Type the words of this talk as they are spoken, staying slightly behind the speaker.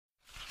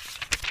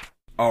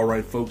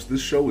Alright folks,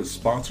 this show is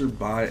sponsored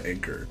by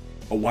Anchor.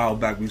 A while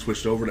back we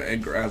switched over to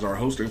Anchor as our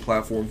hosting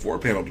platform for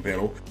Panel to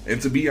Panel,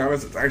 and to be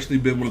honest, it's actually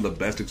been one of the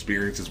best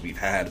experiences we've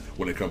had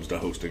when it comes to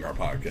hosting our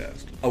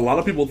podcast. A lot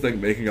of people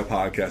think making a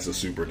podcast is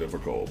super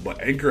difficult,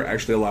 but Anchor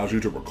actually allows you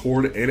to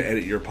record and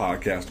edit your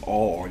podcast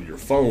all on your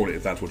phone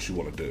if that's what you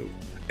want to do.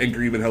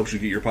 Anchor even helps you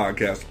get your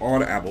podcast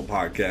on Apple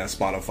Podcasts,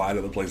 Spotify, and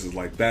other places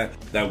like that.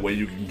 That way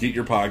you can get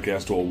your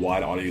podcast to a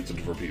wide audience of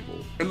different people.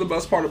 And the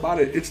best part about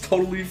it, it's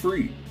totally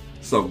free.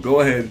 So go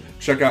ahead,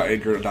 check out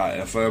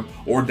Anchor.fm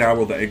or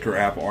download the Anchor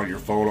app on your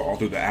phone or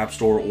through the App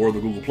Store or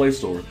the Google Play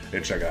Store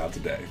and check it out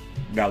today.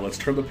 Now let's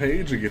turn the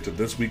page and get to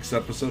this week's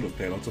episode of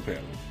Panel to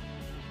Panel.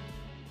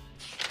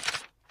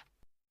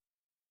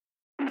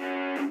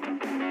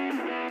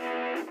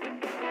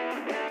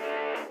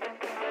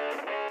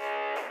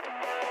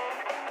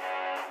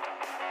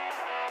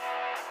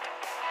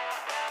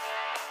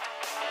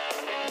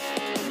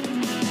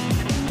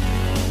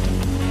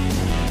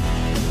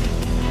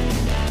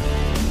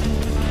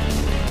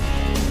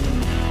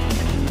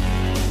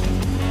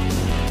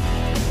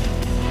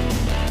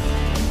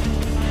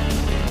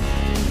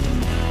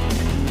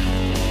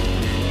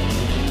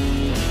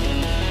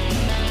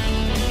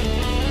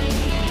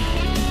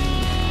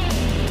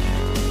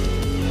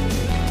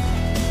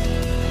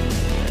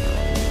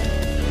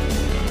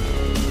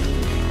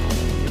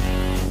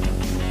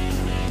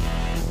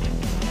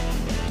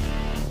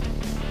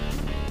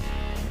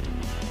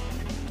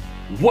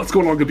 What's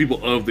going on, good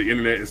people of the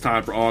internet? It's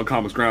time for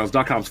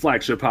OnComicsGrounds.com's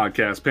flagship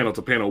podcast, Panel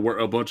to Panel, where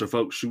a bunch of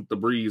folks shoot the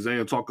breeze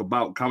and talk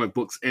about comic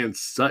books and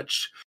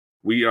such.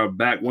 We are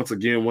back once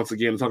again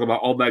to talk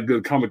about all that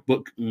good comic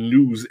book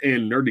news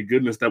and nerdy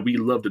goodness that we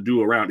love to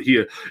do around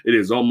here. It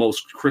is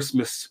almost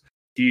Christmas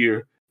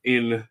here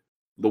in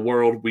the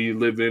world we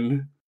live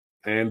in,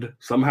 and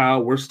somehow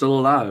we're still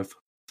alive.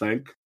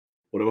 Thank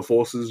whatever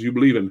forces you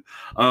believe in.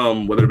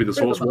 Whether it be the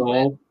source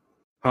wall,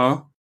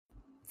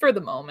 For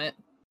the moment.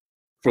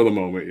 For the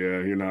moment,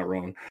 yeah, you're not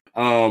wrong.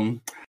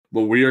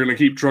 But we are going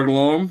to keep trucking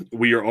along.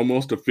 We are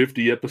almost to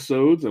 50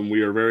 episodes, and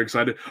we are very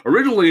excited.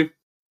 Originally,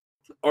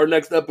 our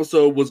next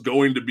episode was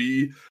going to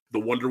be the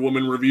Wonder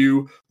Woman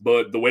review,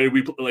 but the way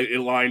it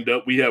lined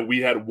up, we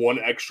had one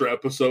extra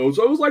episode.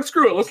 So I was like,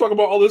 screw it, let's talk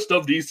about all this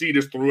stuff DC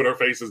just threw at our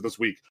faces this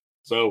week.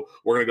 So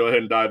we're going to go ahead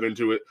and dive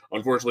into it.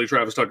 Unfortunately,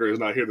 Travis Tucker is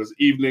not here this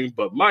evening,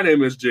 but my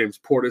name is James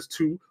Portis.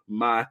 To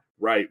my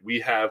right, we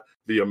have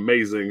the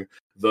amazing,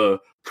 the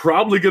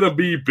probably going to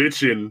be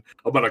bitching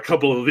about a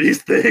couple of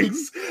these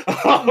things.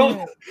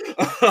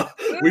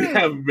 We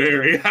have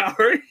Mary. How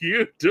are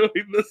you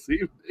doing this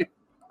evening?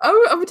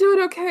 I'm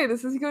doing okay.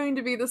 This is going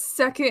to be the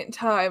second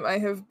time I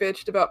have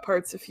bitched about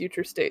parts of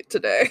Future State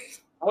today.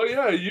 Oh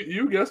yeah,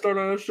 you guest started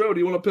on a show. Do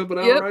you want to pimp it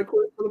out right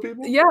quick for the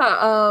people? Yeah,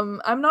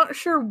 I'm not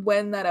sure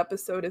when that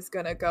episode is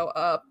gonna go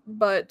up,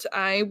 but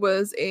I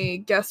was a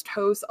guest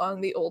host on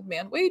the Old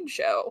Man Wade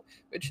Show,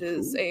 which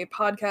is a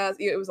podcast.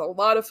 It was a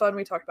lot of fun.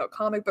 We talked about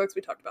comic books,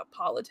 we talked about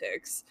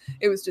politics.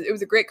 It was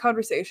a great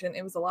conversation.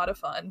 It was a lot of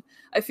fun.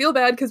 I feel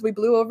bad because we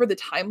blew over the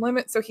time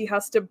limit, so he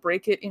has to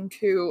break it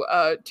into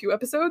 2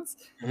 episodes.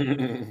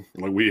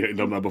 Like we ain't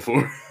done that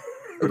before.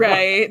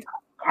 Right.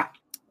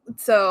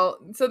 So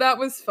that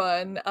was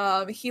fun.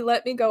 He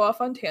let me go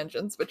off on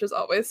tangents, which is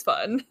always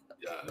fun.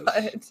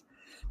 Yes.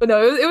 But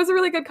no, it was a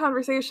really good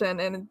conversation,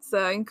 and it's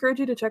I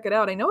encourage you to check it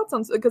out. I know it's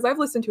on because I've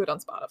listened to it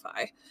on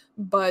Spotify,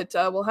 but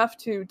we'll have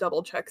to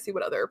double check, see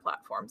what other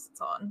platforms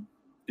it's on.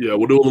 Yeah,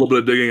 we'll do a little bit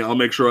of digging. I'll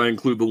make sure I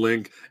include the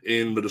link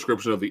in the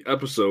description of the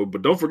episode.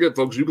 But don't forget,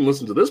 folks, you can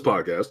listen to this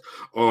podcast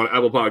on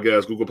Apple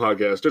Podcasts, Google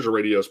Podcasts, Stitcher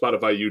Radio,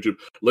 Spotify, YouTube,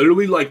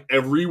 literally like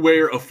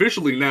everywhere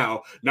officially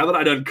now. Now that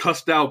I done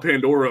cussed out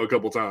Pandora a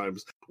couple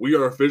times, we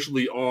are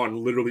officially on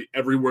literally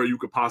everywhere you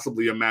could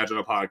possibly imagine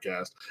a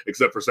podcast,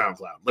 except for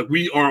SoundCloud. Like,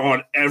 we are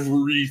on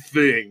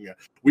everything.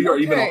 We are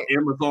even on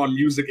Amazon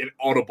Music and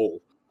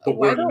Audible, but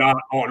we're not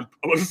on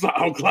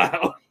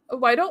SoundCloud.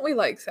 Why don't we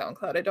like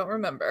SoundCloud? I don't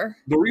remember.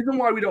 The reason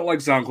why we don't like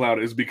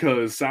SoundCloud is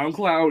because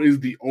SoundCloud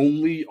is the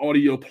only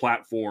audio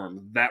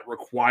platform that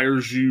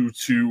requires you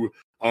to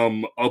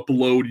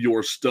upload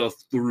your stuff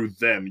through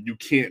them. You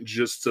can't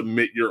just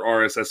submit your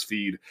RSS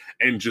feed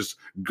and just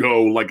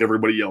go like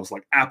everybody else,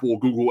 like Apple,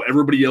 Google.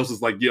 Everybody else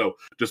is like, yo,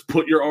 just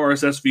put your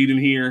RSS feed in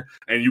here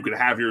and you can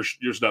have your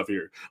stuff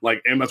here.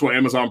 Like, and that's what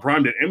Amazon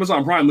Prime did.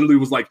 Amazon Prime literally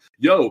was like,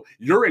 yo,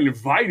 you're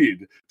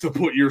invited to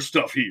put your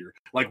stuff here.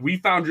 Like, we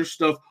found your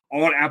stuff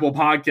on Apple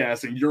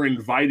Podcasts and you're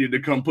invited to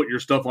come put your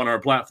stuff on our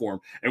platform.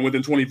 And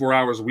within 24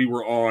 hours, we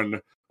were on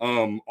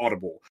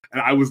Audible.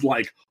 And I was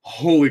like,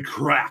 holy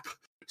crap.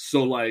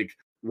 So, like,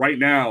 right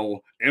now,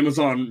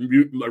 Amazon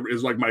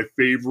is, like, my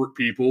favorite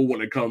people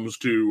when it comes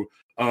to,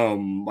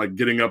 like,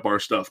 getting up our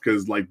stuff.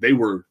 Because, like, they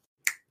were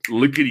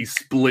lickety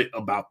split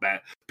about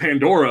that.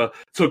 Pandora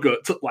took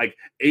like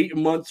 8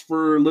 months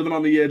for Living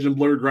on the Edge and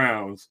Blurred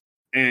Grounds.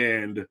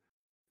 And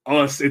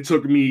it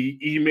took me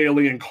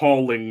emailing and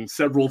calling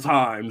several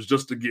times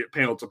just to get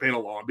Panel to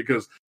Panel on.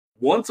 Because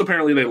once,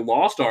 apparently, they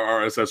lost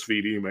our RSS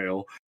feed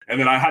email. and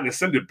then I had to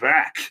send it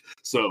back.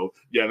 So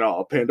yeah,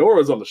 no,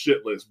 Pandora's on the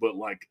shit list, but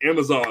like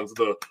Amazon's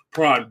the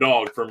prime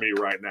dog for me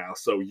right now.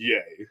 So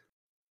yay.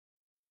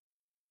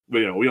 But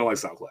you know, we don't like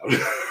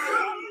SoundCloud.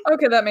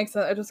 Okay, that makes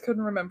sense. I just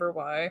couldn't remember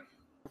why.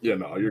 Yeah,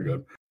 no, you're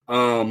good.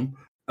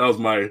 That was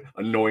my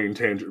annoying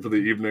tangent for the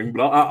evening,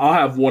 but I'll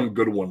have one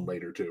good one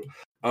later too.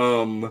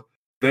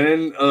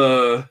 Then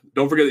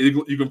don't forget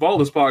that you can follow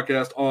this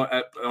podcast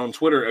on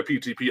Twitter at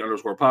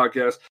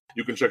PTP_podcast.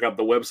 You can check out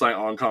the website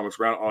On Comics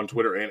Ground on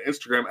Twitter and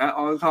Instagram at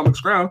On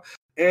Comics Ground,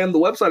 and the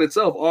website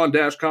itself on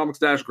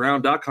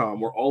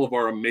 -comics-ground.com, where all of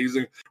our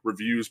amazing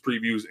reviews,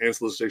 previews, and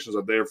solicitations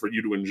are there for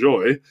you to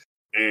enjoy.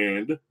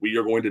 And we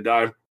are going to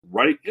dive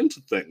right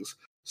into things.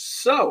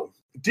 So,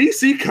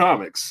 DC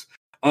Comics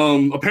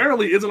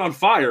apparently isn't on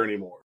fire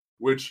anymore,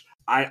 which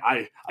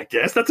I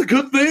guess that's a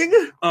good thing.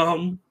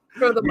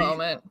 For the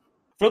moment.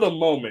 For the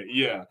moment,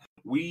 yeah.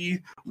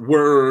 We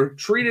were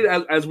treated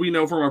as we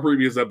know from our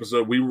previous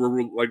episode, we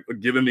were like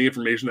given the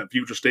information that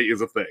Future State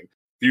is a thing.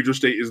 Future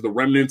State is the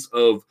remnants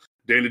of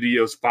Dan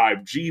DiDio's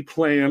 5G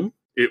plan.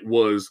 It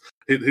was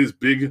his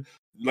big,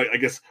 like, I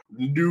guess,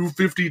 New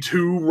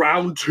 52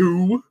 round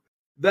 2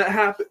 that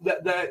happened,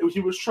 that he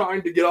was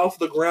trying to get off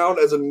the ground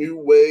as a new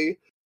way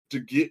to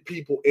get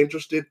people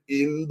interested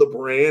in the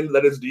brand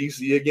that is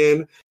DC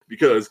again.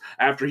 Because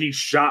after he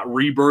shot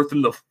Rebirth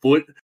in the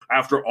foot,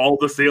 after all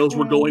the sales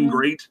were going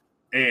great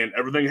and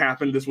everything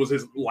happened, this was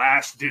his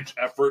last ditch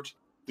effort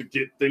to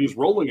get things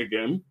rolling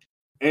again.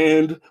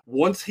 And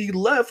once he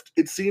left,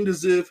 it seemed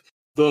as if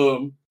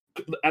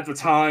at the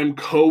time,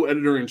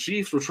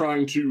 co-editor-in-chiefs were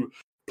trying to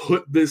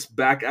put this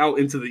back out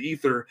into the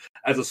ether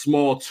as a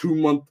small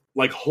 2-month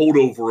like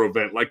holdover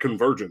event, like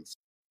Convergence.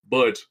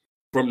 But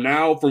from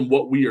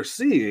what we are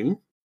seeing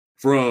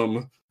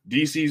from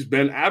DC's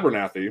Ben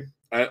Abernathy,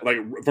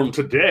 from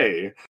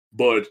today,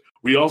 but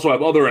we also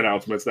have other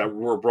announcements that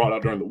were brought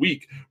out during the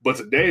week. But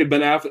today,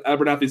 Ben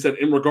Abernathy said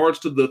in regards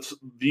to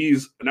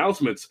these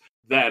announcements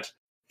that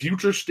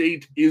Future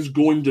State is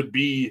going to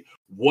be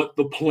what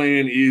the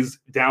plan is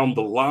down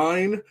the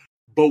line,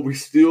 but we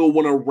still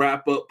want to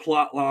wrap up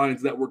plot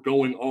lines that were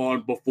going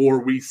on before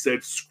we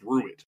said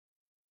screw it.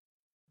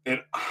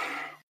 And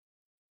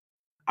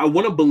I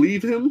want to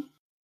believe him,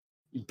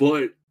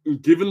 but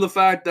given the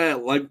fact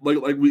that like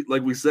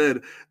we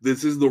said,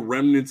 this is the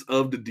remnants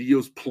of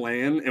DiDio's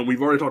plan, and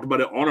we've already talked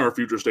about it on our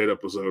Future State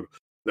episode,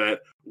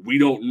 that we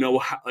don't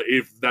know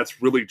if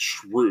that's really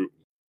true.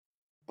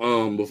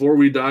 Before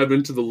we dive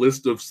into the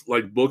list of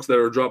like books that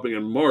are dropping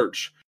in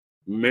March,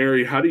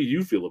 Mary, how do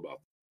you feel about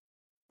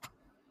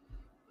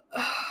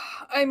that?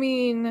 I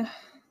mean,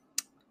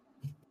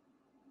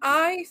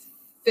 I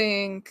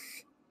think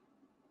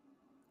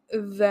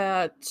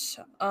that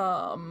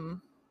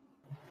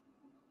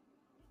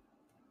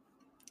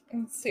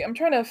let's see, I'm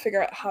trying to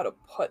figure out how to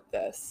put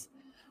this.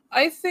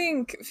 I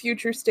think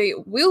Future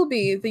State will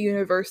be the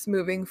universe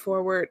moving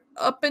forward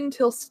up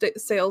until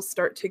sales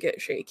start to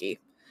get shaky.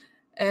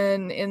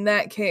 And in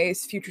that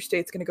case, Future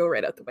State's going to go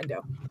right out the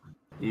window.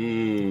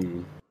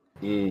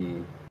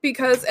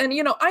 Because, and,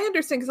 you know, I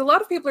understand, because a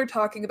lot of people are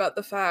talking about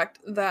the fact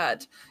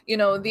that, you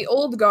know, the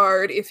old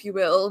guard, if you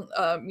will,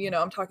 you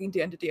know, I'm talking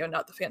Dan DiDio,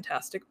 not the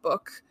fantastic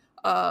book,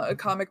 a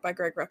comic by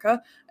Greg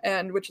Rucka,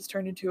 and which has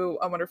turned into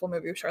a wonderful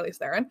movie with Charlize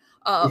Theron.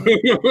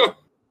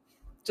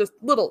 Just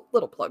little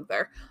plug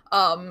there.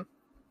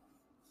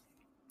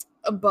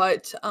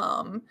 But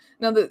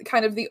now the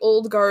kind of the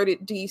old guard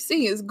at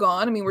DC is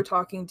gone. I mean, we're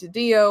talking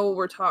DiDio,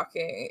 we're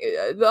talking,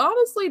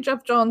 honestly,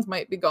 Jeff Johns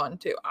might be gone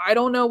too. I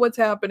don't know what's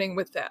happening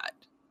with that.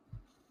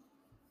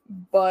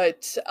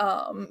 But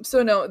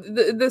so no,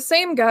 the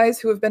same guys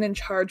who have been in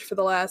charge for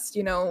the last,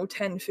 you know,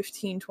 10,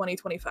 15, 20,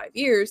 25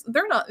 years,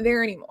 they're not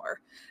there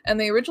anymore. And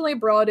they originally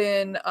brought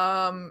in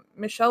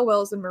Michelle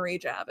Wells and Marie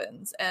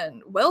Javins,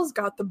 and Wells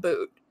got the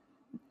boot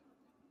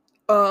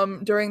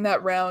during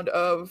that round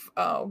of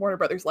Warner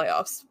Brothers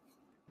layoffs.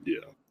 Yeah.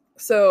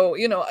 So,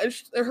 you know,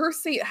 her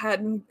seat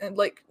hadn't,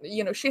 like,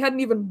 you know, she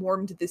hadn't even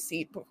warmed the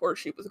seat before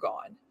she was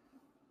gone.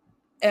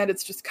 And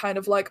it's just kind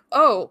of like,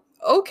 oh,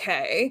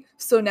 okay.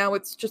 So now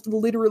it's just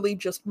literally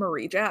just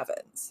Marie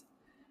Javins.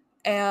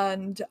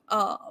 And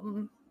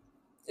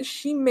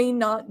she may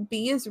not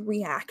be as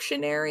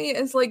reactionary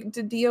as like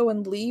DiDio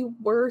and Lee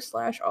were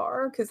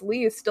 /are, because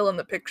Lee is still in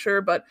the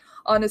picture, but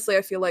honestly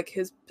I feel like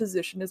his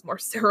position is more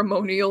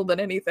ceremonial than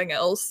anything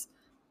else.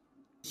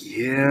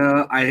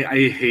 Yeah,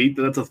 I hate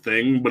that that's a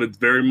thing, but it's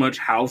very much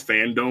how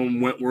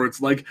fandom went, where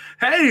it's like,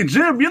 hey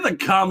Jim, you're the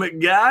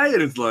comic guy,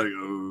 and it's like,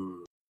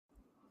 oh.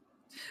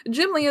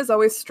 Jim Lee has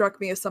always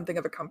struck me as something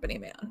of a company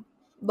man.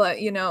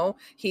 But, you know,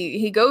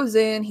 he goes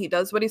in, he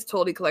does what he's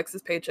told, he collects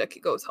his paycheck, he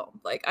goes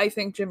home. Like, I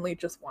think Jim Lee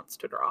just wants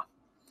to draw.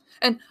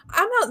 And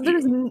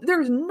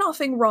there's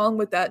nothing wrong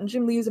with that. And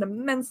Jim Lee is an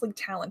immensely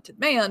talented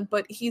man,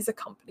 but he's a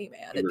company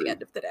man at the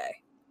end of the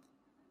day.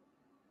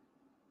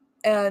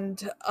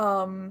 And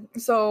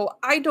so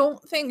I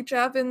don't think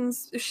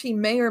Javins, she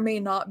may or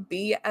may not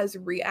be as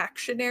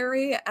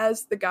reactionary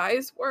as the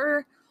guys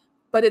were.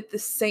 But at the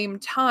same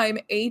time,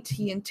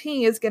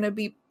 AT&T is going to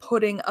be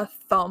putting a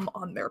thumb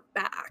on their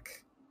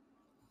back.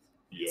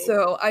 Yep.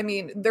 So, I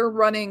mean, they're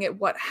running at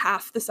what,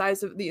 half the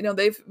size of the,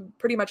 they've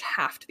pretty much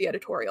halved the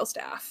editorial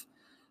staff.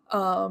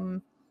 Yeah.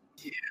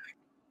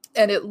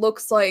 And it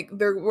looks like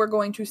we're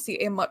going to see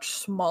a much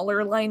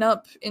smaller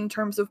lineup in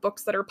terms of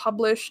books that are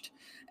published.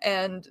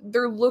 And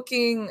they're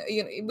looking,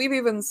 we've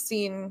even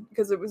seen,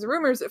 because it was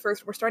rumors at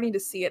first, we're starting to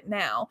see it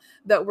now,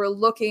 that we're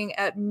looking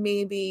at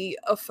maybe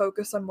a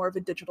focus on more of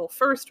a digital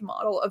first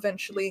model,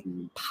 eventually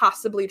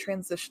possibly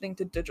transitioning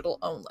to digital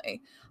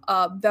only.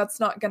 That's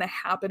not going to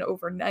happen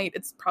overnight.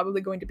 It's probably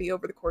going to be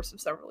over the course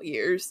of several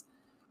years.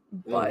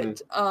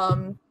 But,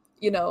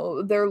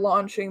 they're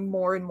launching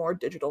more and more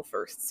digital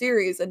first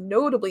series, and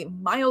notably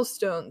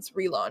Milestone's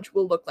relaunch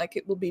will look like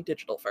it will be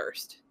digital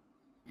first.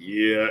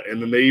 Yeah,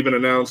 and then they even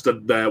announced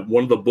that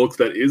one of the books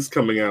that is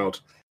coming out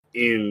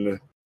in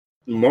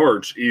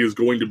March is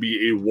going to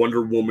be a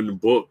Wonder Woman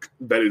book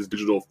that is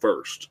digital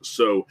first.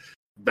 So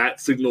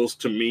that signals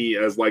to me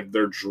as like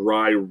their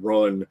dry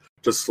run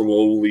to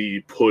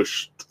slowly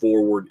push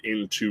forward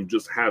into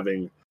just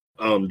having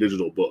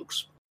digital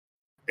books.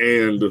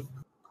 And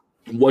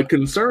what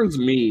concerns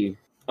me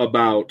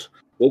about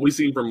what we've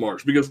seen from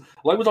March, because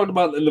like we talked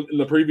about in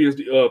the previous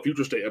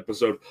Future State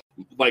episode,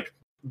 like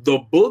the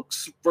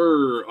books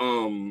for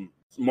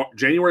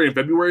January and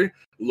February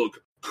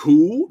look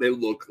cool. They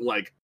look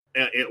like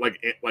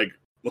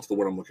what's the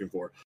word I'm looking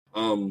for?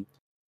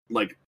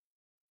 Like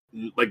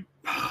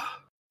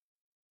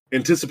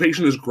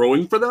anticipation is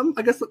growing for them.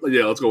 I guess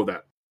yeah, let's go with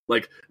that.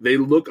 Like they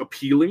look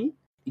appealing,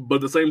 but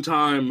at the same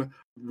time,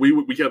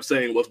 we kept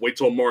saying let's wait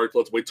till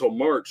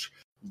March.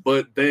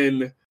 But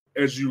then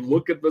as you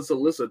look at the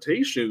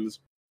solicitations,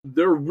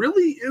 there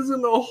really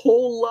isn't a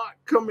whole lot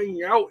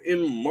coming out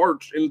in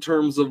March in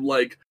terms of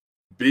like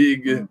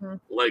big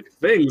like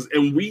things.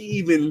 And we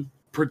even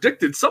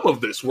predicted some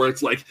of this where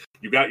it's like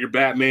you got your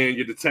Batman,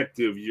 your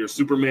detective, your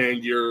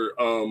Superman, your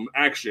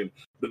action,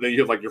 but then you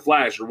have like your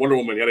Flash, your Wonder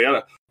Woman, yada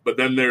yada. But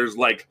then there's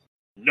like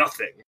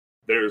nothing.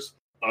 There's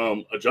a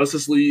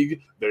Justice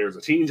League, there's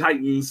a Teen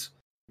Titans,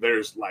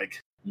 there's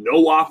like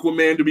no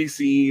Aquaman to be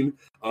seen.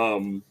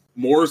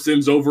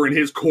 Morrison's over in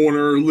his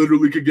corner,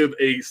 literally could give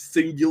a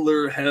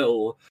singular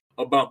hell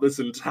about this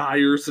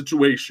entire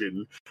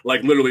situation.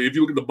 Like literally, if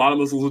you look at the bottom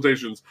of the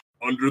solicitations,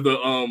 under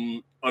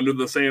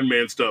the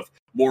Sandman stuff,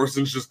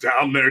 Morrison's just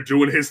down there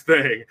doing his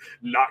thing,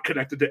 not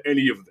connected to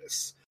any of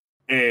this.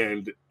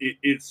 And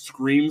it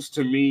screams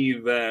to me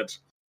that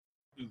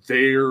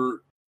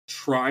they're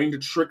trying to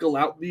trickle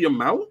out the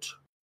amount,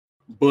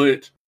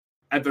 but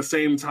at the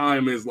same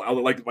time, is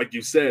like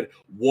you said,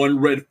 one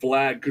red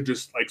flag could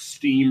just like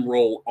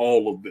steamroll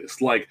all of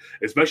this. Like,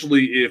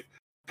 especially if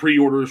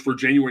pre-orders for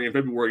January and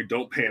February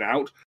don't pan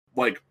out,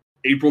 like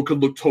April could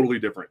look totally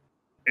different,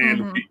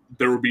 and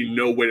there would be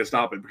no way to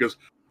stop it. Because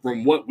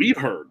from what we've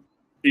heard,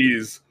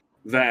 is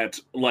that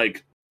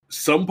like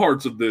some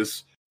parts of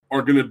this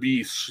are going to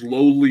be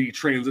slowly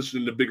transitioned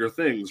into bigger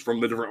things from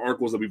the different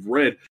articles that we've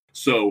read.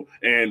 So,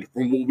 and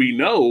from what we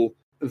know,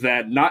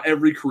 that not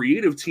every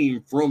creative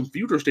team from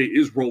Future State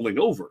is rolling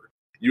over.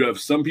 You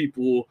have some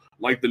people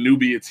like the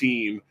Nubia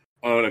team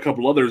and a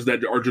couple others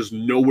that are just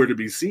nowhere to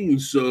be seen.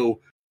 So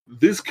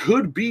this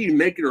could be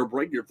make it or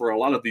break it for a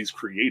lot of these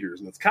creators,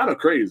 and it's kind of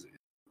crazy.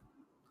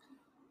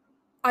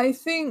 I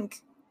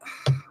think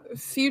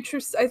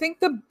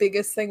the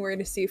biggest thing we're going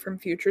to see from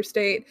Future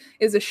State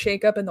is a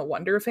shakeup in the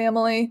Wonder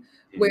family,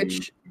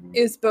 which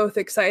is both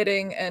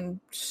exciting and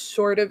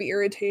sort of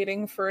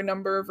irritating for a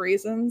number of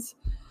reasons.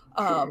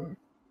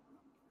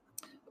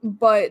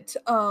 But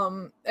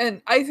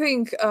and I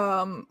think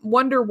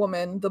Wonder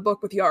Woman, the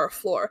book with Yara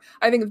Flor,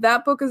 I think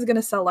that book is going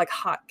to sell like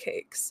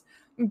hotcakes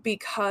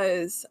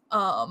because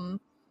the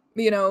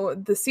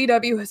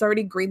CW has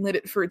already greenlit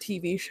it for a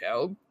TV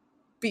show,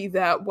 be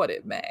that what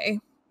it may.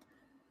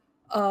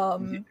 I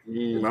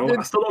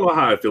still don't know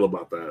how I feel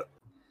about that.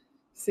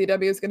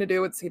 CW is going to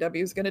do what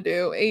CW is going to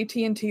do.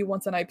 AT&T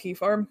wants an IP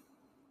farm.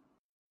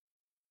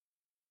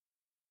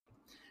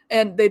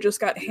 And they just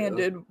got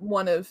handed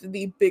one of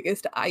the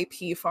biggest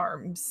IP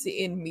farms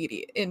in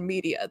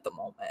media at the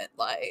moment.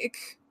 Like,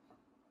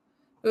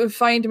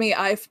 find me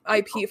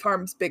IP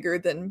farms bigger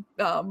than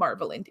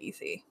Marvel and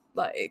DC.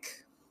 Like,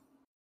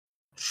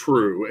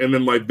 true. And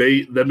then like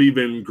them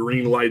even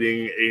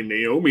greenlighting a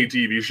Naomi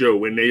TV show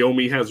when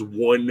Naomi has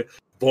one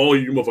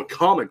volume of a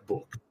comic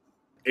book,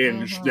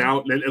 and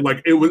now and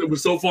like it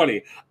was so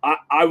funny.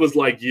 I was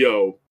like,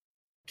 yo,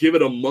 give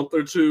it a month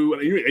or two,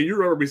 and you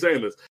remember me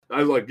saying this. I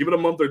was like, give it a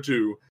month or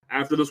two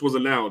after this was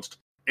announced,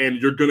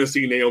 and you're gonna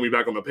see Naomi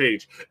back on the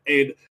page.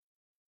 And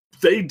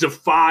they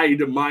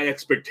defied my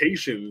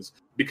expectations,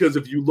 because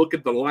if you look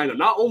at the lineup,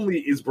 not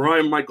only is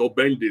Brian Michael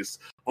Bendis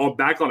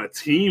back on a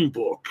team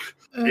book,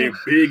 a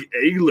big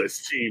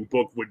A-list team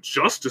book with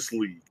Justice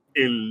League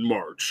in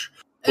March,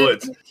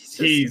 but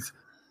he's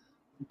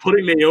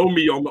putting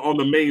Naomi on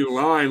the main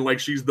line like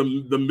she's the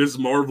Ms.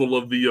 Marvel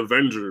of the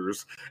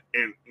Avengers,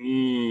 and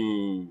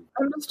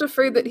I'm just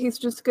afraid that he's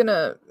just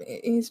gonna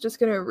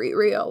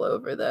re all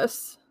over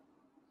this.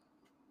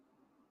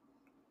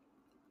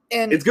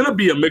 And it's gonna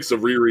be a mix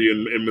of Riri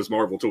and Miss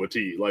Marvel to a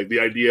T. Like the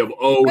idea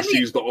of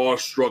she's the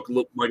awestruck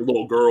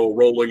little girl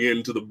rolling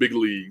into the big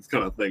leagues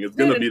kind of thing. It's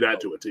gonna be that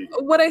to a T.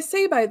 What I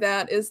say by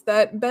that is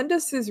that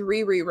Bendis's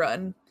Riri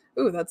run.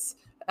 Ooh, that's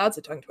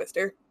a tongue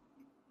twister.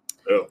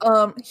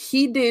 Yeah.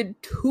 He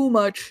did too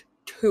much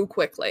too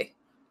quickly.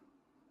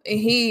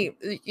 He,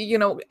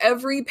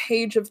 every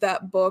page of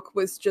that book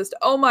was just,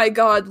 oh my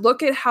god,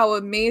 look at how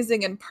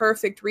amazing and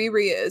perfect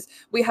Riri is.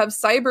 We have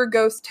cyber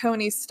ghost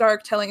Tony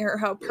Stark telling her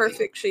how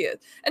perfect she is.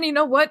 And you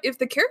know what? If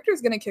the character's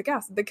gonna kick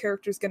ass, the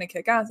character's gonna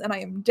kick ass, and I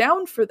am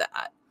down for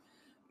that.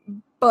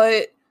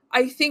 But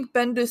I think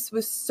Bendis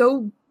was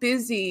so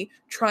busy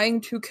trying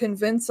to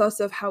convince us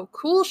of how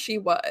cool she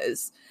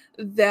was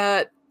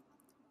that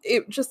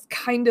it just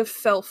kind of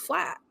fell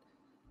flat.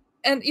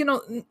 And,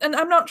 and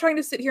I'm not trying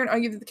to sit here and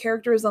argue that the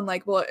character is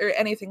unlikable or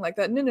anything like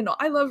that. No.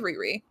 I love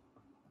Riri.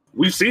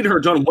 We've seen her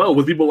done well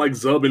with people like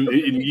Zub and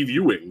Eve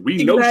Ewing.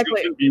 We know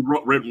she can be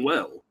written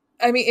well.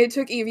 I mean, it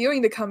took Eve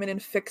Ewing to come in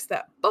and fix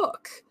that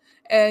book.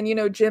 And,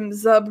 Jim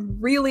Zub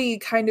really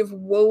kind of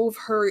wove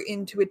her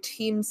into a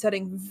team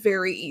setting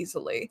very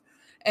easily.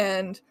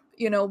 And,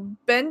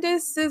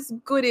 Bendis is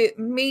good at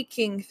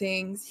making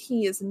things.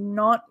 He is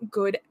not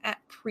good at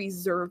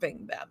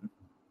preserving them.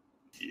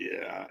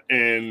 Yeah,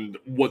 and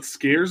what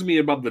scares me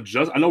about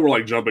I know we're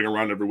like jumping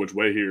around every which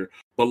way here,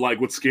 but like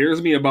what scares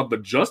me about the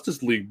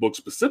Justice League book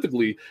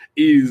specifically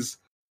is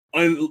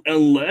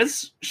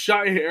unless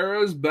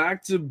Shahara's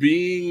back to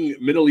being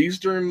Middle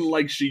Eastern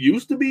like she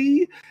used to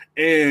be,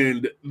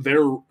 and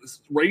they're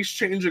race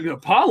changing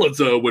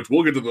Hippolyta, which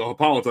we'll get to the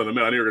Hippolyta in a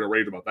minute. I know you're gonna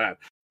rage about that,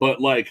 but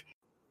like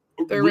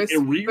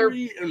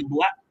Riri and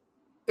Black,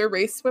 they're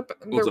race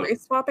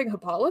swapping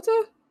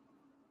Hippolyta.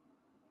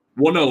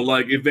 Well, no,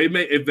 like if they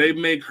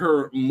make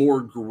her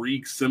more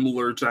Greek,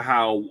 similar to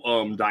how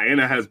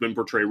Diana has been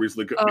portrayed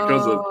recently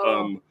because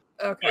of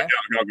Gal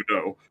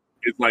Gadot,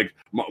 it's like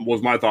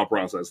was my thought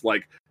process.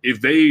 Like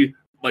if they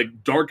like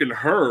darken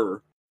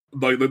her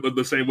like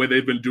the same way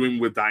they've been doing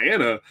with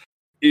Diana,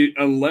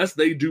 unless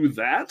they do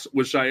that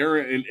with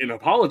Shayera and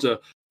Hippolyta,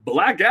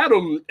 Black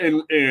Adam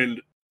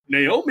and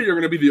Naomi are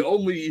going to be the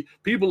only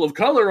people of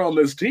color on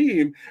this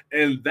team,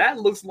 and that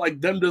looks like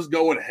them just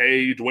going,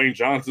 hey, Dwayne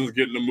Johnson's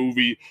getting a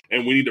movie,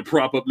 and we need to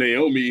prop up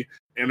Naomi,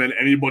 and then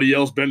anybody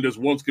else Bendis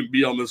wants can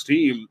be on this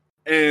team.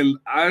 And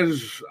I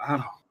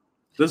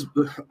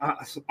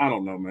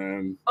don't know,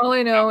 man. All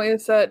I know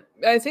is that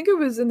I think it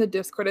was in the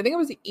Discord. I think it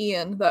was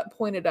Ian that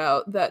pointed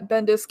out that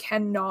Bendis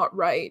cannot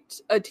write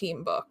a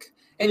team book,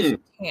 and he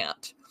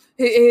can't.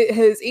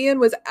 Ian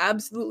was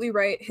absolutely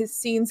right. His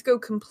scenes go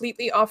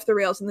completely off the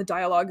rails, and the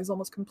dialogue is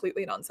almost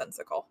completely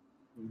nonsensical.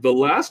 The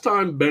last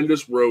time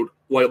Bendis wrote,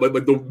 like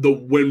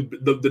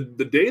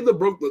the day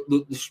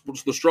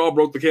the straw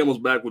broke the camel's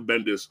back with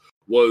Bendis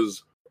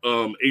was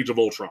Age of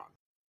Ultron.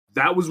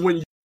 That was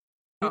when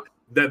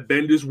that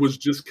Bendis was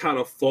just kind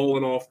of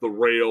falling off the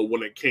rail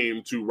when it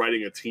came to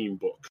writing a team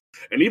book,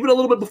 and even a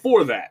little bit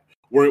before that,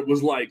 where it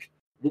was like,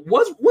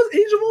 was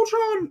Age of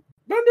Ultron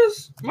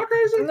Bendis? Am I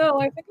crazy? No,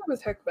 I think it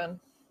was Hickman.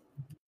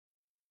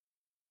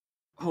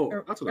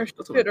 Oh, that's what it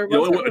was.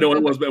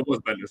 It was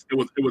Bendis.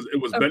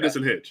 It was Bendis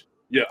and Hitch.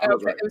 Yeah, I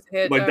was right. It was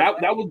Hitch. Like that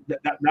was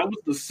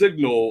the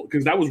signal,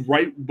 because that was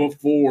right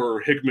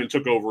before Hickman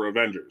took over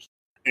Avengers,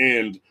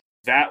 and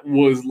that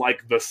was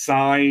like the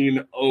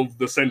sign of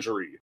the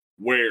century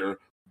where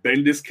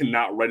Bendis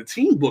cannot write a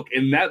team book,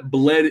 and that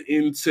bled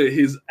into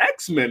his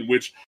X-Men,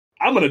 which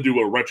I'm gonna do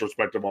a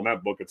retrospective on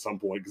that book at some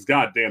point, because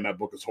goddamn, that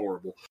book is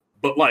horrible.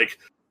 But like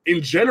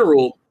in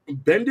general,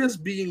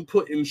 Bendis being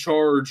put in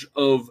charge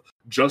of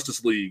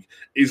Justice League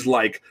is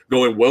like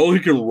going, well, he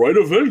can write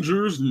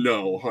Avengers.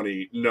 No,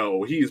 honey,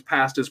 no, he is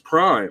past his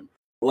prime.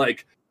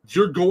 Like,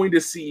 you're going to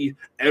see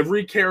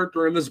every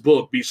character in this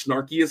book be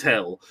snarky as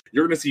hell.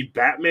 You're going to see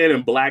Batman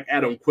and Black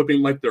Adam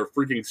quipping like they're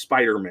freaking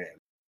Spider-Man.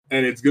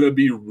 And it's going to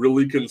be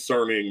really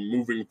concerning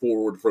moving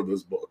forward for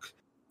this book.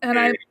 And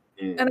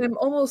I'm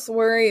almost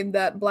worried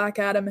that Black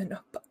Adam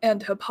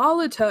and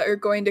Hippolyta are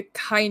going to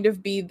kind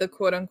of be the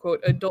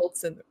quote-unquote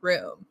adults in the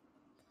room.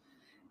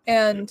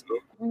 And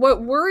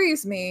what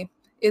worries me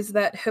is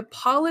that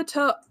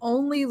Hippolyta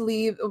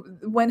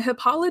when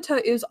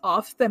Hippolyta is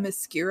off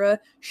Themyscira,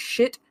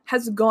 shit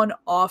has gone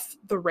off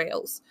the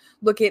rails.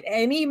 Look at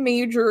any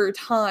major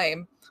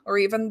time, or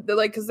even,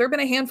 because there have been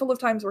a handful of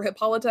times where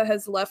Hippolyta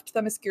has left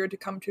Themyscira to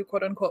come to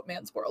quote-unquote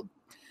man's world.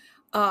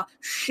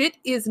 Shit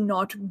is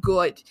not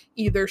good.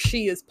 Either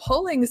she is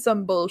pulling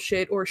some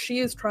bullshit or she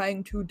is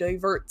trying to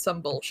divert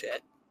some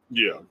bullshit.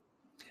 Yeah.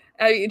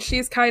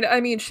 She's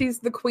she's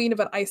the queen of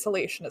an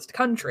isolationist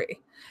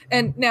country.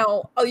 And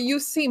now you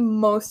see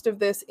most of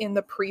this in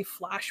the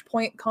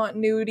pre-Flashpoint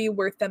continuity,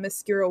 where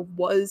Themyscira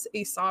was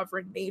a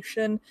sovereign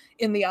nation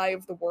in the eye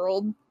of the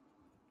world.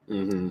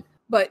 Mm-hmm.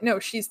 But no,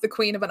 she's the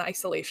queen of an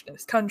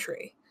isolationist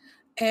country.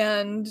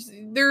 And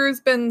there's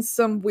been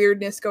some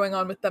weirdness going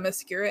on with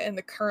Themyscira in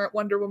the current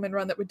Wonder Woman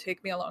run that would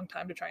take me a long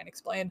time to try and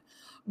explain.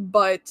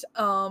 But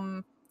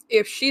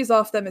if she's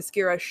off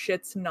Themyscira,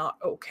 shit's not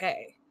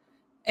okay.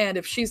 And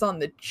if she's on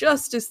the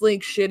Justice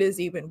League, shit is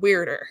even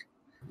weirder.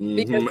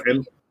 because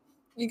And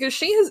because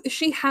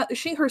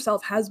she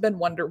herself has been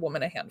Wonder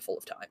Woman a handful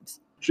of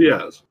times. she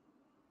has,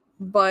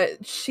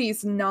 but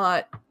she's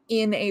not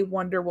in a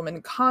Wonder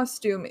Woman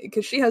costume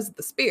because she has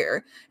the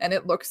spear, and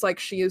it looks like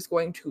she is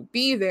going to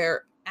be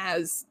there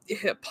as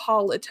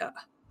Hippolyta.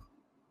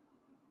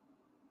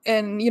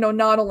 And,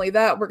 not only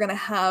that, we're going to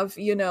have,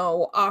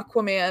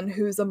 Aquaman,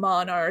 who's a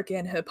monarch,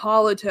 and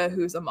Hippolyta,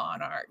 who's a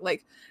monarch.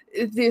 Like,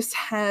 this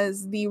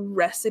has the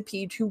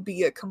recipe to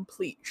be a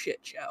complete shit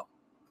show.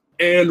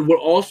 And what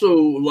also,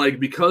 like,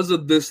 because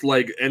of this,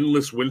 like,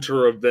 endless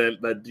winter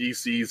event that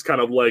DC's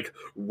kind of, like,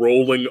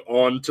 rolling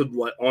onto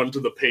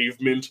the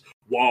pavement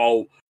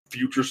while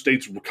future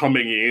states were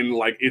coming in,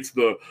 like, it's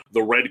the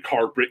red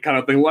carpet kind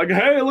of thing, like,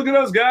 hey, look at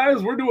us,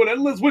 guys, we're doing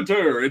Endless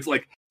Winter. It's,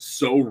 like,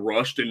 so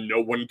rushed and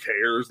no one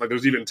cares. Like,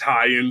 there's even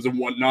tie-ins and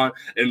whatnot,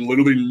 and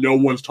literally no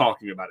one's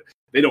talking about it.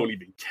 They don't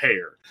even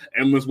care.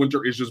 Endless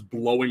Winter is just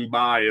blowing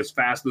by as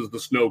fast as the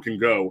snow can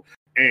go.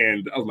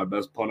 And that was my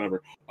best pun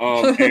ever.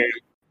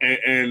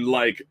 And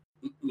like,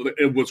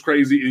 it was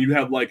crazy. And you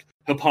have like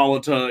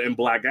Hippolyta and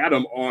Black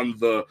Adam on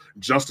the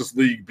Justice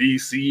League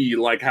BC,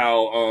 like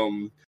how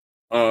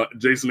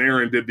Jason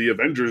Aaron did the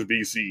Avengers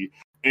BC.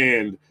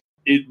 And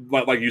it,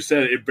 like you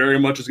said, it very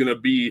much is going to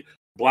be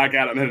Black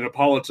Adam and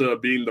Hippolyta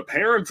being the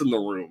parents in the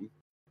room.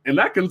 And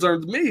that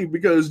concerns me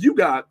because you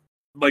got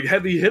like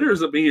heavy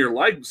hitters up in here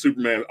like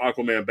Superman,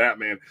 Aquaman,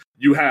 Batman.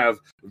 You have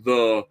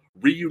the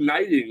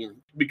reuniting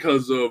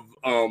because of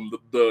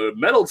the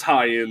metal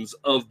tie-ins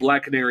of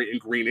Black Canary and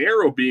Green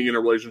Arrow being in a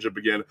relationship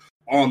again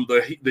on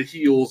the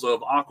heels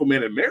of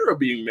Aquaman and Mera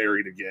being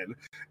married again.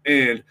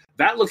 And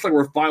that looks like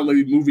we're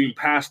finally moving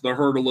past the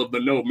hurdle of the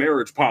no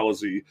marriage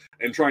policy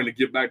and trying to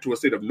get back to a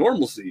state of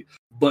normalcy.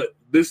 But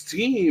this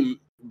team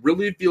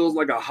really feels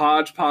like a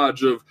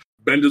hodgepodge of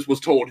Bendis was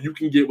told you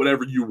can get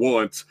whatever you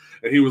want,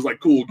 and he was like,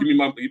 "Cool, give me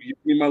my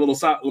little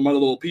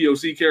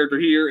POC character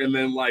here, and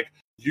then like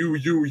you,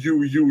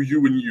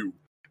 and you."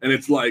 And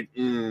it's like,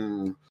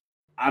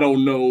 I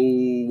don't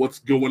know what's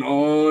going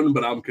on,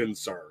 but I'm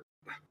concerned.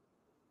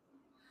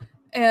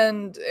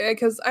 And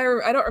because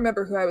I don't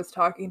remember who I was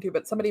talking to,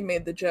 but somebody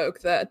made the joke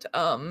that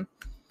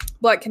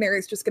Black Canary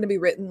is just going to be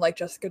written like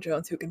Jessica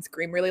Jones, who can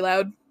scream really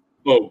loud.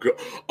 Oh God!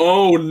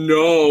 Oh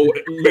no!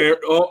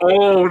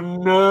 Oh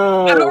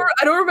no!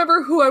 I don't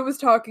remember who I was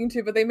talking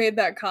to, but they made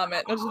that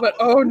comment. I just went,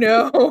 "Oh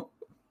no!"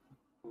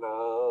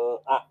 No.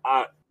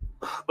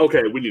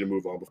 Okay, we need to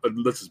move on.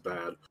 This is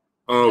bad.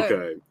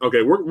 Okay.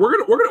 We're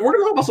gonna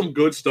talk about some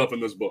good stuff in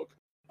this book.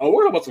 We're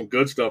gonna talk about some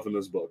good stuff in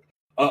this book.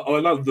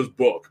 Not this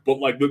book, but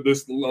like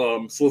this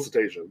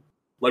solicitation.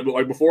 Like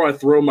before I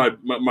throw my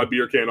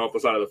beer can off the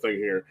side of the thing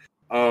here.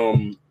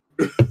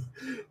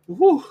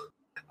 Whew.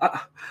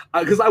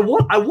 Because I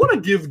want to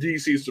give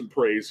DC some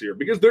praise here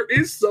because there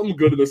is some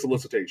good in the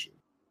solicitation.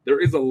 There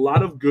is a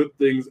lot of good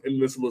things in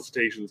the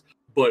solicitations,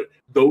 but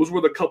those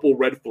were the couple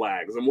red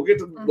flags, and we'll get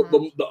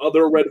to the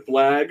other red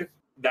flag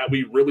that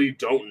we really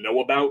don't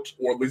know about,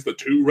 or at least the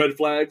two red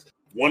flags.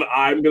 One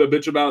I'm gonna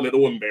bitch about, and the other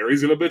one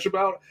Mary's gonna bitch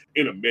about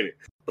in a minute.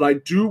 But I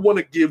do want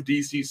to give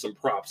DC some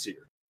props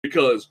here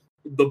because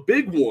the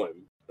big one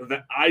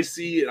that I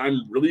see and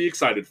I'm really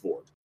excited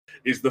for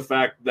is the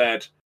fact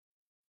that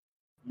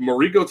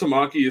Mariko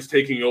Tamaki is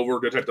taking over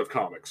Detective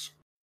Comics,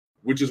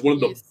 which is one of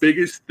the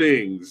biggest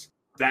things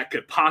that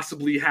could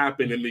possibly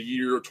happen in the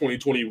year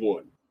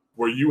 2021,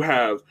 where you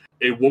have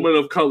a woman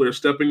of color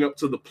stepping up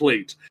to the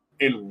plate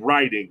and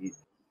writing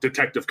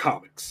Detective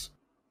Comics.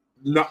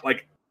 Not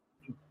like,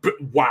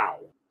 wow.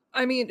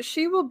 I mean,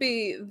 she will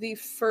be the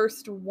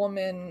first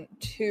woman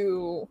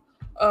to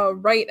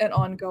write an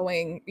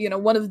ongoing,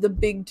 one of the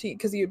big,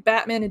 because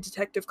Batman and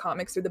Detective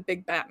Comics are the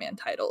big Batman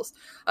titles.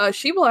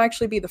 She will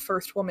actually be the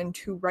first woman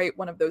to write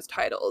one of those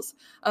titles.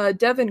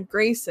 Devin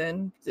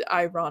Grayson,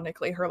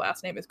 ironically, her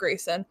last name is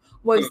Grayson,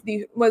 was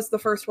the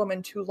first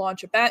woman to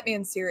launch a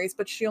Batman series,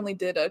 but she only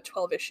did a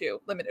 12-issue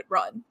limited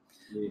run.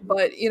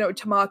 But,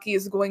 Tamaki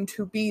is going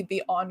to be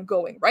the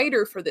ongoing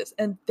writer for this,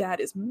 and that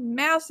is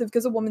massive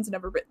because a woman's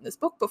never written this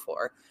book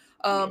before.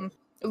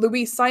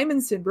 Louise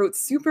Simonson wrote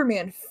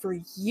Superman for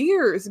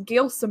years.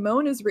 Gail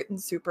Simone has written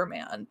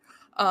Superman.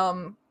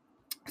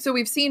 So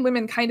we've seen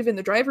women kind of in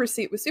the driver's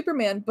seat with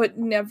Superman, but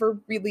never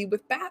really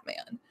with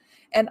Batman.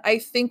 And I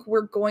think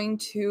we're going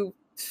to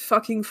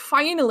fucking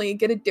finally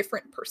get a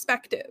different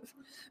perspective.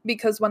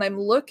 Because when I'm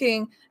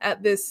looking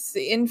at this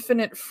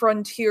infinite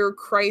frontier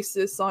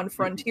crisis on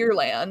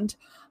Frontierland,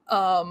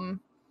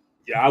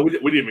 yeah, we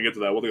didn't even get to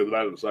that. We'll get to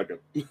that in a second.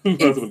 That's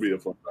going to be a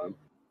fun time.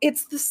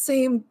 It's the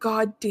same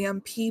goddamn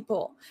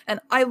people.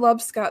 And I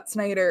love Scott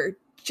Snyder.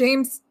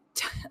 James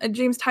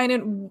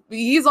Tynion,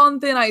 he's on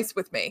thin ice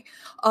with me.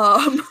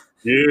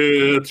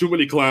 Yeah, too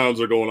many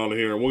clowns are going on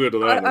here, and we'll get to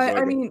that in a second.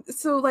 I mean,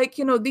 so, like,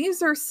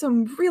 these are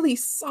some really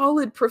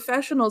solid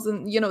professionals,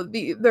 and,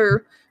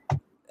 they're...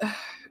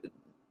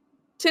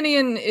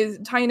 Tynion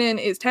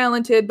is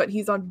talented, but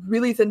he's on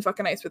really thin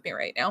fucking ice with me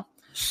right now.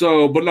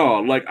 So, but no,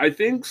 like, I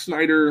think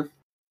Snyder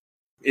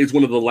is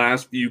one of the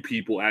last few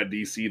people at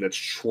DC that's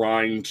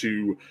trying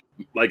to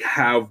like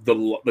have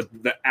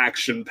the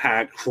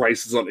action-packed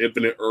Crisis on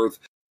Infinite Earth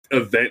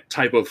event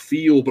type of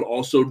feel, but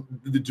also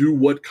do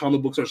what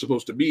comic books are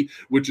supposed to be,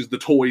 which is the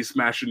toys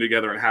smashing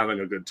together and having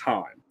a good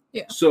time.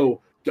 Yeah.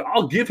 So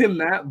I'll give him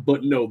that,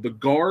 but no, the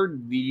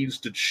Guard needs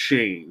to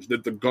change.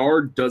 That the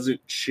Guard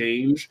doesn't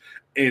change,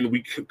 and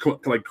we can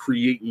like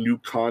create new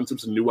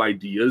concepts and new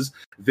ideas,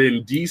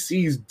 then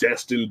DC's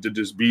destined to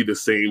just be the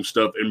same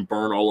stuff and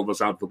burn all of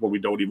us out to the point we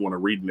don't even want to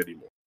read it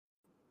anymore.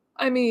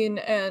 I mean,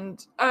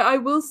 and I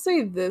will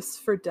say this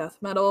for death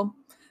metal,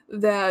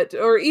 that,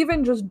 or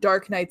even just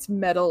Dark Knight's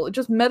metal,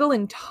 just metal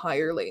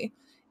entirely.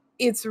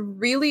 It's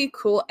really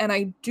cool, and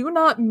I do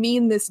not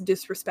mean this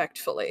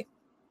disrespectfully.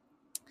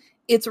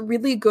 It's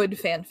really good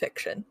fan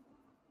fiction.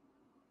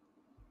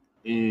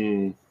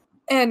 And,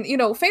 you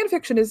know, fan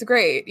fiction is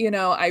great. You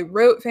know, I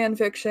wrote fan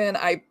fiction.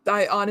 I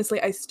honestly,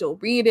 I still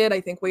read it.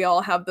 I think we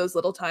all have those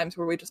little times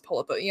where we just pull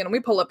up, we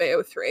pull up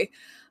AO3.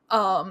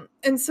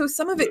 And so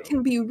some of it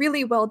can be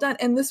really well done.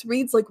 And this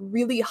reads like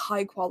really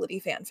high quality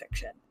fan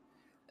fiction.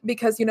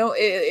 Because, you know,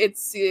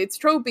 it's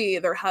tropey,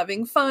 they're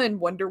having fun,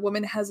 Wonder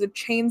Woman has a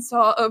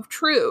chainsaw of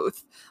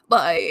truth,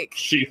 like...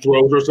 She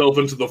throws herself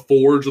into the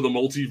forge of the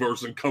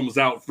multiverse and comes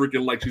out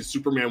freaking like she's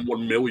Superman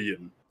 1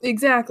 million.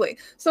 Exactly.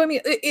 So, I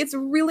mean, it's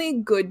really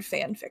good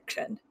fan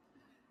fiction.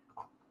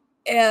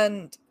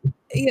 And,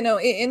 you know,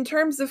 in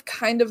terms of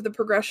kind of the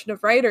progression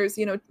of writers,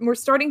 you know, we're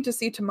starting to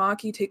see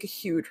Tamaki take a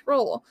huge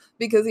role.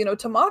 Because, you know,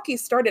 Tamaki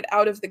started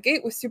out of the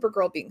gate with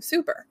Supergirl being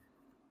super.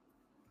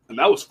 And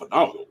that was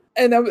phenomenal.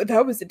 And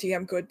that was a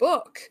damn good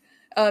book.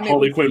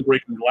 Harley Quinn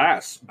Breaking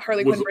Glass.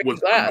 Harley Quinn Breaking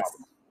Glass.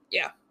 Phenomenal.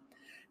 Yeah.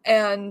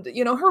 And,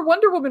 you know, her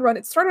Wonder Woman run,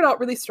 it started out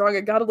really strong.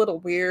 It got a little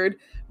weird,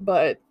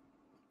 but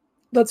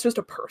that's just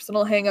a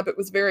personal hang-up. It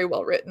was very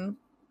well written.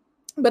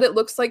 But it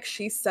looks like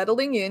she's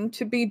settling in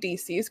to be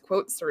DC's,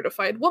 quote,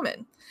 certified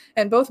woman.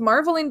 And both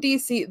Marvel and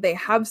DC, they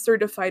have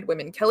certified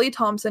women. Kelly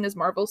Thompson is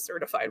Marvel's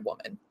certified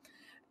woman.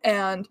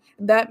 And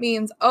that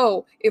means,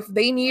 oh, if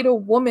they need a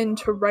woman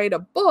to write a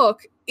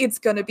book, it's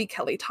going to be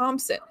Kelly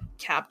Thompson,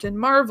 Captain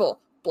Marvel,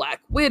 Black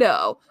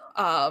Widow.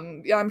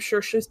 I'm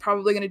sure she's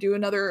probably going to do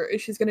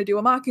she's going to do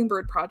a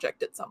Mockingbird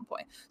project at some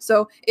point.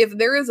 So if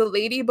there is a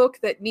lady book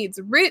that needs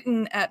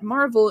written at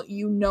Marvel,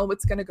 you know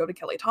it's going to go to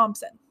Kelly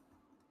Thompson.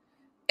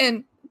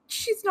 And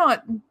she's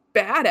not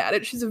bad at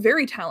it. She's a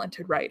very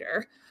talented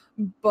writer.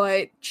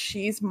 But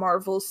she's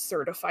Marvel's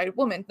certified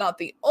woman. Not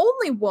the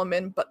only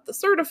woman, but the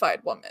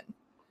certified woman.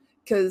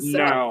 Because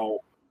now,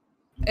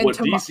 what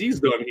DC's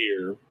done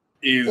here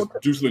is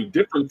do something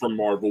different from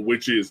Marvel,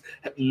 which is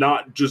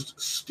not just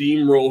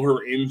steamroll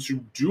her into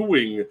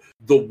doing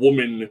the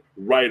woman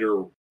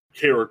writer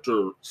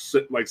character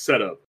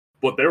setup,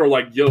 but they were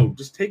like, "Yo,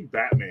 just take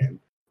Batman,"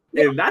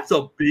 and that's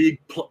a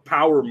big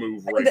power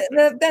move, right?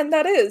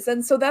 That is,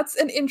 and so that's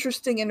an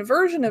interesting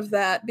inversion of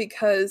that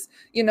because,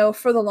 you know,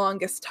 for the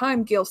longest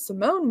time, Gail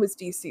Simone was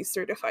DC's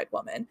certified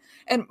woman,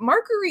 and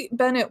Marguerite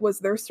Bennett was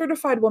their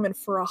certified woman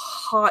for a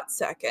hot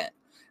second.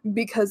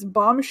 Because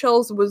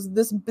Bombshells was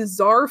this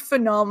bizarre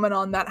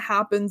phenomenon that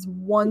happens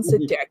once a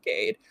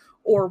decade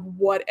or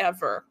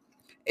whatever.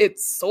 It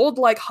sold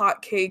like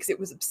hotcakes. It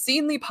was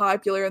obscenely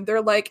popular. And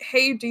they're like,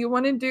 hey, do you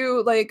want to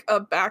do like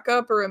a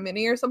backup or a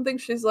mini or something?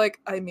 She's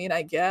like, I mean,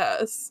 I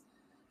guess.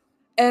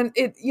 And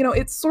it, you know,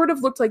 it sort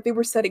of looked like they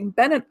were setting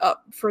Bennett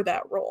up for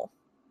that role.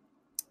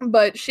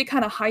 But she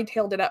kind of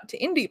hightailed it out to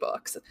indie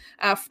books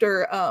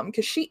after,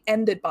 because she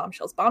ended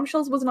Bombshells.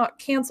 Bombshells was not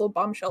canceled.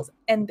 Bombshells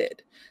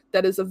ended.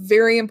 That is a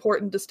very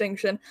important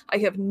distinction. I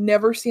have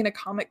never seen a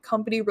comic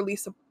company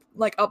release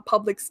a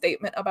public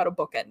statement about a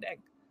book ending.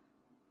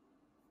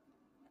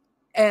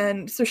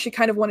 And so she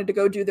kind of wanted to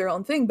go do their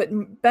own thing, but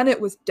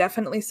Bennett was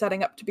definitely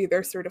setting up to be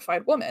their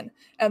certified woman.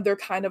 And they're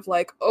kind of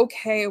like,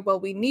 okay, well,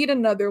 we need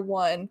another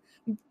one,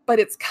 but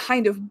it's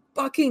kind of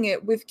bucking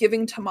it with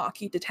giving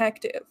Tamaki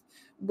Detective,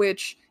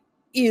 which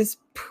is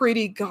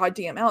pretty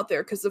goddamn out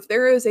there. Because if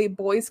there is a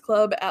boys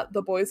club at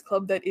the boys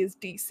club that is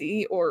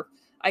DC, or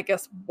I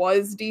guess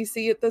was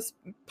DC at this,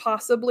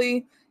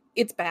 possibly,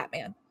 it's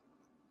Batman.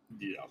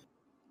 Yeah.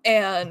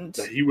 And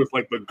he was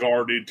like the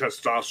guarded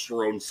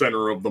testosterone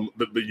center of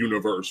the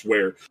universe,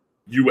 where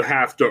you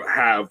have to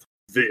have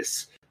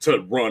this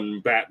to run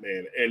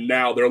Batman. And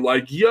now they're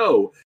like,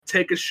 yo,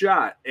 take a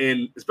shot.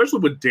 And especially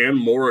with Dan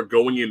Mora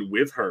going in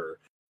with her,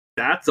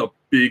 that's a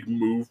big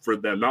move for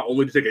them. Not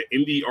only to take an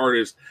indie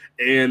artist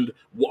and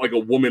like a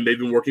woman they've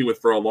been working with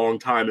for a long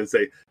time and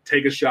say,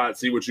 take a shot,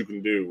 see what you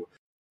can do.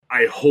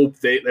 I hope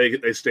they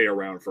stay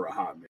around for a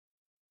hot minute.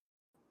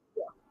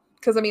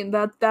 Because, I mean,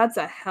 that's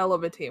a hell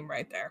of a team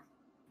right there.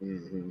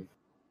 Mm-hmm.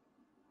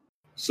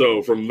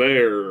 So from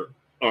there,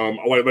 now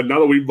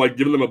that we've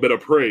given them a bit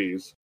of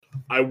praise,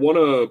 I want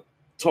to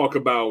talk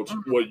about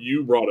what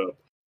you brought up,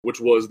 which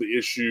was the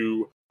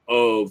issue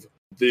of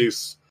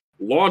this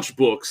launch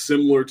book,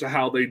 similar to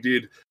how they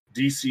did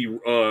DC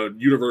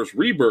Universe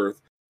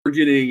Rebirth. We're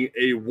getting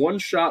a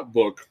one-shot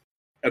book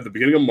at the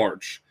beginning of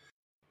March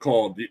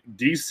called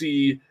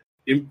DC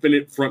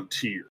Infinite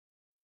Frontier.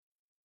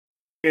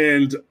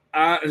 And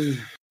how do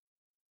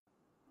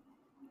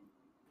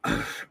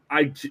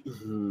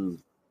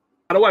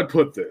I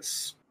put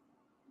this?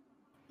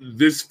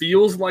 This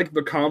feels like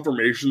the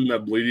confirmation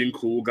that Bleeding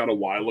Cool got a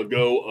while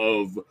ago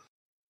of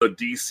the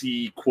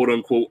DC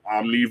quote-unquote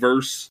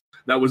omniverse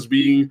that was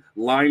being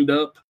lined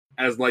up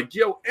as like,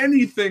 yo,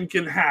 anything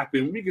can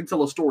happen. We can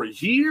tell a story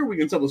here. We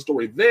can tell a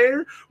story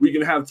there. We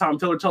can have Tom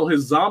Taylor tell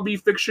his zombie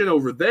fiction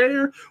over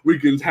there. We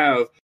can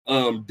have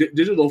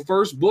digital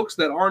first books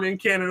that aren't in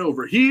canon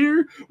over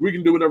here. We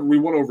can do whatever we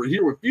want over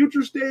here with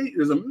Future State. It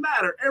doesn't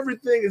matter.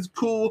 Everything is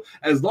cool.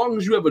 As long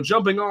as you have a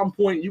jumping on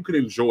point, you can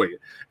enjoy it.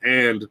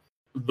 And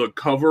the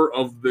cover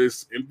of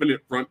this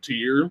Infinite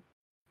Frontier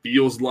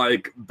feels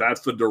like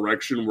that's the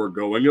direction we're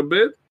going a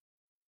bit.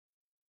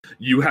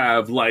 You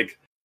have like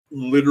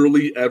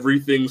literally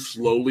everything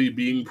slowly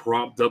being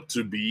propped up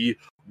to be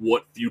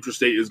what Future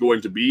State is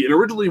going to be. And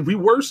originally we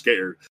were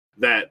scared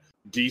that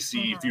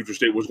DC Future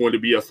State was going to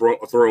be a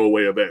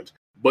throwaway event.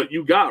 But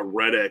you got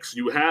Red X,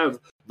 you have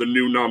the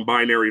new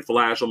non-binary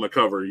Flash on the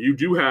cover, you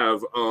do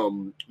have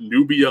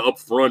Nubia up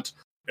front,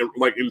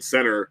 like in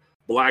center,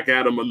 Black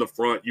Adam on the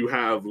front, you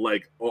have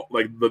like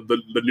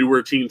the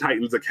newer Teen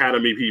Titans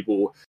Academy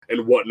people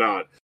and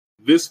whatnot.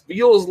 This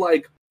feels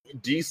like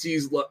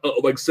DC's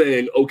like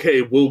saying,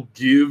 okay, we'll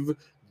give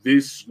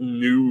this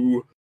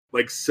new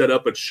like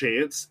setup a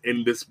chance,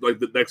 and this like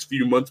the next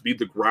few months be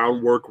the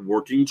groundwork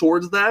working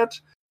towards that,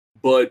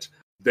 but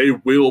they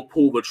will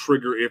pull the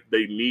trigger if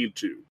they need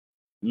to.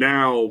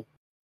 Now,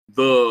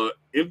 the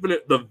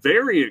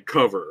variant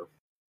cover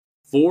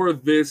for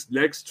this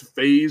next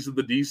phase of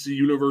the DC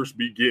universe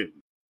begin.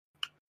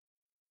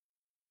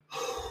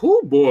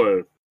 Oh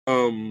boy.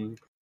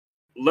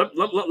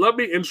 Let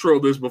me intro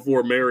this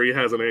before Mary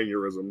has an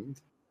aneurysm,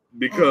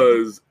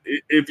 because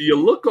if you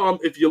look on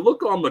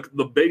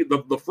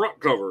the front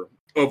cover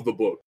of the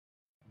book,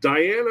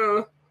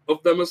 Diana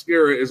of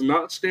Themyscira is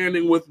not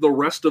standing with the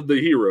rest of the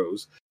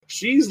heroes.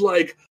 She's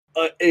like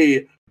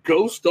a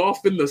ghost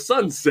off in the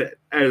sunset,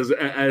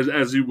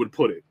 as you would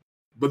put it.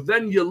 But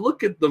then you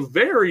look at the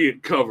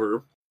variant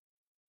cover,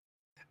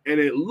 and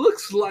it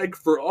looks like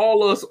for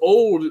all us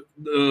old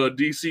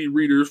DC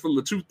readers from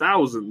the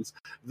 2000s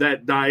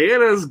that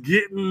Diana's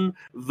getting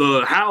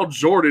the Hal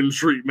Jordan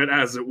treatment,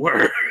 as it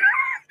were.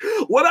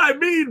 What I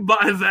mean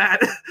by that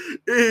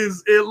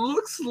is it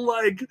looks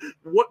like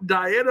what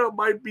Diana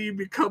might be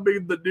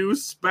becoming the new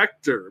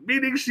Spectre,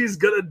 meaning she's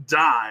gonna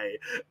die.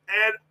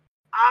 And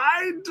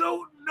I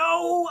don't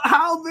know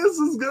how this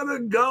is gonna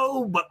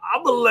go, but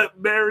I'm gonna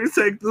let Mary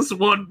take this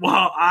one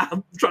while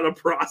I'm trying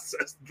to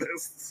process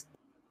this.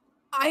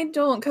 I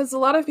don't, because a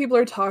lot of people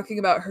are talking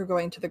about her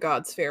going to the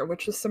God's Fair,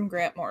 which is some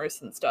Grant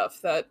Morrison stuff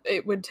that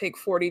it would take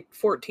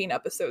 14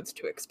 episodes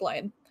to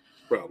explain.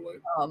 Probably.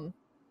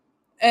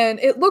 And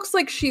it looks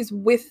like she's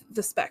with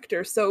the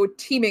Spectre, so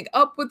teaming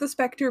up with the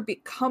Spectre,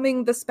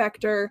 becoming the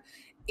Spectre,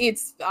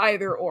 it's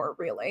either or,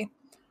 really.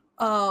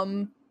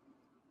 Am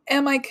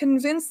I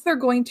convinced they're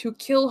going to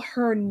kill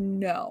her?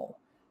 No.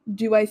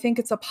 Do I think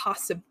it's a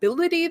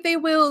possibility they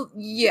will?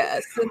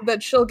 Yes, and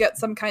that she'll get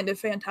some kind of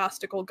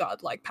fantastical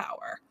godlike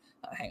power.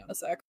 Hang on a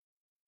sec.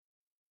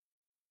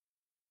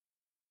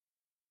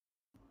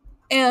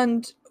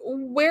 And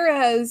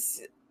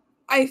whereas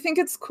I think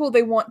it's cool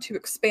they want to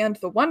expand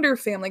the Wonder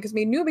family, because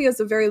Nubia is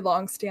a very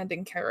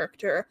long-standing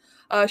character.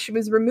 She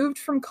was removed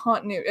from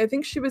continuity. I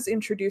think she was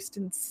introduced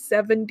in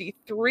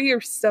 73 or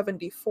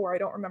 74. I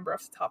don't remember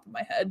off the top of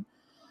my head.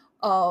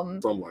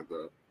 Something like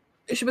that.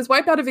 She was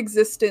wiped out of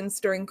existence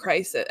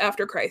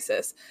after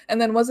Crisis, and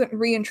then wasn't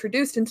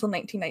reintroduced until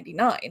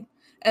 1999.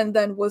 And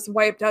then was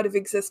wiped out of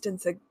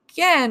existence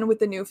again with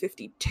the New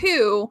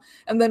 52,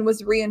 and then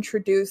was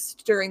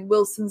reintroduced during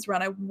Wilson's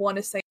run, I want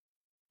to say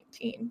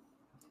 19.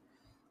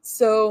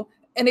 So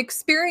an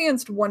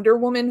experienced Wonder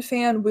Woman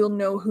fan will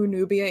know who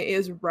Nubia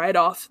is right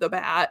off the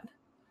bat.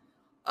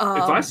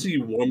 If I see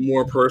one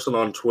more person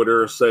on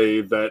Twitter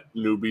say that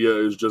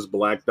Nubia is just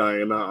Black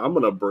Diana, I'm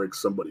going to break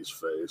somebody's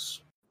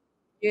face.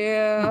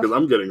 Yeah. Because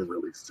I'm getting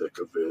really sick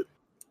of it.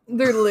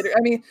 They're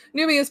literally,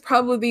 Nubia is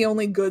probably the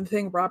only good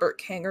thing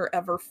Robert Kanger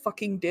ever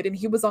fucking did, and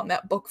he was on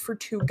that book for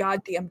 2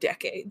 goddamn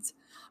decades.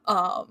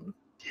 No,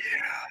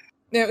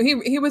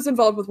 he was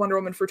involved with Wonder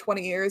Woman for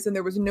 20 years, and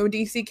there was no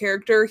DC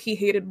character he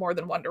hated more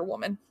than Wonder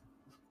Woman.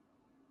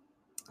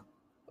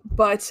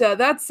 But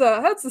that's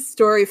a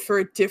story for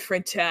a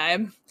different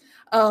time.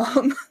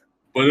 But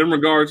in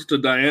regards to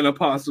Diana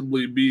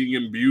possibly being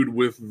imbued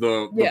with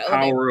the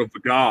power of the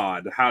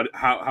god,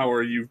 how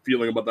are you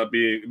feeling about that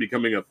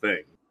becoming a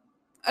thing?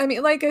 I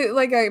mean,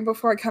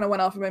 before I kind of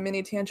went off of my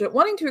mini tangent,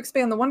 wanting to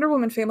expand the Wonder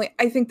Woman family,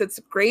 I think that's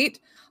great.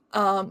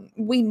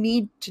 We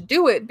need to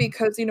do it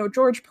because,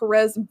 George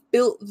Perez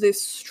built this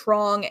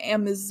strong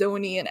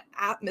Amazonian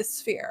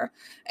atmosphere.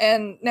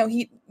 And now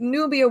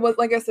Nubia was,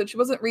 like I said, she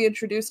wasn't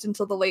reintroduced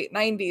until the late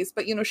 90s,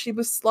 but, she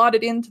was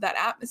slotted into that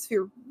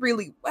atmosphere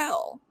really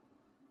well.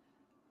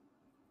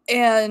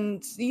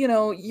 And,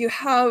 you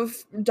have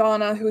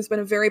Donna, who's been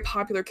a very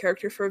popular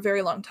character for a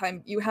very long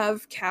time. You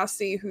have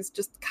Cassie, who's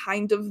just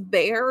kind of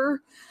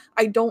there.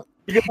 I don't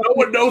Because no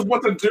one knows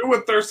what to do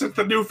with her since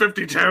the New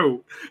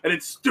 52. And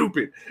it's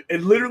stupid.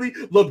 And literally,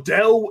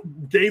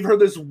 Lobdell gave her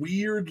this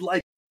weird,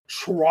 like,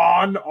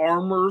 Tron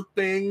armor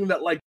thing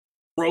that, like,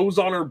 grows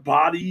on her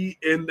body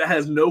and that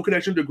has no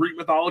connection to Greek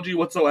mythology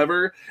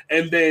whatsoever.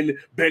 And then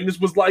Bendis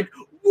was like,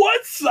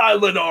 what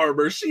silent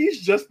armor? She's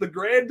just the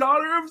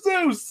granddaughter of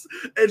Zeus.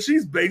 And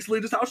she's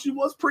basically just how she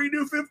was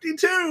pre-New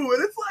 52.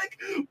 And it's like,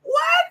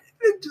 what?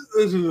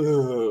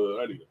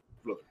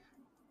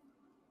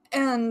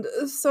 And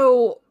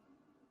so,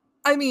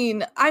 I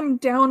mean, I'm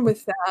down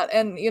with that.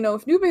 And, you know,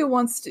 if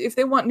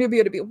they want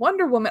Nubia to be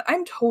Wonder Woman,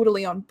 I'm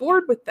totally on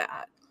board with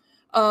that.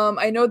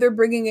 I know they're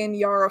bringing in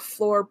Yara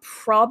Flor,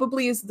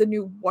 probably as the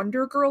new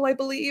Wonder Girl, I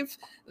believe.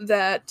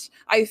 That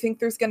I think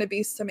there's going to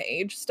be some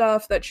age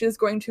stuff, that she's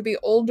going to be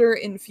older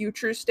in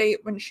Future State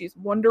when she's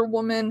Wonder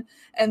Woman,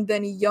 and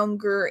then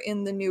younger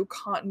in the new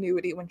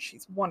continuity when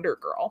she's Wonder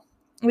Girl.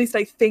 At least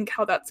I think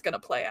how that's going to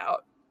play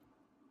out.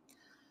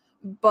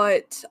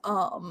 But,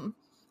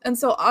 and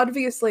so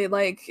obviously,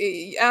 like,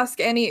 ask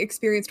any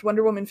experienced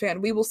Wonder Woman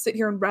fan, we will sit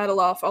here and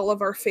rattle off all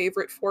of our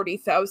favorite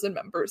 40,000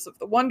 members of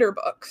the Wonder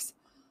Books.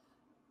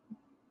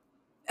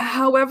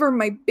 However,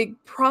 my big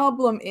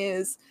problem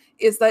is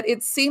that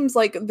it seems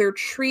like they're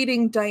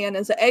treating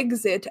Diana's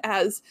exit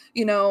as,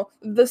 you know,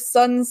 the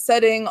sun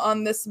setting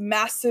on this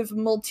massive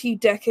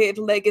multi-decade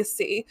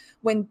legacy,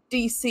 when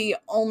DC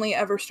only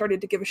ever started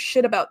to give a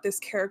shit about this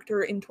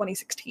character in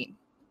 2016.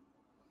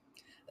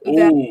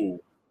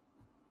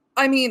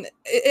 I mean,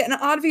 and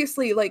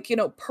obviously, like, you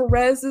know,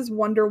 Perez's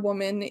Wonder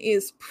Woman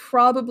is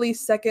probably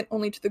second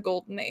only to the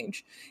Golden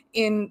Age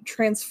in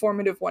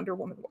transformative Wonder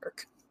Woman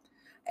work.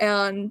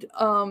 And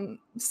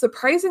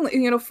surprisingly,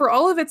 you know, for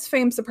all of its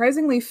fame,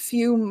 surprisingly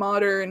few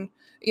modern,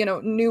 you know,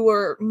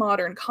 newer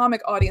modern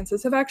comic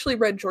audiences have actually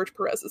read George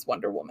Perez's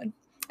Wonder Woman.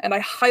 And I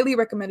highly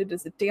recommend it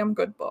as a damn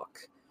good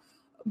book.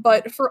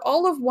 But for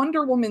all of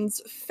Wonder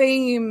Woman's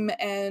fame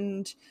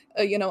and,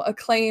 you know,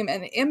 acclaim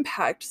and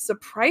impact,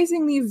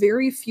 surprisingly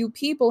very few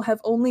people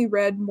have only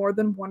read more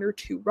than one or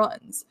two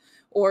runs.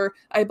 Or,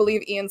 I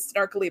believe Ian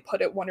snarkily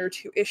put it, one or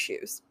two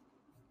issues.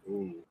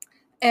 Ooh.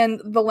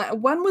 And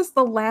when was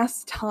the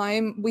last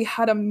time we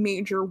had a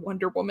major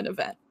Wonder Woman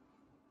event?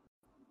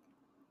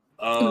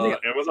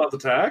 Amazon's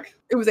Attack?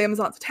 It was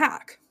Amazon's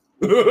Attack.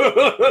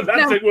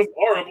 That thing was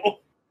horrible.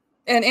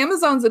 And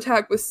Amazon's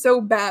Attack was so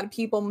bad,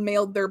 people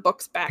mailed their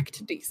books back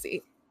to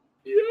DC.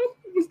 Yeah,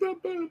 it was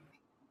that bad.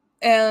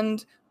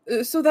 And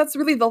so that's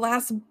really the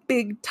last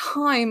big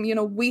time, you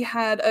know, we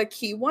had a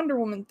key Wonder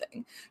Woman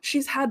thing.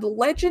 She's had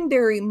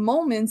legendary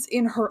moments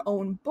in her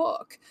own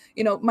book.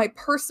 You know, my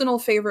personal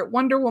favorite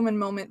Wonder Woman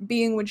moment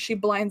being when she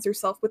blinds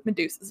herself with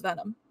Medusa's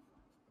venom.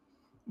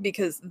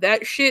 Because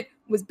that shit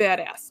was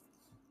badass.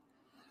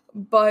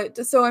 But,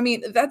 so, I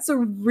mean, that's a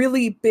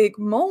really big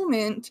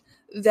moment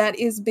that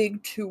is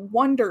big to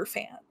Wonder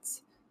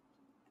fans.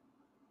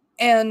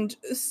 And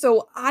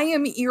so I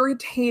am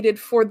irritated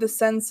for the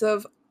sense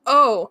of,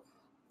 oh,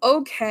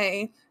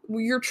 okay,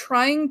 you're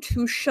trying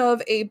to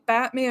shove a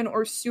Batman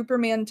or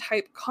Superman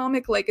type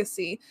comic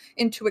legacy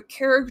into a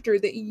character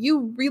that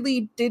you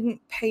really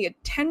didn't pay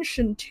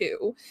attention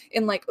to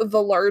in, like,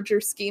 the larger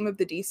scheme of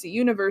the DC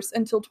universe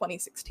until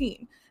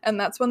 2016. And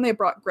that's when they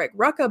brought Greg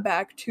Rucka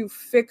back to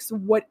fix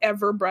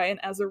whatever Brian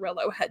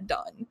Azzarello had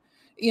done.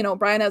 You know,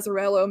 Brian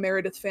Azzarello,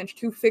 Meredith Finch,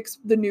 to fix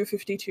the New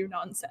 52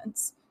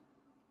 nonsense.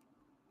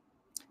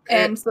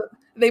 And so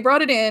they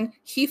brought it in,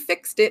 he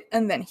fixed it,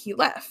 and then he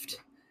left.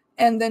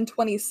 And then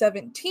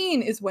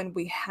 2017 is when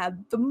we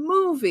had the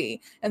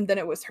movie. And then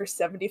it was her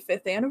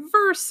 75th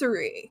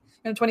anniversary.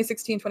 And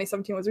 2016,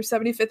 2017 was her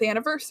 75th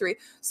anniversary.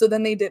 So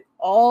then they did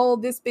all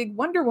this big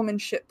Wonder Woman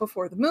shit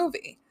before the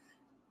movie.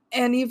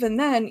 And even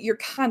then, you're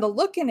kind of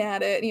looking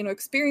at it, you know,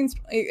 experienced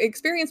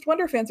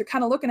Wonder fans are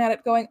kind of looking at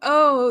it going,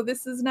 oh,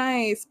 this is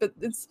nice, but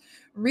it's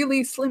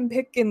really slim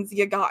pickings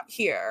you got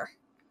here.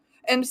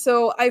 And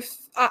so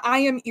I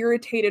am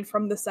irritated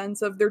from the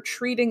sense of they're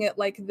treating it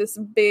like this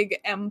big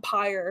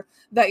empire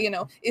that, you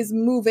know, is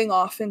moving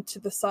off into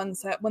the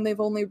sunset when they've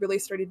only really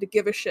started to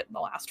give a shit in the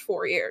last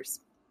 4 years.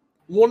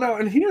 Well, now,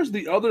 and here's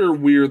the other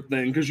weird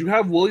thing, because you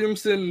have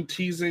Williamson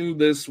teasing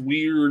this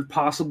weird,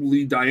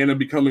 possibly Diana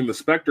becoming the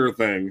Spectre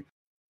thing,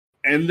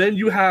 and then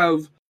you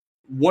have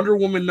Wonder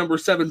Woman number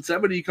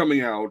 770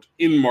 coming out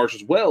in March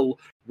as well,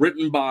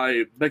 written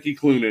by Becky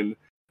Cloonan,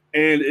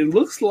 and it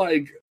looks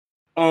like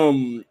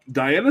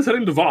Diana's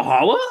heading to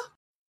Valhalla?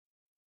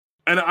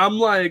 And I'm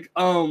like,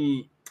 are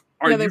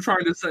you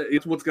trying to say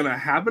it's what's gonna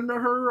happen to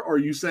her? Are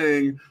you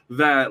saying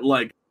that,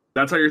 like,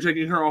 that's how you're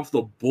taking her off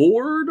the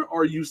board?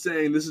 Are you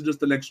saying this is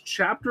just the next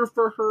chapter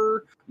for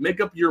her?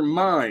 Make up your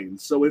mind.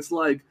 So it's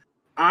like,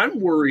 I'm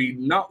worried,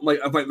 not like,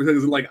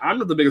 because like I'm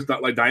not the biggest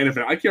like Diana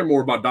fan. I care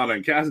more about Donna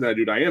and Cass than I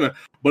do Diana.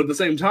 But at the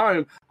same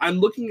time, I'm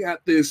looking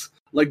at this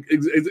like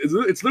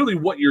it's literally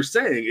what you're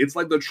saying. It's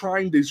like they're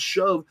trying to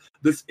shove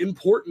this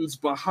importance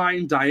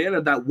behind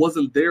Diana that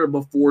wasn't there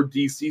before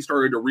DC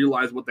started to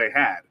realize what they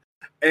had.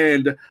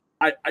 And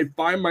I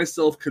find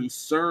myself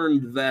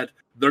concerned that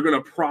they're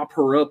gonna prop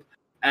her up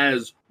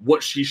as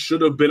what she should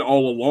have been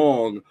all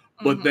along,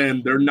 but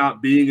then there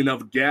not being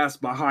enough gas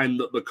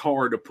behind the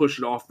car to push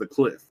it off the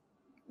cliff.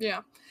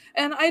 Yeah.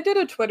 And I did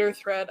a Twitter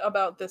thread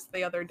about this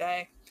the other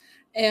day.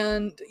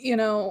 And, you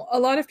know, a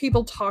lot of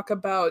people talk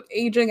about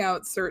aging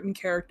out certain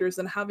characters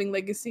and having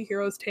legacy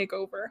heroes take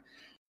over.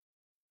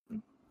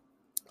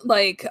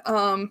 Like,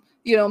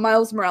 you know,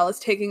 Miles Morales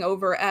taking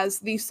over as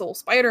the sole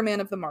Spider-Man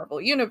of the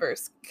Marvel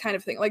Universe kind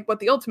of thing. Like what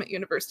the Ultimate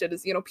Universe did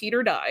is, you know,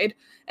 Peter died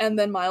and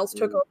then Miles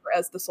took over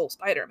as the sole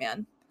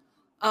Spider-Man.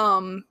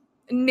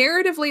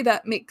 Narratively,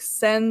 that makes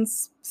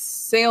sense.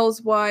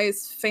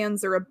 Sales-wise,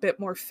 fans are a bit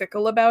more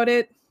fickle about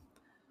it.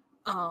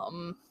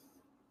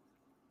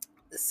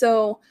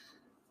 So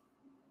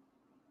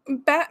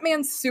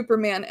Batman,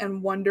 Superman,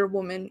 and Wonder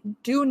Woman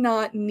do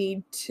not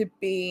need to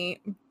be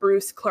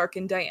Bruce, Clark,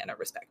 and Diana,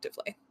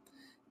 respectively.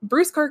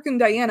 Bruce, Clark, and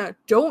Diana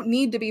don't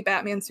need to be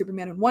Batman,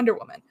 Superman, and Wonder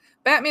Woman.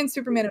 Batman,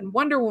 Superman, and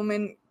Wonder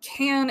Woman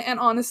can and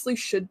honestly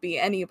should be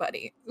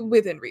anybody,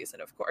 within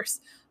reason, of course.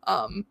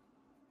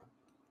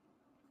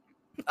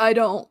 I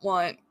don't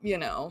want, you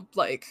know,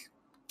 like,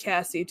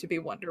 Cassie to be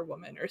Wonder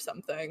Woman or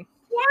something.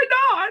 Why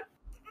not?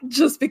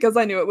 Just because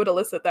I knew it would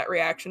elicit that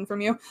reaction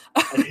from you.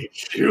 I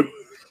hate you.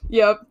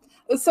 Yep.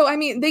 So, I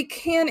mean, they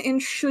can and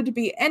should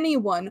be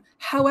anyone.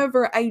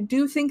 However, I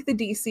do think the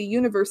DC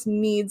universe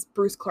needs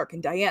Bruce, Clark,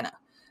 and Diana.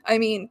 I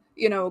mean,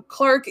 you know,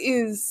 Clark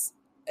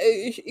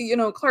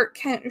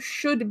Kent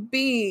should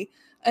be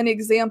an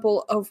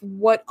example of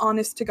what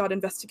honest-to-God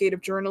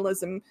investigative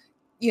journalism,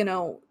 you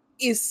know,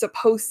 is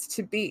supposed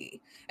to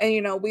be. And,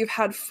 you know, we've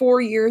had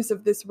 4 years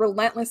of this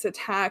relentless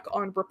attack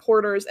on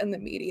reporters and the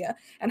media.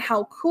 And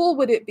how cool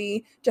would it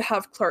be to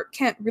have Clark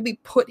Kent really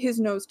put his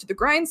nose to the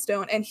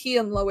grindstone and he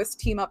and Lois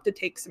team up to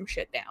take some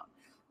shit down?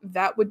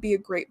 That would be a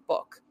great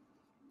book.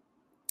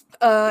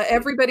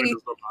 Everybody...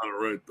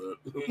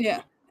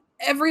 yeah.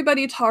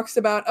 Everybody talks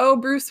about, oh,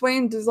 Bruce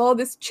Wayne does all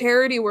this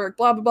charity work,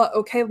 blah, blah, blah.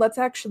 Okay, let's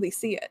actually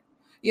see it.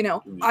 You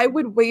know, I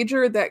would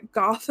wager that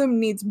Gotham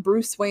needs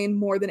Bruce Wayne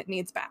more than it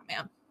needs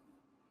Batman.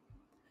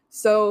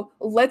 So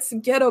let's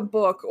get a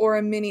book or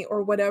a mini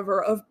or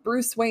whatever of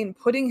Bruce Wayne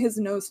putting his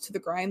nose to the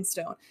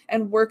grindstone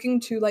and working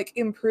to like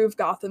improve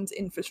Gotham's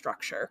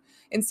infrastructure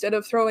instead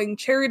of throwing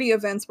charity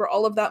events where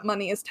all of that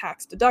money is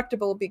tax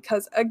deductible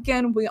because,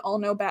 again, we all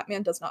know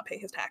Batman does not pay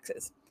his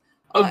taxes.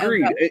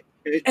 Agreed.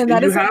 And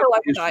that is a hill I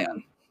would die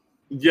on.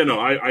 Yeah, no,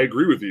 I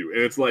agree with you.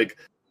 And it's like,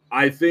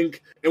 I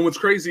think, and what's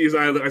crazy is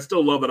I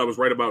still love that I was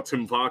right about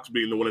Tim Fox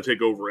being the one to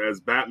take over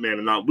as Batman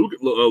and not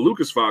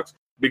Lucas Fox,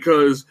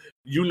 because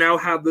you now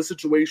have the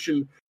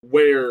situation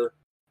where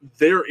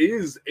there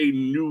is a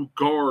new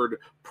guard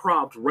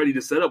propped ready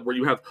to set up where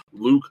you have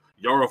Luke,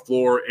 Yara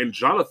Flor, and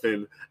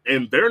Jonathan,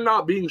 and they're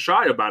not being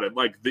shy about it.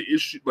 Like the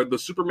issue, like the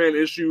Superman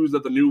issues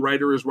that the new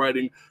writer is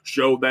writing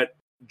show that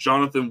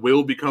Jonathan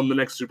will become the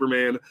next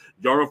Superman.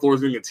 Yara Flor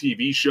is doing a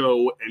TV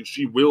show, and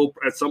she will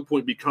at some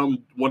point become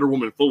Wonder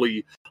Woman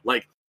fully.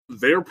 Like,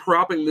 they're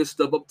propping this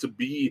stuff up to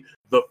be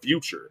the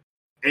future.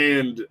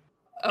 And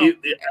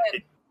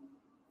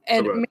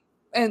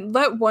and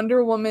let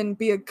Wonder Woman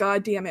be a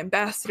goddamn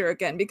ambassador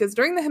again, because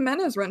during the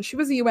Jimenez run, she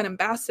was a UN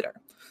ambassador.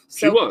 So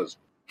she was.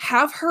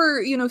 Have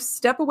her, you know,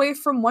 step away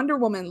from Wonder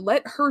Woman.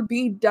 Let her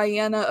be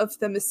Diana of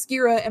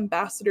Themyscira,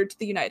 ambassador to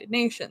the United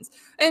Nations.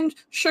 And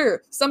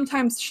sure,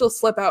 sometimes she'll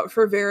slip out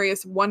for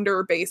various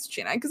wonder-based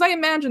shenanigans. Because I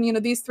imagine, you know,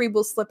 these three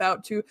will slip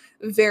out to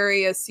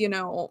various, you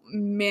know,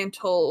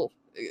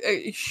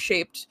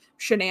 mantle-shaped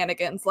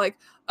shenanigans. Like,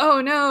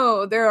 oh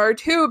no, there are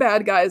two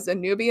bad guys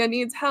and Nubia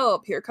needs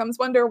help. Here comes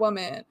Wonder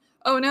Woman.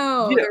 Oh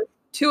no, there's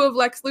two of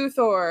Lex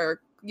Luthor.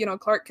 You know,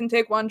 Clark can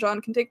take one, John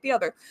can take the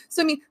other.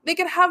 So, I mean, they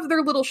can have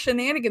their little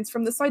shenanigans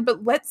from the side,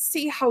 but let's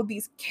see how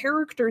these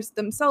characters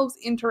themselves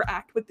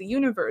interact with the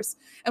universe,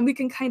 and we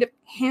can kind of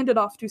hand it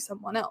off to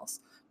someone else.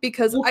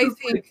 Because I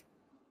think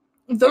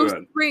those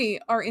three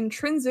are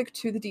intrinsic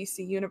to the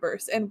DC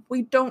universe, and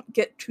we don't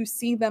get to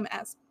see them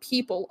as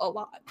people a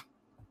lot.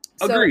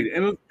 Agreed.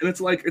 And it's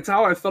like, it's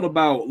how I felt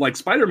about, like,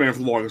 Spider-Man for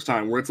the longest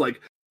time, where it's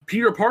like,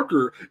 Peter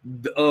Parker,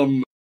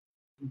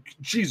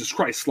 Jesus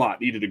Christ, Slott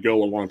needed to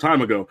go a long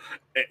time ago,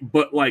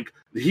 but like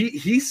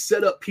he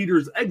set up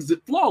Peter's exit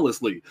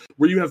flawlessly,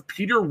 where you have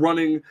Peter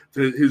running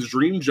to his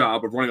dream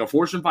job of running a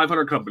Fortune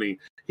 500 company.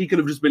 He could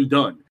have just been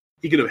done.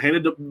 He could have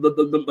handed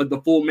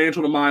the full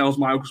mantle to Miles.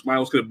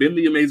 Miles could have been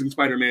the Amazing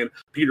Spider-Man.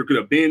 Peter could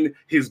have been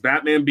his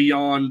Batman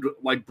Beyond,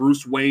 like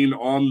Bruce Wayne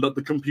on the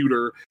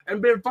computer,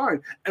 and been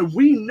fine. And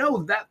we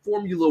know that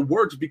formula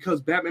works because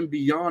Batman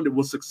Beyond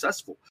was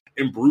successful.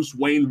 And Bruce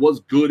Wayne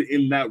was good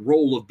in that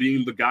role of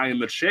being the guy in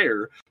the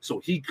chair, so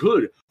he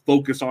could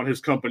focus on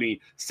his company,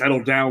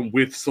 settle down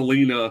with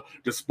Selina,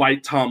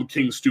 despite Tom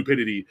King's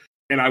stupidity.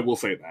 And I will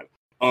say that.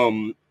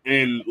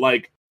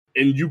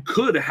 And you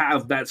could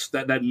have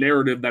that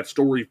narrative, that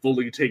story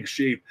fully take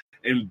shape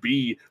and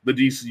be the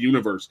DC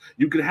universe.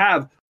 You could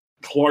have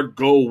Clark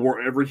go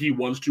wherever he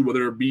wants to,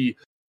 whether it be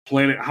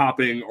planet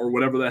hopping or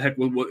whatever the heck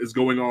is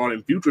going on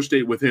in Future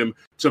State with him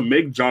to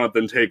make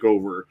Jonathan take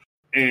over.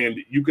 And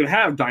you could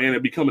have Diana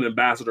become an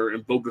ambassador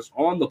and focus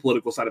on the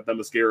political side of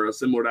Themyscira,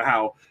 similar to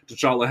how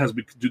T'Challa has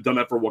done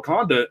that for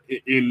Wakanda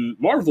in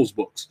Marvel's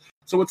books.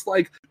 So it's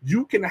like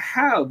you can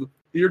have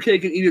your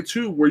cake and eat it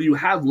too, where you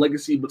have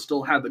legacy but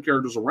still have the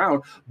characters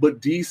around,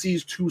 but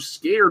DC's too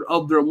scared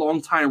of their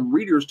longtime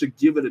readers to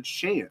give it a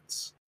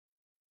chance.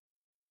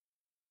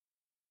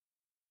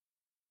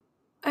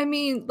 I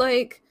mean,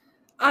 like,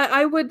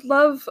 I would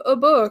love a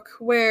book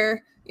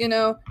where, you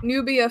know,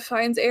 Nubia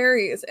finds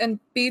Ares and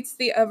beats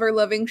the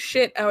ever-loving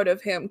shit out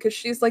of him because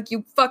she's like,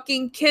 you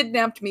fucking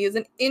kidnapped me as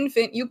an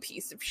infant, you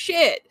piece of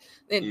shit.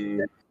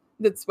 And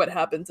that's what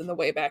happens in the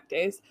way back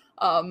days.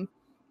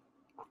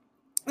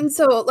 And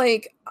so,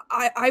 like,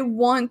 I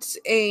want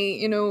a,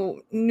 you know,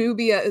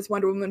 Nubia as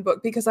Wonder Woman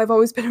book because I've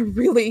always been a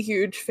really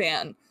huge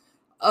fan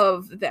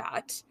of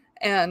that.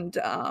 And,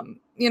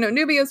 you know,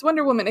 Nubia as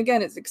Wonder Woman,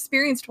 again, as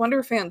experienced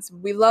Wonder fans,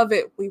 we love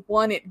it. We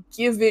want it.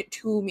 Give it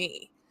to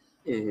me.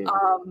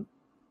 Mm-hmm.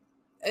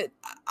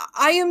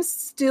 I am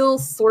still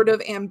sort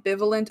of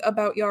ambivalent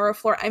about Yara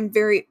Flor. I'm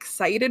very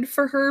excited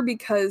for her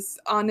because,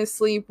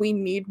 honestly, we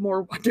need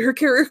more Wonder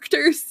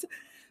characters.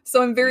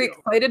 So I'm very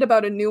excited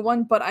about a new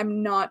one, but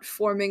I'm not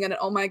forming an,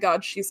 oh my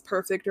god, she's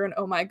perfect, or an,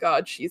 oh my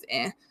god, she's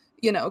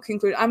you know,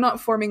 conclude. I'm not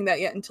forming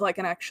that yet until I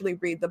can actually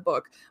read the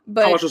book.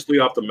 But cautiously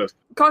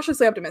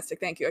optimistic.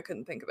 Thank you. I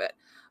couldn't think of it.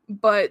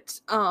 But,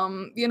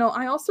 you know,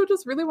 I also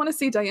just really want to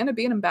see Diana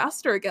be an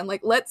ambassador again.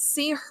 Like, let's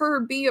see her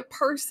be a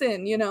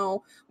person, you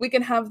know. We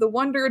can have the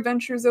Wonder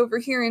adventures over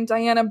here, and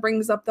Diana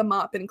brings up the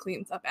mop and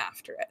cleans up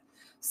after it.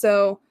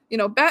 So, you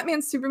know,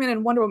 Batman, Superman,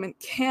 and Wonder Woman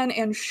can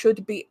and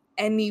should be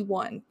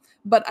anyone.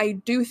 But I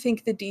do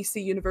think the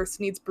DC universe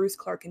needs Bruce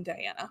Clark and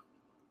Diana.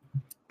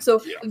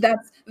 So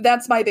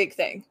that's my big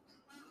thing.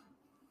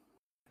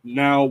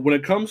 Now, when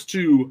it comes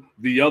to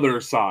the other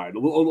side,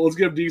 let's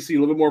give DC a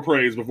little bit more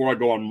praise before I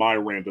go on my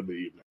rant of the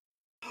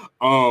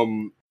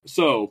evening.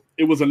 So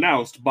it was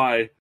announced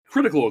by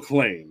Critical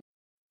Acclaim,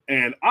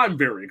 and I'm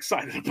very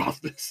excited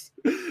about this,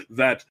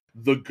 that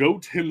the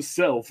GOAT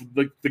himself,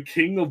 the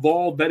king of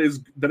all that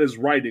is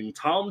writing,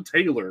 Tom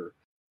Taylor,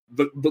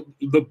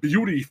 the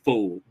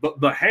beautiful,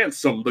 the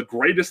handsome, the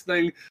greatest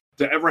thing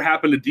to ever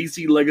happen to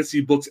DC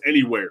Legacy books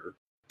anywhere,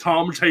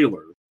 Tom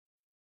Taylor,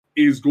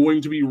 is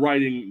going to be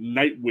writing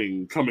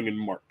Nightwing coming in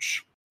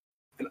March.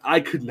 And I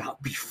could not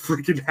be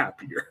freaking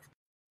happier.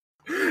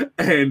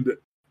 And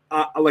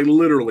like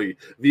literally,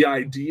 the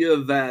idea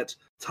that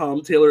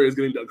Tom Taylor is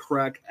getting a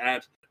crack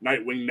at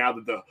Nightwing now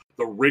that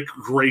the Rick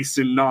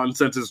Grayson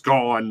nonsense is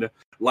gone,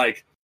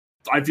 like,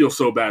 I feel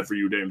so bad for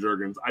you, Dan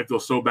Jurgens. I feel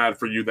so bad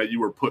for you that you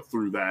were put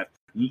through that.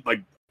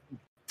 Like,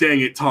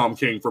 dang it, Tom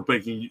King, for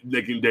making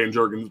Dan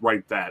Jurgens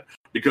write that.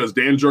 Because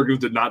Dan Jurgens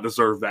did not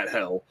deserve that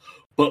hell.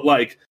 But,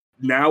 like,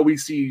 now we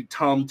see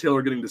Tom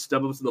Taylor getting to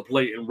step up to the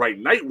plate and write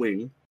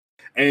Nightwing.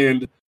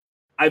 And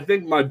I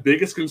think my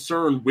biggest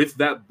concern with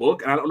that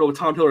book, I don't know if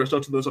Tom Taylor has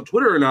stuck to this on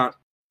Twitter or not,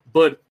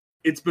 but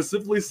it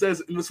specifically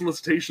says in the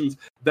solicitations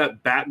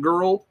that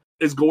Batgirl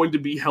is going to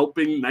be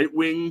helping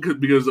Nightwing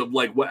because of,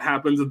 like, what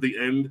happens at the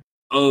end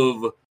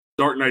of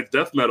Dark Knight's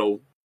Death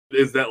Metal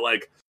is that,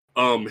 like,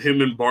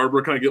 him and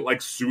Barbara kind of get,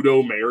 like,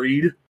 pseudo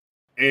married,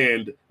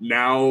 and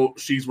now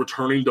she's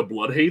returning to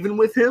Bloodhaven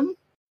with him,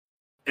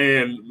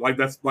 and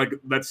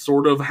that's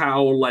sort of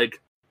how, like,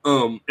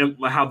 and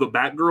how the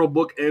Batgirl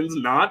book ends,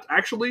 not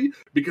actually,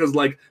 because,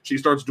 like, she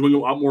starts doing a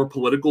lot more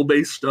political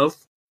based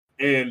stuff,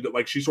 and,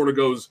 like, she sort of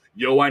goes,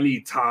 yo, I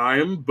need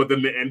time, but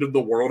then the end of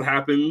the world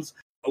happens,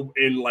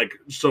 and, like,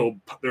 so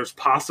there's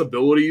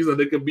possibilities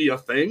that it could be a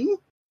thing.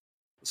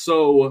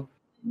 So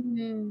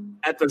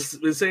at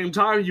the same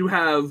time, you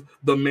have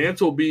the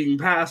mantle being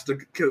passed to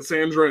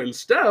Cassandra and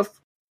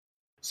Steph.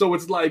 So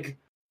it's like,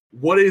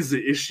 what is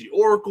it? Is she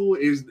Oracle?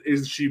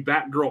 Is she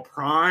Batgirl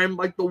Prime?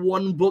 Like the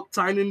one book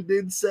Tynan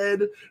did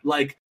said.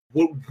 Like,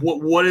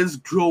 what is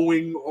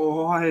going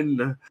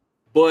on?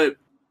 But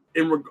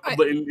go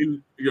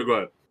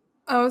ahead.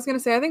 I was gonna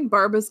say, I think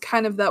Barbara's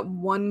kind of that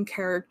one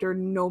character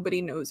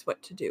nobody knows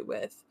what to do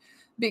with.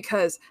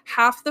 Because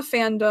half the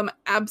fandom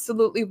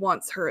absolutely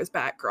wants her as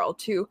Batgirl,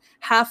 to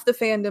half the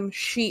fandom,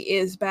 she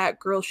is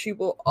Batgirl, she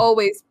will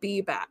always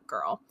be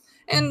Batgirl.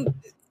 And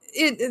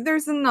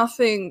there's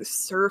nothing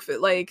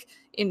like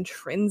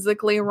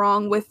intrinsically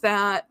wrong with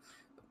that,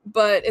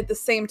 but at the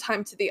same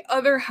time, to the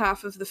other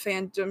half of the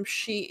fandom,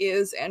 she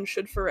is and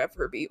should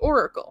forever be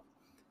Oracle.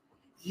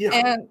 Yeah.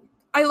 And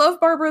I love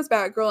Barbara as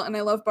Batgirl, and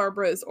I love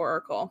Barbara as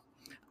Oracle.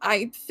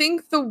 I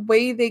think the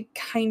way they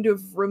kind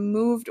of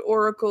removed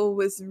Oracle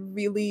was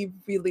really,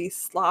 really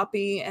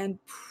sloppy and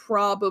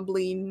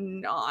probably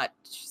not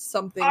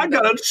something. I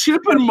got a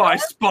chip in my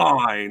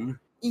spine.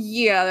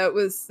 Yeah,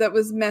 that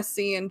was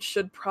messy and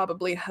should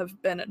probably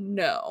have been a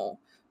no.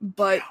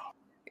 But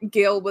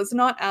Gail was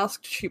not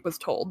asked, she was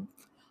told.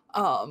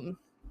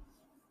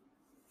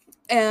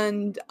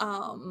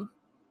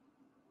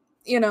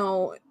 You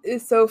know,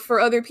 so for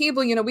other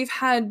people, you know, we've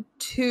had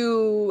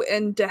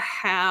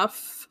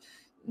 2.5.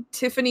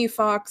 Tiffany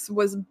Fox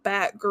was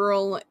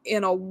Batgirl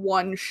in a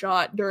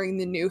one-shot during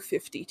the New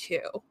 52.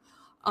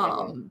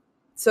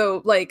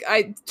 So, like,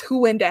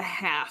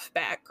 2.5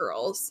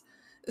 Batgirls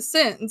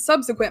since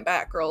subsequent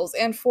Batgirls,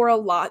 and for a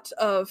lot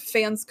of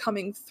fans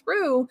coming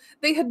through,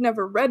 they had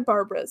never read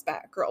Barbara as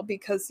Batgirl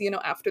because, you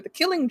know, after the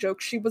Killing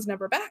Joke, she was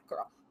never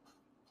Batgirl.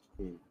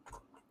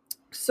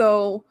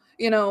 So,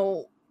 you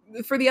know,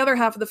 for the other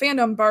half of the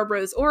fandom,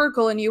 Barbara is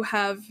Oracle, and you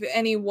have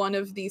any one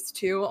of these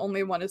two,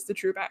 only one is the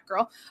true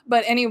Batgirl,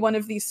 but any one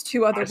of these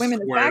two other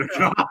women is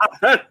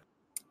Batgirl.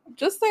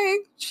 Just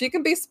saying, she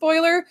can be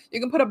spoiler. You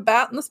can put a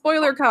bat in the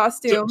spoiler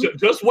costume.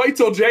 Just wait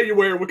till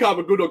January when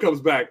Kamigono comes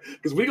back,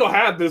 because we gonna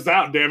have this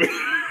out, damn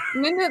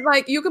it.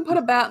 Like, you can put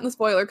a bat in the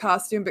spoiler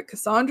costume, but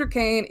Cassandra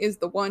Cain is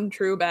the one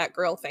true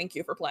Batgirl. Thank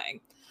you for playing.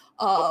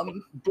 I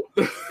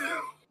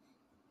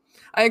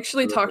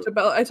actually talked a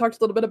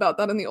little bit about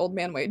that in the Old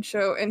Man Wade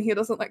show, and he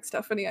doesn't like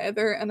Stephanie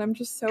either, and I'm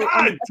just so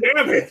God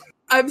damn it.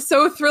 I'm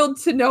so thrilled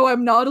to know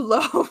I'm not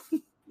alone.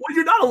 Well,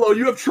 you're not alone.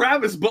 You have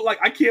Travis, but like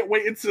I can't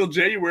wait until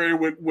January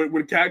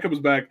when Kat comes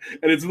back,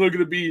 and it's literally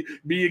gonna be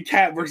me and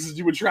Kat versus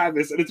you and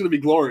Travis, and it's gonna be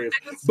glorious.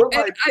 But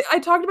like, I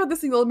talked about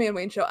this in the Old Man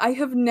Wayne show. I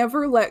have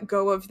never let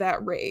go of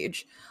that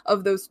rage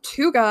of those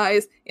two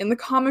guys in the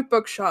comic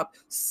book shop,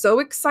 so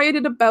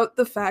excited about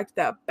the fact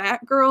that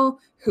Batgirl,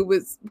 who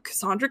was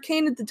Cassandra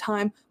Cain at the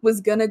time,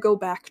 was gonna go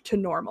back to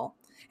normal.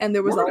 And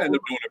there was we're gonna end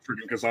up doing a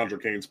freaking Cassandra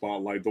Cain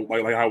spotlight,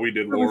 like how we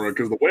did Laura,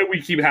 because the way we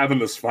keep having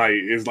this fight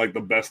is like the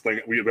best thing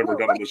we have ever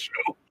done on the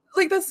show.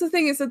 Like, that's the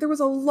thing, is that there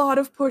was a lot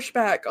of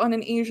pushback on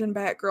an Asian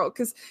Batgirl,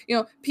 because, you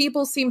know,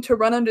 people seem to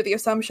run under the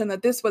assumption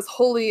that this was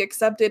wholly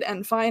accepted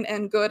and fine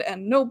and good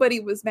and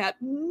nobody was mad.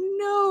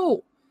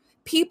 No!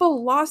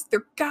 People lost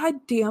their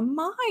goddamn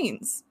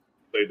minds.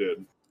 They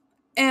did.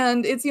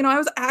 And it's, you know, I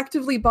was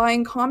actively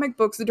buying comic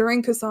books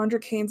during Cassandra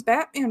Cain's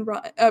Batman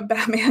run.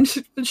 Batman,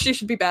 she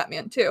should be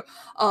Batman too.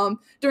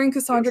 During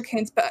Cassandra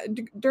Cain's,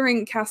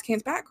 during Cass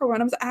Cain's Batgirl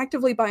run, I was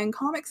actively buying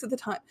comics at the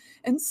time,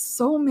 and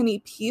so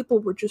many people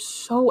were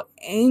just so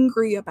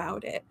angry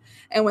about it.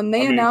 And when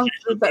they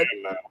announced that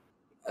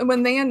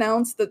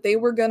they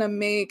were gonna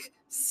make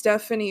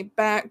Stephanie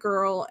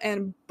Batgirl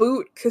and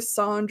boot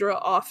Cassandra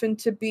off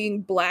into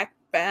being Black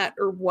Bat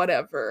or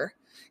whatever,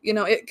 you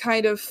know, it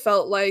kind of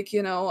felt like,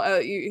 you know,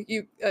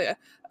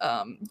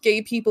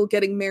 gay people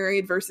getting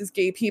married versus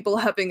gay people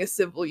having a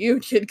civil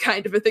union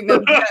kind of a thing.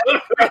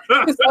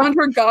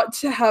 Cassandra got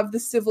to have the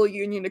civil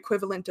union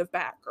equivalent of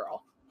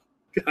Batgirl.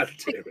 God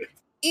damn it.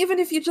 Even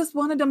if you just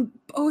wanted them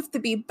both to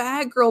be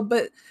Batgirl,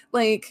 but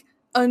like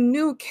a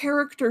new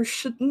character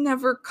should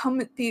never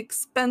come at the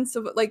expense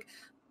of a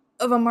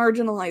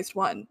marginalized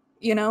one,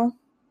 you know?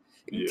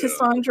 Yeah.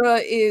 Cassandra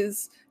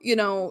is, you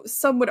know,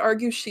 some would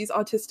argue she's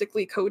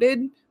autistically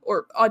coded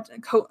or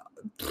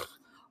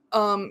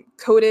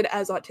coded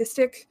as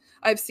autistic.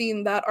 I've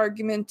seen that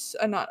argument,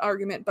 not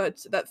argument,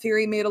 but that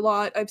theory made a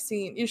lot. I've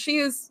seen, she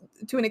is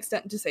to an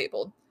extent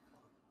disabled.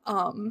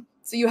 So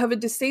you have a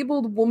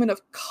disabled woman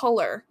of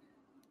color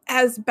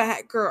as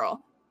Batgirl,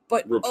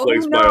 but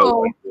replaced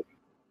by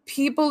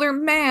people are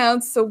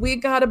mad, so we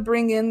gotta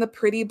bring in the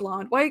pretty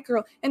blonde white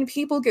girl. And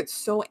people get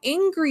so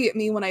angry at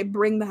me when I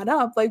bring that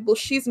up. Like, well,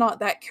 she's not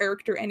that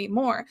character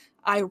anymore.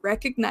 I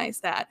recognize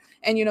that.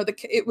 And, you know,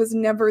 it was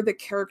never the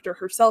character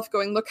herself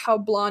going, look how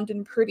blonde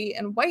and pretty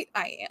and white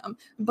I am.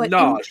 But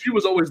she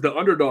was always the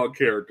underdog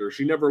character.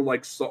 She never,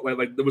 like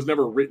it was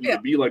never written to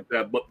be like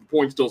that. But the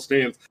point still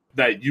stands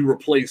that you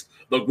replaced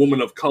the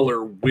woman of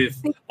color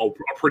with a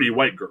pretty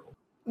white girl.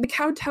 The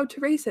kowtow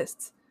to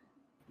racists.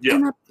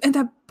 Yeah. And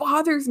that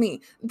bothers me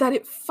that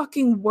it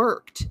fucking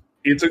worked.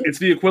 It's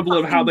the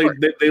equivalent of how they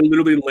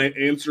literally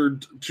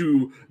answered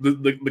to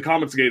the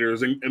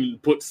commentators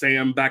and put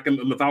Sam back in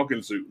the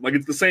Falcon suit. Like,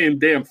 it's the same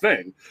damn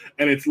thing.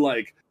 And it's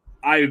like,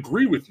 I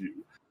agree with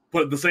you.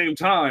 But at the same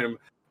time,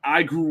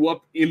 I grew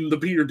up in the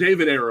Peter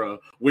David era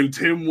when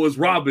Tim was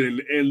Robin,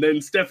 and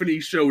then Stephanie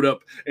showed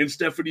up, and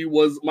Stephanie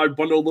was my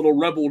bundle little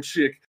rebel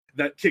chick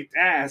that kicked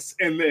ass,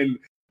 and then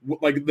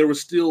like there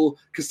was still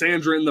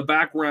Cassandra in the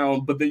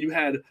background, but then you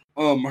had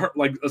her,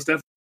 like a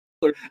Stephanie,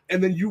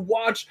 and then you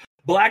watch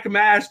Black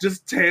Mask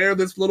just tear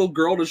this little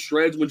girl to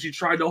shreds when she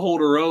tried to hold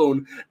her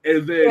own,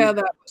 and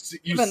then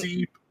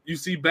you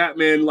see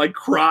Batman like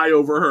cry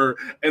over her,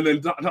 and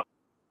then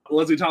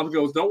Leslie Thompson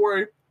goes, "Don't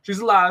worry, she's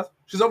alive.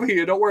 She's over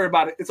here. Don't worry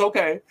about it. It's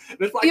okay." And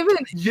it's like,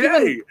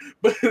 yay!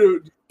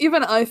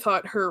 Even I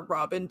thought her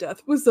Robin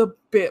death was a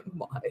bit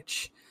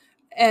much,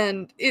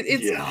 and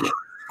it's. Yeah.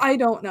 I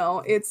don't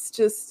know. It's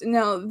just,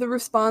 no, the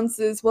response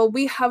is, well,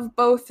 we have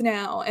both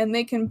now, and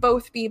they can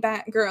both be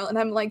Batgirl. And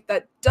I'm like,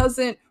 that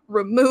doesn't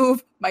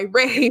remove my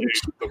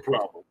rage. The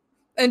problem.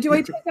 And do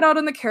I take it out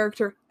on the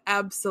character?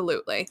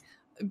 Absolutely.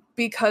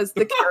 Because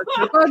the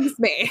character bugs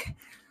me.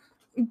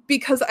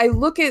 Because I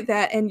look at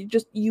that and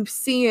you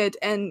see it,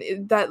 and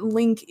that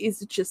link is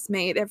just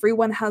made.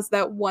 Everyone has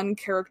that one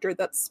character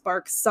that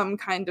sparks some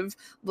kind of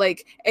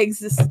like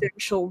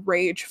existential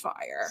rage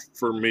fire.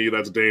 For me,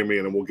 that's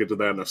Damian, and we'll get to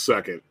that in a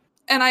second.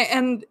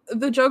 And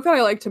the joke that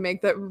I like to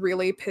make that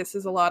really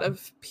pisses a lot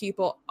of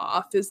people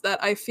off is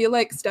that I feel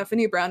like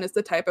Stephanie Brown is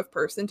the type of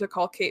person to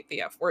call Kate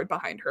the F word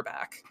behind her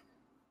back.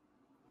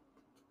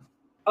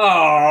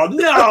 Oh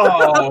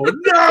no,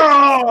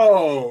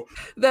 no!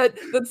 that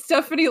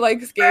Stephanie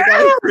likes gay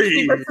guys.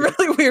 Barry! It's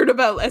really weird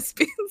about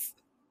lesbians.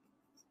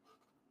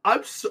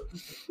 I'm so.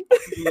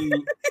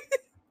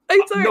 I'm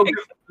sorry.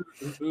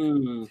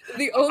 No,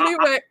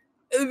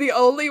 The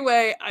only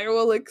way I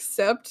will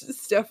accept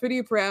Stephanie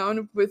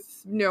Brown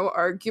with no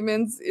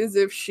arguments is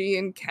if she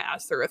and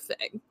Cass are a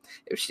thing.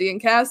 If she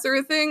and Cass are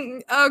a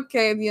thing,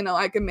 okay,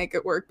 I can make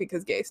it work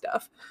because gay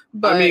stuff.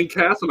 But I mean,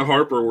 Cass and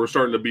Harper were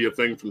starting to be a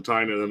thing from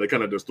Tynan, and they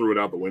kind of just threw it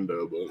out the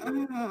window.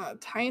 But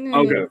Tynan,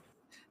 okay,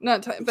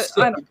 not Tynan, but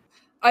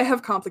I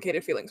have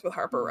complicated feelings with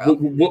Harper Row.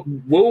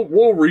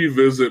 We'll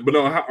revisit. But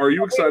no, are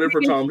you excited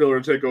for Tom Taylor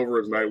to take over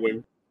as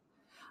Nightwing?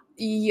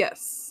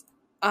 Yes.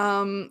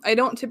 I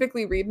don't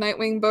typically read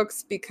Nightwing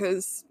books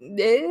because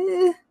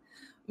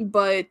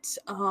but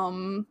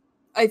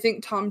I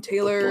think Tom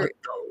Taylor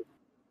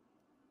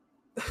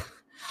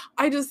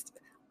I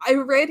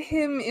read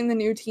him in the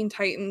New Teen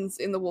Titans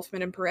in the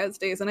Wolfman and Perez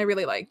days, and I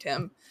really liked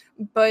him.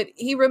 But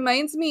he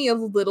reminds me a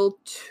little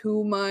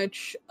too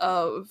much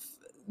of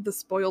the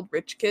spoiled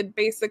rich kid,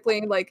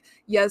 basically. Like,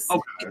 yes,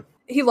 okay.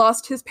 He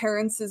lost his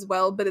parents as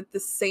well, but at the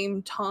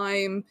same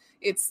time,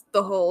 it's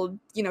the whole,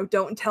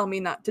 don't tell me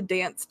not to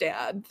dance,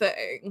 dad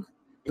thing.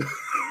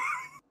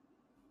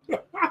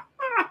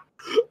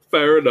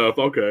 Fair enough.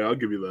 Okay, I'll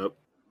give you that.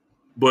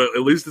 But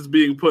at least it's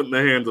being put in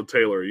the hands of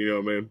Taylor, you know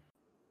what I mean?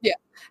 Yeah,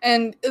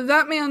 and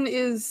that man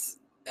is...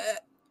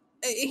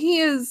 he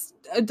has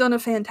done a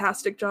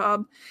fantastic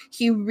job.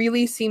 He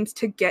really seems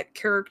to get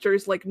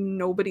characters like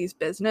nobody's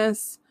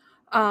business.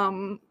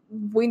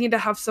 We need to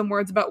have some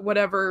words about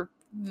whatever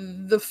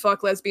the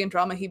fuck lesbian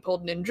drama he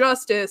pulled in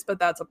Injustice, but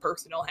that's a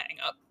personal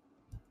hang-up.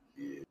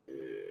 Yeah.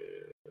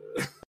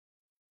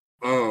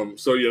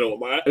 So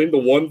I think the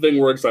one thing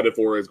we're excited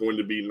for is going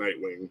to be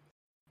Nightwing.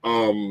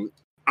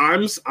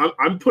 I'm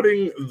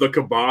putting the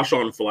kibosh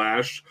on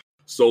Flash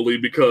solely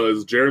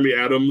because Jeremy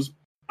Adams,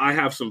 I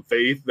have some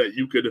faith that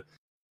you could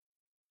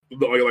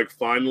like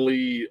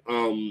finally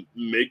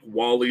make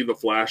Wally the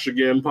Flash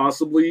again,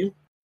 possibly.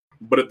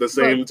 But at the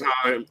same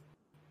time,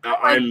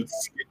 I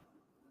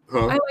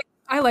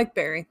like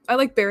Barry. I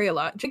like Barry a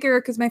lot. Jake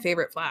Garrick is my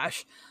favorite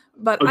Flash,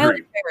 but Agreed. I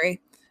like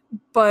Barry.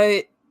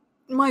 But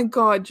my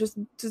God, just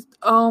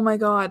oh my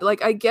God!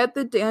 Like, I get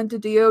that Dan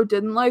DiDio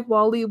didn't like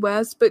Wally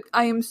West, but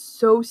I am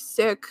so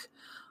sick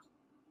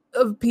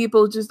of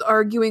people just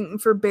arguing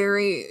for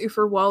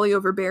Wally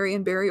over Barry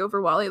and Barry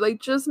over Wally. Like,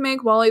 just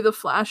make Wally the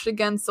Flash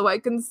again so I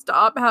can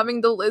stop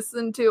having to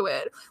listen to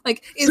it.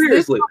 Like,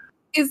 seriously.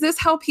 Is this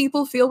how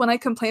people feel when I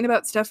complain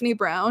about Stephanie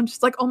Brown?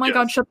 Just like, oh my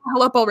God, shut the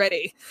hell up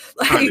already.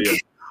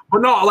 Like,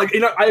 but no, like,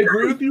 I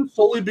agree with you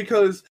fully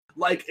because,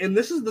 like, and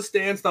this is the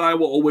stance that I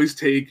will always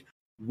take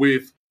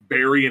with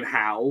Barry and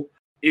Hal,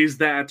 is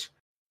that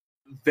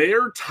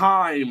their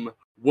time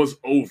was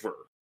over.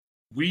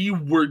 We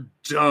were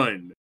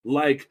done.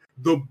 Like,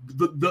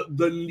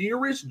 the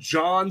nearest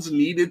Johns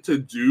needed to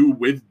do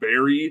with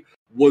Barry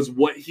was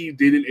what he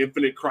did in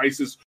Infinite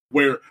Crisis,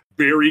 where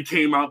Barry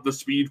came out the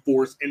Speed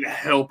Force and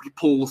helped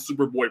pull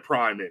Superboy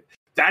Prime in.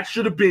 That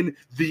should have been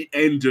the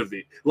end of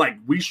it. Like,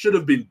 we should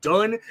have been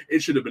done.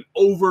 It should have been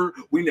over.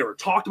 We never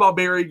talked about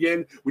Barry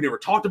again. We never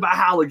talked about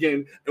Hal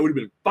again. It would have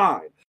been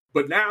fine.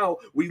 But now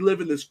we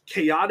live in this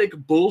chaotic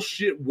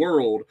bullshit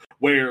world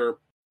where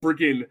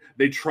freaking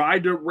they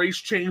tried to race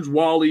change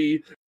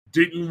Wally,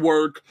 didn't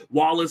work.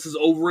 Wallace is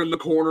over in the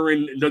corner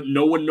and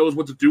no one knows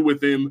what to do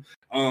with him.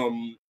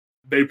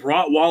 They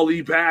brought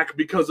Wally back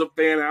because of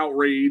fan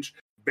outrage.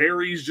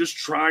 Barry's just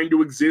trying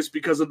to exist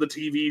because of the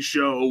TV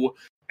show.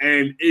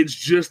 And it's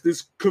just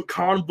this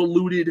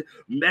convoluted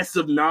mess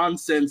of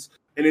nonsense.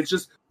 And it's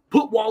just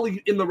put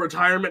Wally in the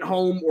retirement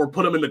home or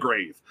put him in the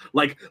grave.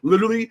 Like,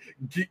 literally,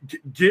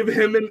 give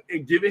him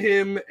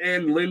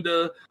and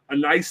Linda a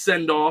nice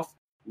send off.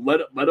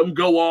 Let them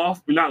go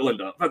off. Not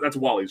Linda. That's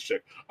Wally's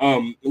chick.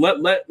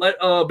 Let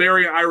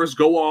Barry and Iris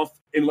go off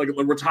and like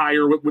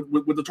retire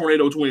with the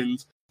Tornado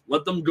Twins.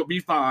 Let them be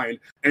fine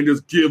and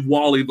just give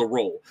Wally the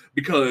role,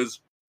 because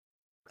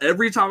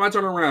every time I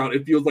turn around,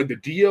 it feels like the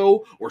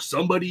Dio or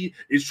somebody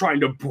is trying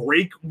to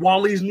break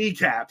Wally's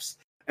kneecaps,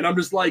 and I'm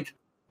just like,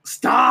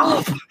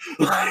 stop,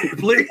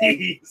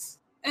 please.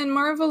 And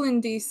Marvel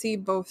and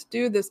DC both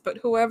do this, but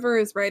whoever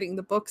is writing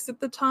the books at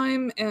the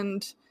time,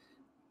 and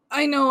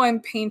I know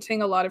I'm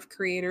painting a lot of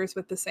creators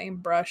with the same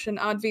brush, and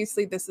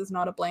obviously this is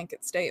not a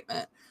blanket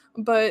statement,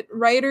 but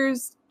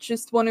writers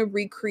just want to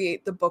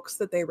recreate the books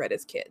that they read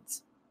as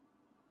kids.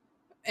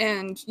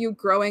 And you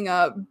growing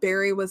up,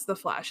 Barry was the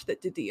Flash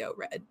that DiDio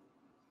read,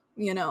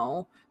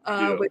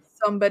 with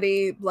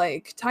somebody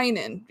like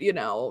Tynan,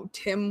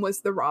 Tim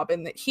was the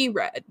Robin that he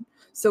read.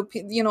 So,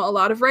 a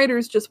lot of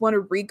writers just want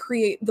to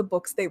recreate the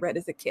books they read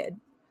as a kid.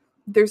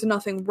 There's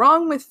nothing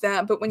wrong with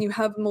that, but when you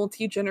have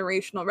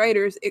multi-generational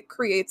writers, it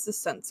creates a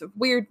sense of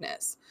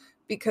weirdness,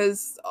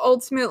 because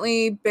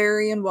ultimately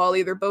Barry and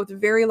Wally, they're both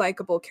very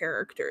likable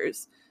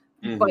characters.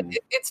 Mm-hmm. But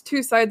it's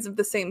two sides of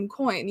the same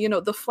coin.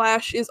 The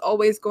Flash is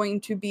always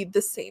going to be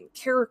the same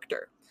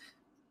character.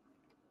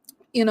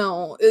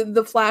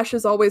 the Flash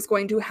is always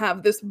going to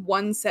have this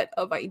one set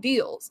of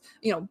ideals.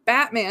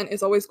 Batman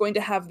is always going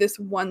to have this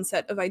one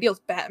set of ideals.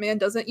 Batman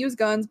doesn't use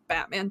guns.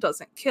 Batman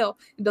doesn't kill.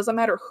 It doesn't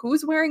matter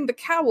who's wearing the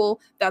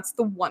cowl. That's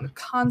the one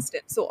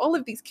constant. So all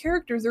of these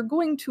characters are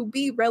going to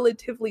be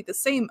relatively the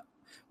same,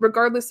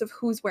 regardless of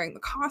who's wearing the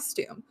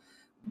costume.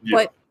 Yeah.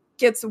 But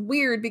gets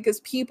weird because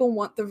people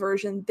want the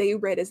version they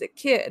read as a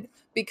kid,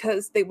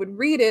 because they would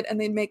read it and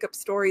they'd make up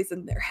stories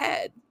in their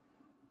head.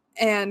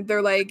 And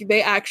they're like,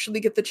 they actually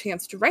get the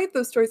chance to write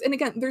those stories. And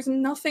again, there's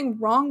nothing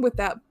wrong with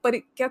that, but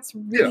it gets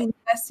really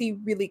messy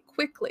really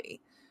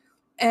quickly.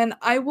 And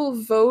I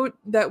will vote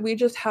that we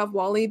just have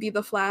Wally be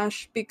the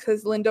Flash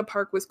because Linda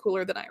Park was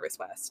cooler than Iris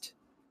West.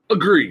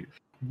 Agreed.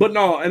 But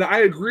no, and I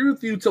agree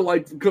with you to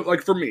like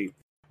for me,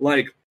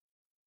 like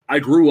I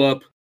grew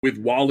up with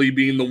Wally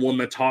being the one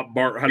that taught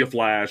Bart how to be a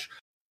Flash.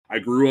 I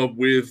grew up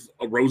with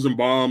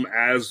Rosenbaum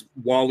as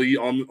Wally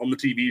on the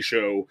TV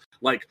show.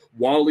 Like,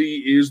 Wally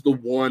is the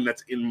one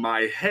that's in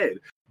my head.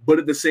 But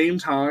at the same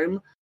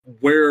time,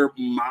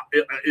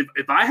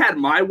 if I had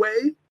my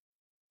way,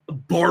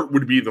 Bart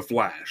would be the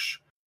Flash.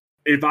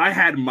 If I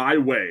had my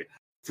way,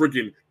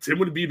 freaking Tim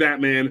would be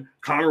Batman,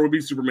 Connor would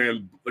be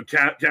Superman,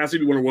 Cassie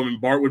would be Wonder Woman,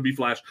 Bart would be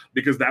Flash,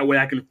 because that way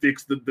I can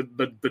fix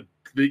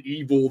the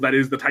evil that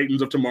is the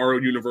Titans of Tomorrow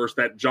universe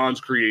that John's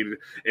created,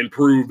 and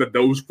prove that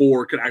those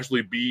four could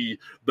actually be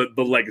the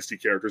legacy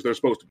characters they're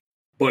supposed to be.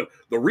 But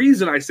the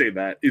reason I say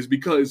that is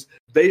because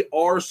they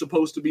are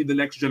supposed to be the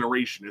next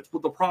generation. It's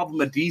what the problem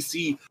that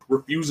DC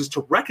refuses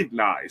to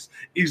recognize,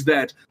 is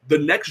that the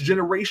next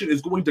generation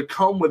is going to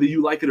come whether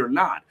you like it or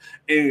not.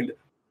 And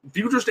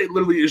Future State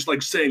literally is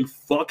like saying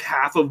fuck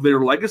half of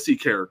their legacy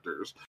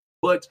characters.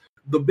 But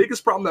the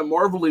biggest problem that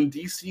Marvel and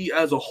DC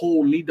as a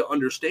whole need to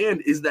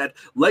understand is that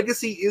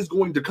legacy is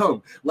going to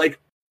come. Like,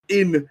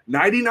 in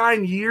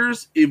 99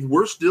 years, if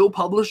we're still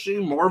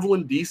publishing Marvel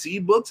and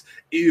DC books,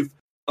 if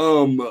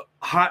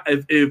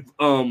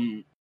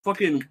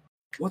fucking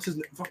what's his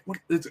name?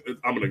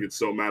 I'm gonna get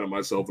so mad at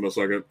myself in a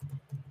second.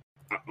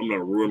 I'm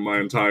gonna ruin my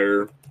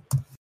entire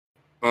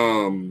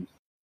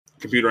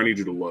computer. I need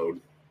you to load.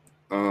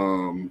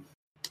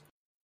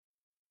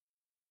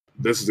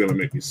 This is gonna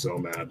make me so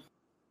mad.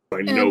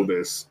 I know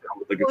this.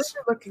 Like,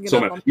 it's so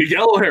mad.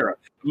 Miguel O'Hara.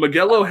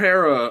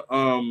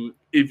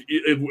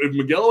 If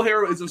Miguel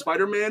O'Hara isn't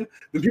Spider-Man,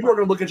 then people are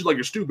gonna look at you like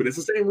you're stupid. It's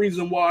the same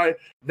reason why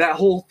that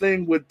whole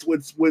thing with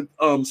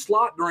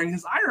Slott during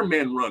his Iron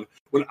Man run,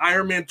 when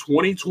Iron Man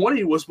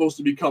 2020 was supposed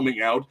to be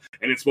coming out,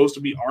 and it's supposed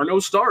to be Arno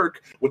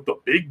Stark with the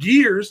big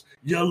gears,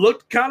 you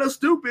looked kind of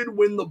stupid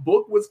when the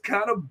book was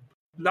kind of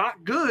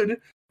not good,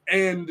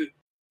 and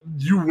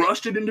you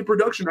rushed it into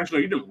production. Actually,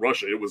 no, you didn't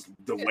rush it. It was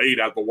delayed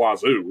at the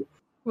wazoo.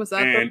 Was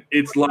that and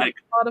it's like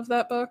a lot of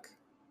that book?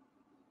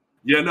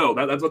 Yeah, no,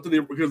 that's what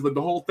because the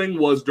whole thing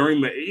was during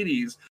the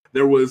 80s.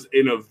 There was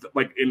in a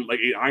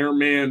Iron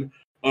Man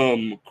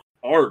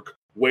arc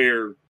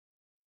where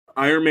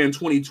Iron Man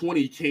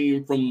 2020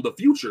 came from the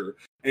future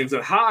and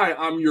said, "Hi,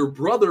 I'm your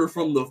brother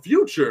from the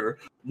future.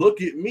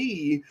 Look at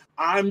me.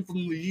 I'm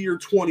from the year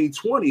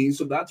 2020."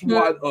 So that's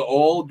why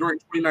all during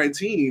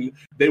 2019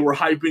 they were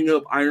hyping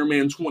up Iron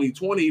Man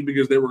 2020,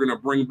 because they were going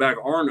to bring back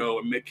Arno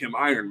and make him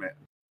Iron Man.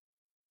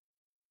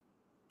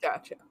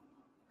 Gotcha.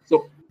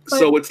 So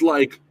it's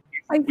like,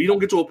 we don't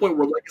get to a point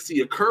where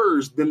legacy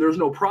occurs, then there's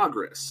no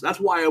progress. That's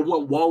why I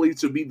want Wally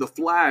to be the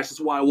Flash. That's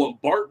why I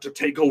want Bart to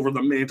take over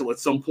the mantle at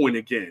some point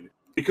again,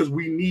 because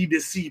we need to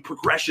see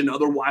progression.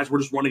 Otherwise, we're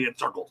just running in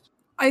circles.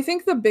 I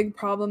think the big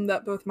problem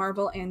that both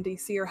Marvel and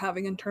DC are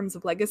having in terms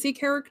of legacy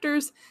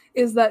characters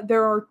is that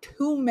there are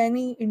too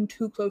many and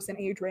too close in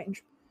age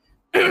range.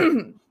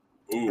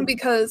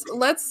 Because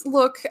let's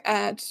look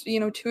at,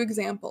 two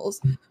examples.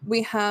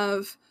 We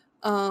have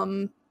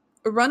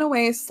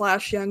Runaways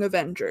 / Young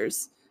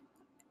Avengers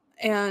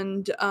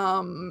and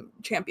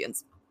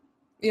Champions.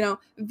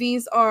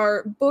 These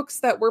are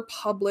books that were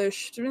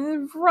published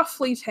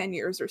roughly 10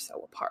 years or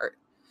so apart.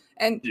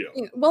 And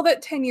while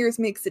that 10 years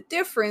makes a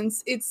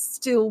difference, it's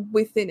still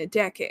within a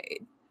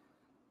decade.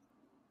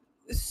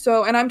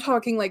 So, and I'm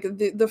talking like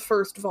the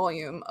first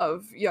volume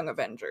of Young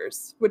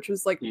Avengers, which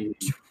was like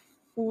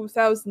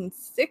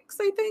 2006,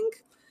 I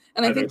think.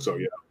 And I think so,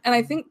 yeah. And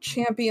I think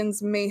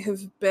Champions may have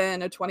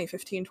been a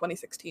 2015,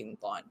 2016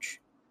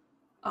 launch.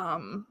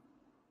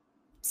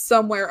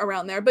 Somewhere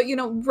around there. But,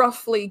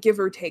 roughly give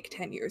or take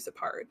 10 years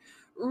apart.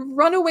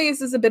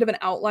 Runaways is a bit of an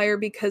outlier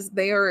because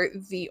they are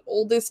the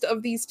oldest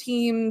of these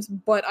teams,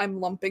 but I'm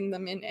lumping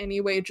them in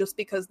anyway just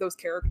because those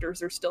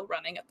characters are still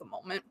running at the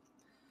moment.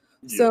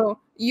 Yeah. So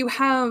you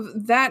have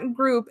that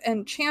group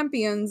and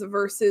Champions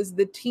versus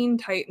the Teen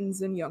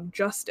Titans and Young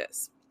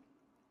Justice.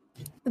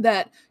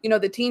 That,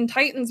 the Teen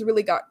Titans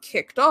really got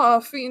kicked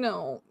off,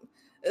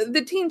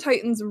 the Teen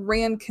Titans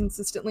ran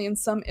consistently in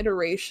some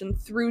iteration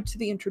through to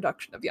the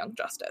introduction of Young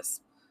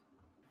Justice.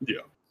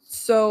 Yeah.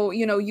 So,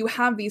 you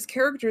have these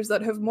characters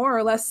that have more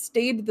or less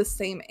stayed the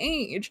same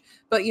age,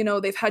 but,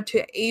 they've had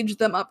to age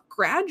them up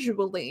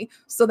gradually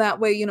so that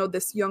way,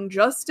 this Young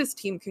Justice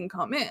team can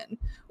come in.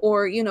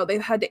 Or,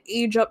 they've had to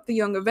age up the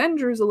Young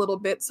Avengers a little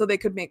bit so they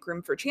could make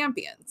room for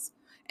champions.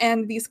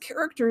 And these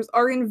characters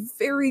are in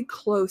very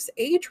close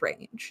age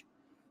range.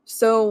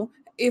 So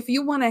if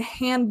you want to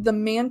hand the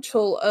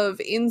mantle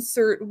of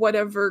insert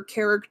whatever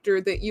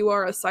character that you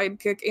are a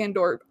sidekick and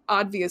or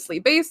obviously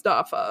based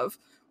off of,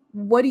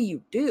 what do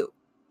you do?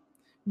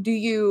 Do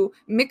you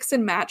mix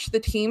and match the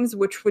teams,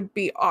 which would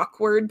be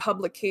awkward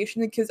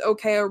publication? Because,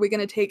 okay, are we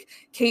going to take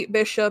Kate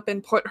Bishop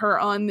and put her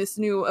on this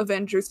new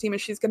Avengers team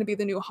and she's going to be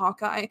the new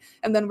Hawkeye?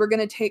 And then we're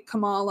going to take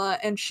Kamala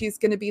and she's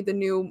going to be the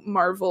new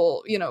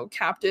Marvel,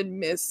 Captain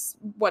Miss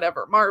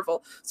whatever,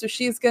 Marvel. So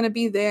she's going to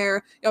be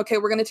there. Okay,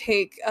 we're going to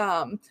take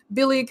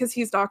Billy because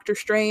he's Doctor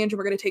Strange, and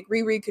we're going to take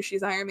Riri because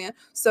she's Iron Man.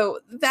 So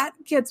that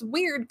gets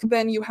weird.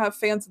 Then you have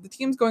fans of the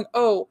teams going,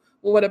 oh,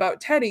 well, what about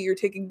Teddy? You're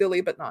taking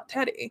Billy, but not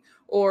Teddy.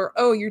 Or,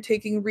 oh, you're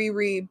taking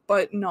Riri,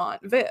 but not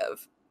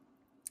Viv.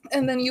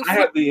 And then I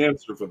have the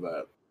answer for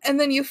that. And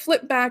then you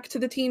flip back to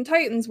the Teen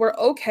Titans where,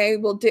 okay,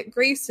 well, Dick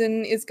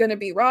Grayson is going to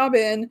be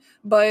Robin,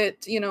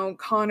 but,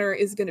 Connor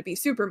is going to be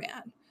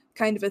Superman,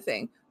 kind of a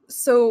thing.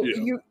 So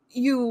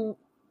you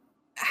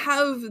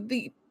have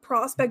the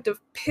prospect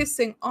of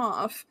pissing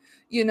off,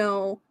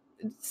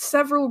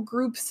 several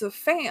groups of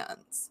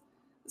fans.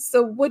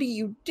 So what do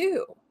you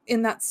do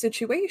in that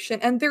situation?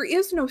 And there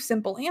is no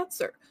simple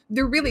answer.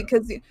 There really,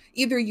 because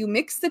either you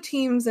mix the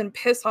teams and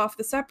piss off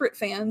the separate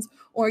fans,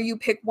 or you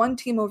pick one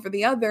team over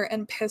the other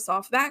and piss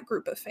off that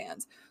group of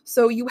fans.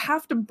 So you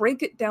have to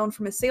break it down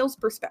from a sales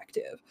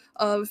perspective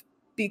of,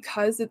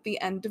 because at the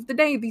end of the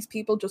day, these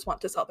people just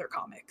want to sell their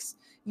comics.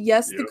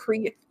 Yes,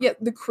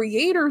 the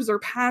creators are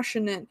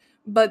passionate,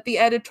 but the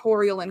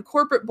editorial and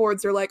corporate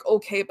boards are like,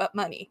 okay, but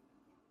money.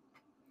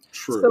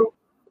 True. So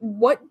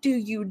what do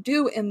you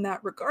do in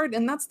that regard?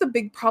 And that's the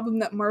big problem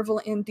that Marvel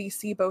and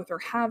DC both are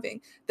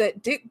having,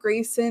 that Dick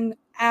Grayson,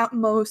 at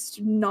most,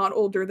 not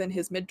older than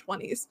his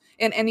mid-20s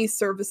in any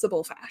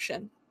serviceable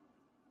fashion.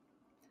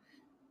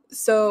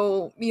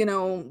 So,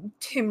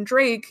 Tim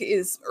Drake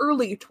is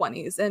early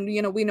 20s, and,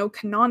 we know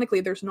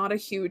canonically there's not a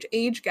huge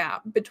age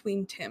gap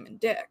between Tim and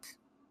Dick.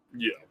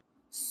 Yeah.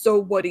 So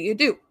what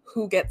do?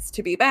 Who gets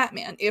to be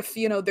Batman? If,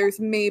 there's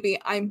maybe,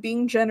 I'm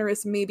being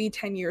generous, maybe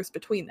 10 years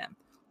between them.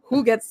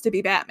 Who gets to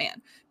be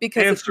Batman?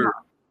 Because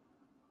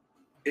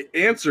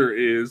answer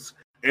is,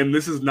 and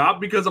this is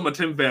not because I'm a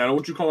Tim fan. I don't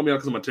want you calling me out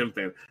because I'm a Tim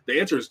fan. The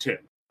answer is Tim.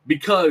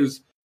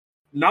 Because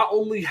not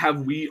only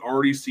have we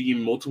already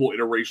seen multiple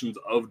iterations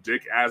of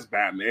Dick as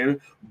Batman,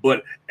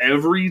 but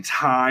every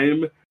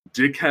time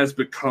Dick has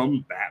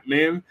become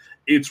Batman,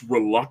 it's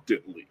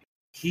reluctantly.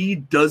 He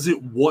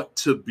doesn't want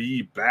to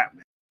be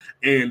Batman.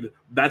 And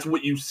that's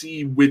what you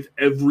see with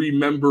every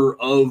member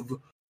of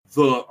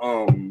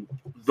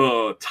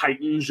the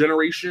Titan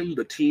generation,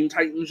 the Teen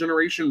Titan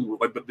generation,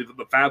 like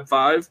the Fab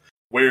Five,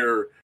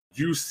 where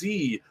you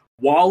see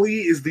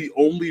Wally is the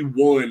only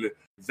one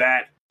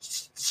that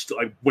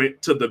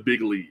went to the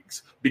big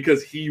leagues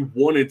because he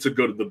wanted to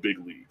go to the big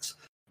leagues.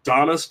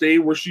 Donna stayed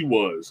where she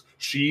was.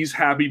 She's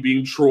happy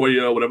being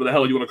Troya, whatever the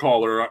hell you want to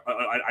call her.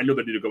 I know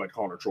they need to go like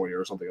calling her Troya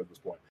or something at this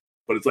point,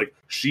 but it's like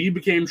she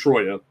became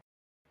Troya.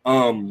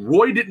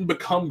 Roy didn't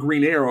become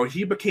Green Arrow.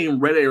 He became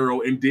Red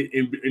Arrow and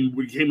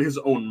became his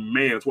own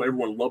man. That's what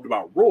everyone loved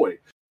about Roy.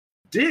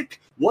 Dick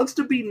wants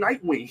to be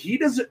Nightwing. He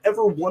doesn't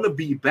ever want to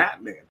be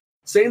Batman.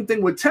 Same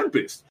thing with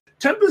Tempest.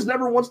 Tempest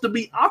never wants to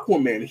be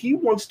Aquaman. He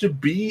wants to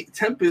be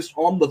Tempest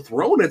on the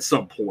throne at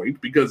some point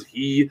because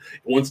he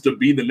wants to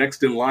be the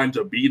next in line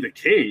to be the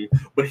king,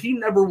 but he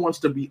never wants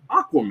to be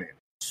Aquaman.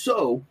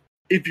 So,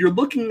 if you're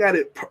looking at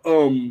it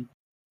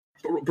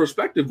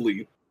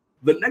prospectively,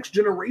 the next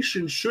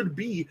generation should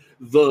be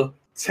the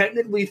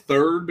technically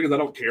third, because I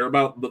don't care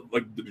about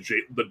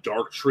the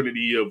dark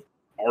trinity of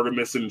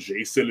Artemis and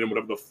Jason and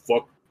whatever the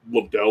fuck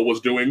Lobdell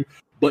was doing,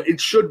 but it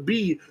should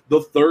be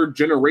the third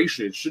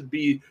generation. It should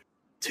be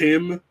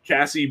Tim,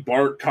 Cassie,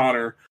 Bart,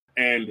 Connor,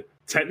 and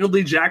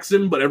technically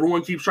Jackson, but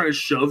everyone keeps trying to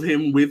shove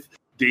him with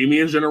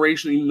Damian's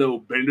generation, even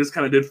though Bendis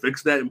kind of did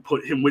fix that and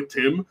put him with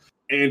Tim,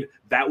 and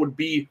that would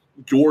be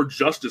your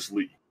Justice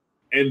League.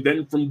 And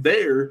then from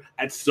there,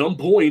 at some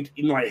point,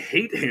 I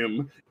hate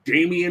him,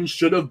 Damian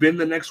should have been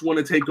the next one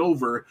to take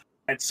over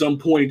at some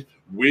point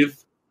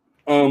with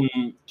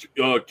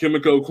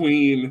Kimiko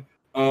Queen,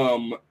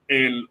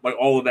 and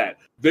all of that.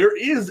 There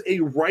is a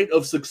right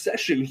of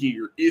succession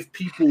here if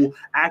people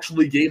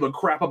actually gave a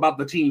crap about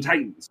the Teen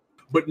Titans.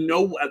 But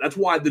no, that's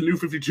why the New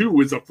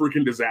 52 is a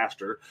freaking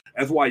disaster.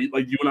 That's why,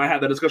 you and I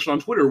had that discussion on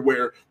Twitter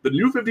where the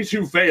New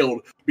 52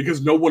 failed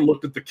because no one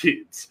looked at the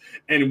kids.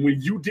 And when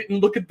you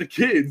didn't look at the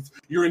kids,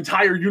 your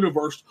entire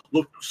universe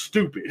looked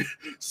stupid.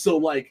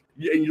 So, and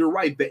you're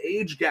right, the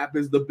age gap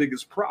is the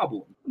biggest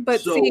problem.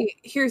 But see,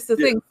 here's the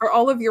thing. For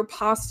all of your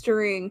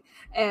posturing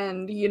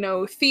and,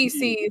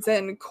 feces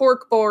and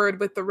corkboard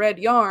with the red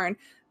yarn,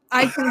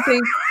 I can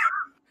think...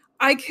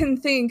 I can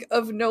think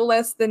of no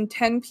less than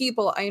 10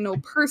 people I know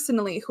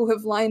personally who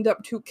have lined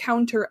up to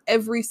counter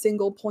every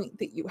single point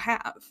that you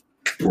have.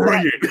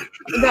 Brilliant.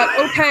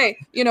 That okay,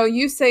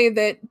 you say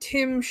that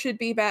Tim should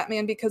be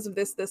Batman because of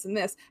this, this, and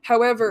this.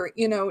 However,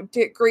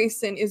 Dick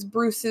Grayson is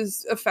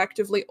Bruce's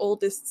effectively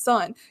oldest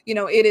son.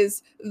 It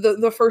is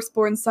the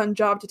firstborn son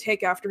job to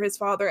take after his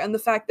father, and the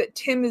fact that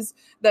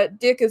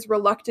Dick is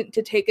reluctant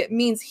to take it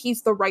means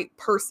he's the right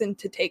person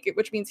to take it,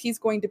 which means he's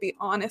going to be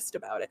honest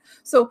about it.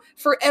 So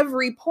for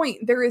every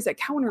point, there is a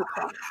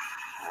counterpoint,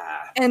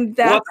 and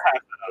that's we'll have to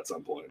have that at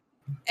some point.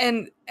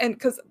 And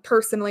because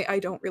personally, I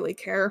don't really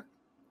care.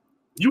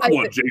 You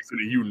want Jason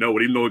and you know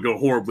it, even though it go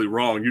horribly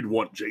wrong, you'd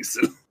want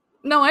Jason.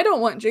 No, I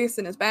don't want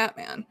Jason as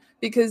Batman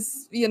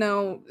because,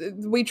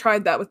 we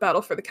tried that with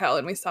Battle for the Cowl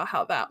and we saw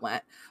how that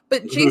went.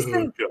 But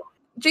Jason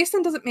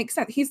doesn't make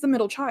sense. He's the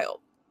middle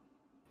child.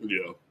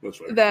 Yeah, that's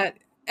right.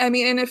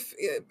 And if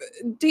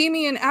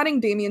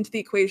adding Damian to the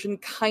equation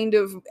kind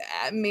of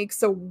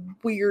makes a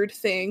weird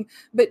thing,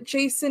 but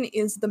Jason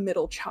is the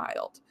middle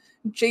child.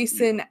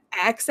 Jason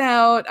acts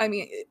out. I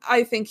mean,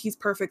 I think he's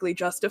perfectly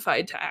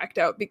justified to act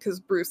out because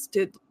Bruce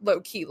did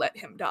low-key let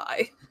him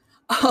die.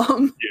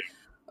 Let's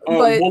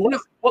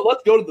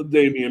go to the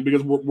Damian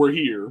because we're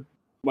here.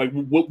 Like,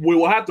 we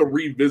will have to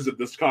revisit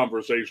this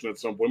conversation at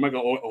some point. We might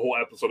go a whole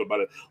episode about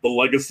it, the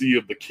legacy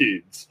of the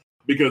kids,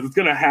 because it's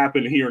going to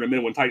happen here in a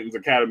minute when Titans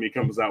Academy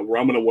comes out, where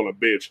I'm going to want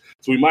to bitch.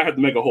 So we might have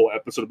to make a whole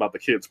episode about the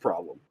kids'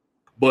 problem.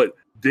 But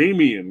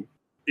Damian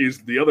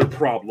is the other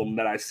problem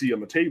that I see on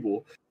the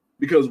table.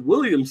 Because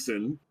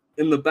Williamson,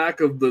 in the back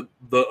of the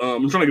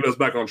I'm trying to get us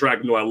back on track.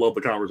 I love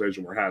the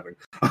conversation we're having.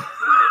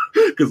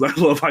 Because I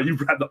love how you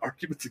had the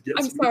arguments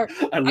against me.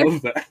 I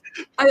love that.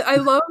 I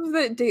love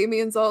that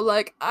Damian's all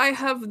like, I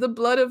have the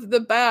blood of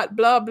the bat,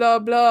 blah, blah,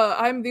 blah.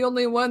 I'm the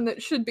only one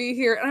that should be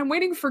here. And I'm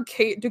waiting for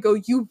Kate to go,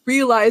 you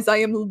realize I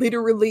am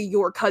literally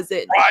your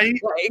cousin. Right?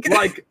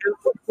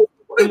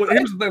 And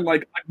here's the thing,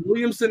 like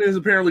Williamson is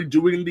apparently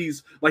doing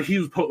these, like he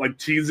was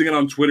teasing it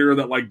on Twitter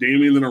that like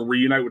Damian's gonna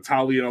reunite with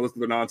Talia and all this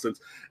other nonsense,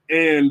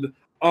 and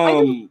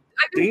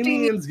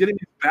Damian's getting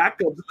his backups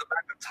in the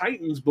back of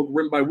Titans book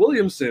written by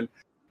Williamson,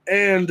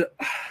 and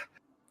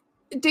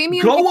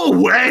Damian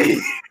away.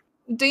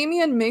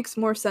 Damian makes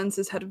more sense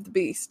as head of the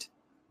Beast.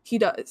 He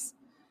does.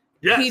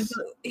 Yes.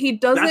 He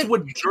doesn't. That's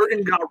what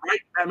Jurgen got right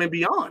in Batman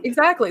Beyond.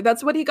 Exactly.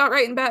 That's what he got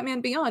right in Batman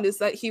Beyond, is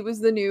that he was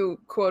the new,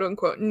 quote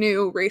unquote,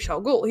 new Ra's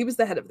al Ghul. He was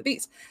the head of the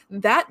Beast.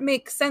 That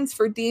makes sense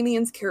for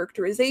Damian's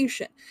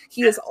characterization.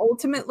 He is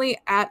ultimately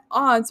at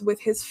odds with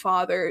his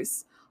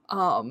father's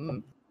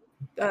mantra.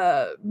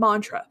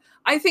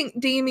 I think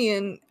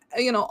Damian,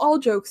 all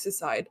jokes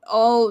aside,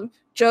 all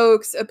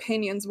jokes,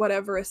 opinions,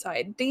 whatever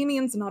aside,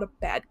 Damian's not a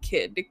bad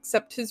kid,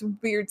 except his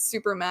weird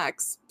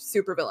supermax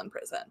supervillain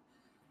prison.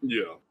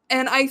 Yeah.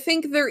 And I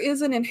think there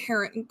is an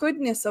inherent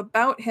goodness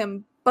about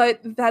him, but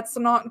that's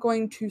not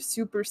going to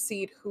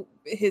supersede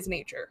his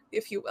nature,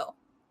 if you will.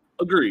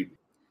 Agreed.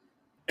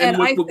 Go ahead,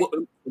 I'll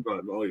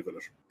let you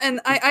finish.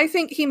 And I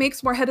think he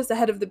makes more head as the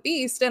head of the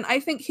Beast, and I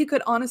think he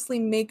could honestly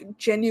make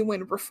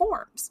genuine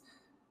reforms.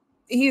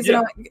 He's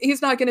not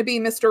going to be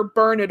Mr.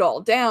 Burn it all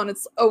down.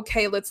 It's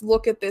okay, let's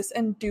look at this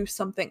and do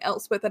something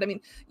else with it. I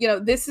mean,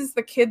 this is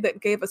the kid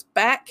that gave us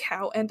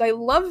Bat-Cow, and I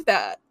love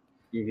that.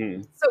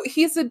 Mm-hmm. So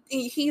he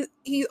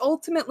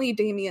ultimately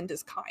Damian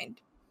is kind,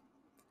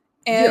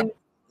 and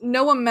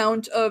no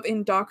amount of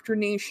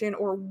indoctrination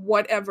or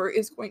whatever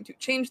is going to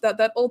change that.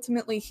 That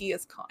ultimately he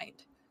is kind.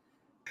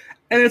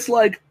 And it's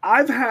like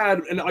I've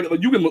had, and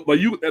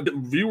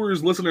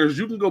viewers, listeners,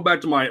 you can go back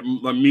to my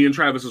me and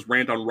Travis's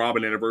rant on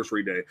Robin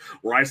Anniversary Day,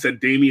 where I said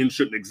Damian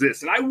shouldn't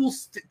exist, and I will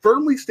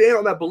firmly stand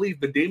on that belief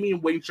that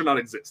Damian Wayne should not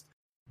exist.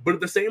 But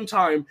at the same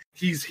time,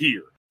 he's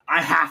here.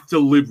 I have to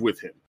live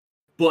with him.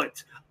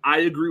 But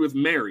I agree with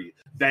Mary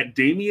that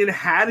Damian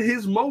had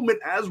his moment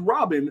as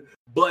Robin,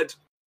 but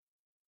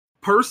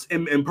Percy,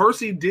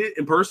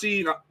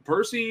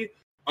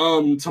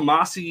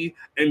 Tomasi,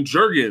 and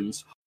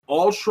Jurgens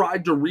all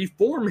tried to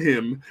reform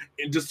him,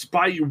 and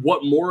despite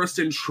what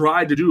Morrison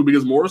tried to do,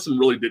 because Morrison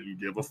really didn't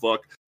give a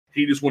fuck.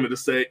 He just wanted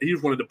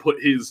to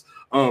put his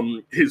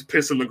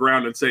piss in the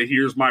ground and say,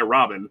 "Here's my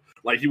Robin."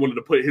 Like he wanted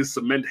to put his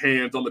cement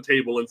hands on the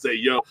table and say,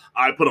 "Yo,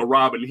 I put a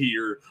Robin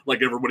here,"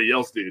 like everybody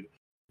else did.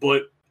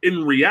 But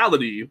in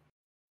reality,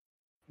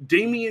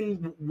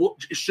 Damian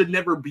should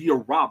never be a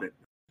Robin.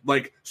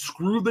 Like,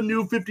 screw the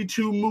New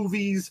 52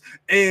 movies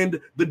and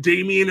the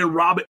Damian and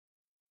Raven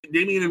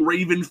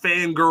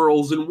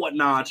fangirls and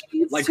whatnot.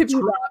 Like, to be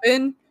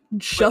Robin,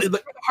 just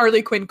the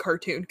Harley Quinn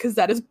cartoon, because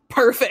that is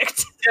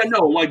perfect. Yeah,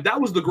 no, like that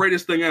was the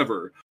greatest thing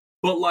ever.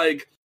 But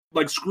like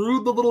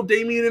screw the little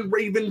Damian and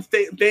Raven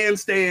fan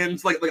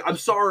stands. Like I'm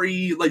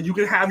sorry, like you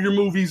can have your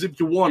movies if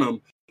you want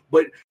them.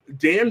 But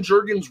Dan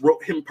Jurgens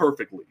wrote him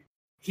perfectly.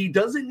 He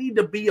doesn't need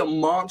to be a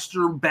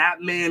monster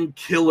Batman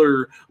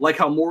killer like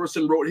how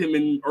Morrison wrote him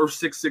in Earth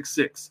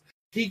 666.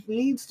 He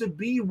needs to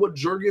be what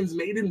Jurgens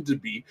made him to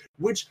be,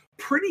 which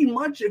pretty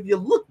much, if you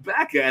look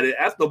back at it,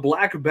 at the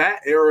Black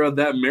Bat era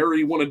that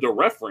Mary wanted to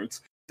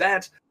reference,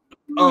 that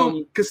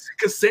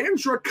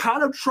Cassandra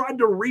kind of tried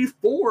to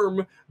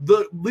reform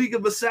the League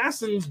of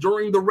Assassins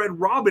during the Red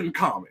Robin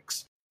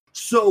comics.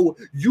 So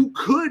you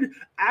could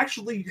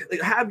actually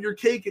have your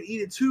cake and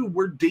eat it too,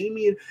 where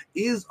Damian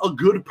is a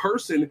good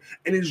person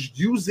and is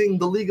using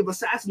the League of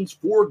Assassins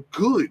for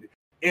good.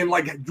 And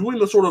like doing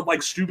the sort of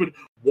like stupid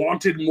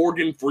wanted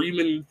Morgan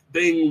Freeman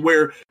thing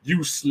where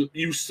you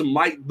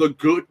smite the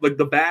good, like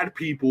the bad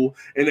people,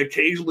 and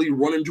occasionally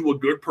run into a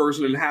good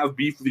person and have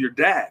beef with your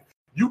dad.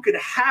 You could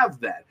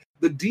have that.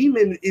 The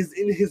demon is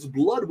in his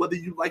blood, whether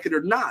you like it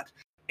or not.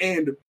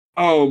 And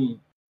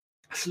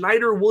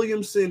Snyder,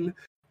 Williamson,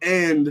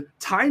 and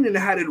Tynan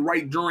had it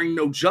right during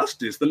No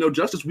Justice, the No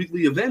Justice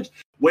weekly event,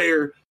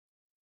 where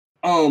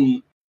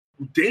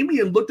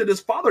Damian looked at his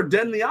father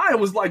dead in the eye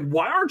and was like,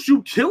 why aren't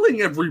you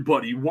killing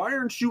everybody? Why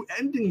aren't you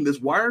ending this?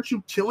 Why aren't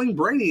you killing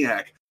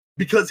Brainiac?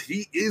 Because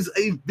he is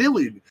a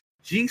villain.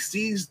 He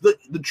sees the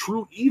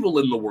true evil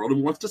in the world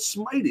and wants to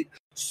smite it.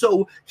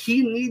 So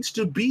he needs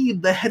to be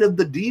the head of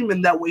the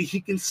demon. That way he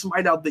can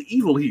smite out the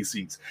evil he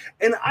sees.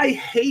 And I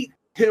hate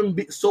him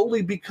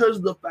solely because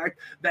of the fact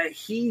that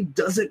he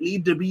doesn't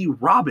need to be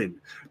Robin.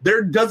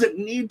 There doesn't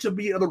need to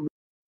be another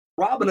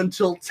Robin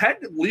until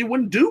technically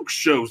when Duke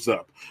shows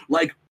up.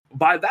 Like,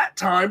 by that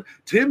time,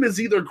 Tim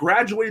is either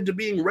graduated to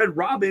being Red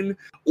Robin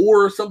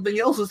or something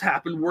else has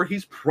happened where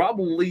he's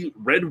probably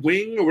Red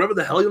Wing or whatever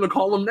the hell you're going to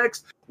call him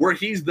next, where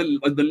he's the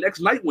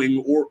next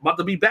Nightwing or about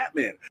to be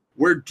Batman,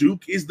 where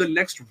Duke is the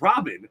next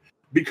Robin,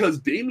 because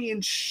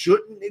Damian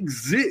shouldn't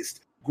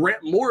exist.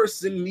 Grant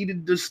Morrison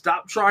needed to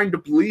stop trying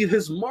to leave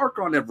his mark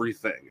on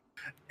everything.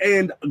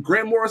 And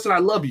Grant Morrison, I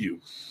love you.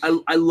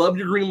 I love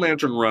your Green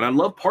Lantern run. I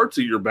love parts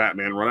of your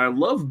Batman run. I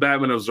love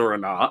Batman of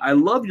Zur-En-Arrh. I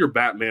love your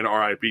Batman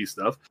RIP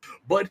stuff.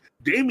 But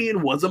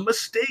Damian was a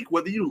mistake,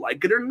 whether you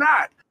like it or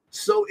not.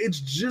 So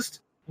it's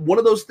just one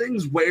of those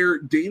things where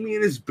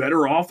Damian is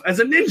better off as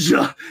a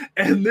ninja.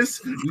 And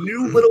this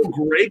new little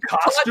gray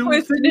costume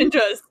thing.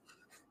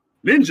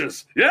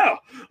 Ninjas, yeah.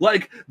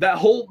 Like that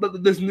whole,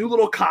 this new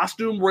little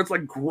costume where it's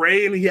like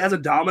gray and he has a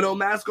domino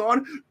mask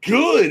on.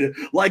 Good.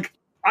 Like,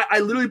 I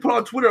literally put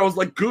on Twitter, I was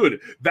like, good,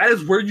 that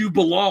is where you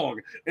belong.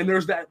 And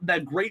there's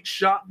that great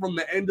shot from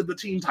the end of the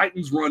Teen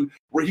Titans run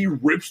where he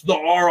rips the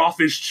R off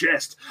his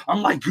chest.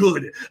 I'm like,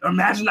 good,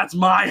 imagine that's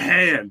my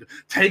hand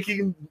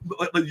taking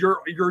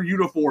your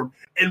uniform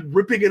and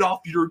ripping it off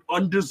your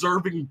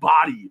undeserving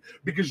body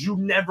because you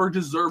never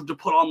deserved to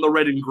put on the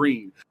red and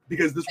green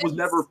because this was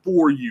never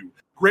for you.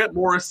 Grant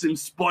Morrison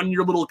spun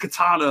your little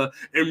katana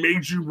and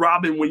made you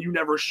Robin when you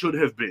never should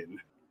have been.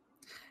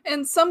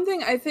 And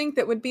something I think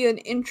that would be an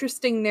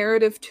interesting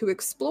narrative to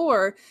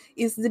explore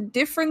is the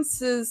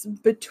differences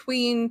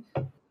between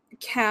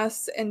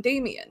Cass and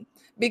Damian,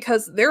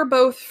 because they're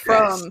both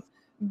from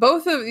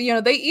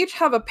they each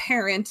have a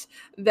parent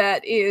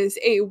that is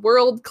a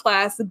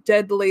world-class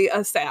deadly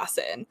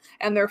assassin,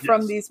 and they're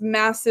from these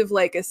massive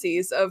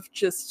legacies of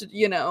just,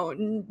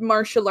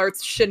 martial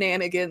arts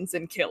shenanigans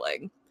and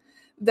killing.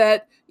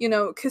 That,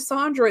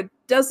 Cassandra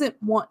doesn't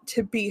want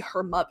to be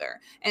her mother,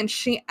 and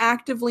she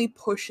actively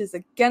pushes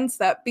against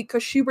that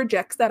because she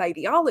rejects that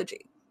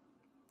ideology.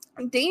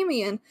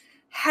 Damian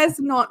has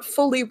not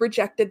fully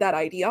rejected that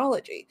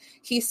ideology.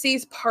 He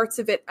sees parts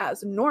of it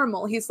as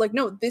normal. He's like,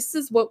 no, this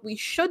is what we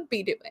should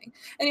be doing.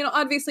 And,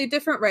 obviously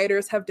different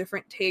writers have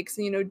different takes.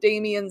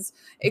 Damian's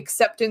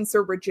acceptance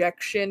or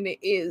rejection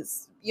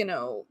is,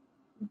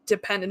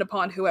 dependent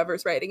upon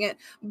whoever's writing it,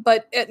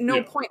 but at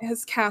no point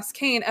has Cass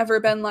Cain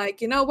ever been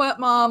like, you know what,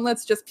 Mom,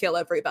 let's just kill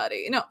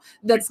everybody. No,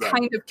 that's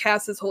kind of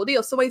Cass's whole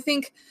deal. So I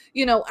think,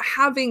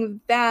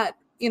 having that,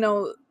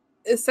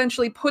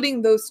 essentially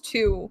putting those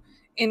two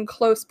in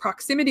close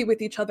proximity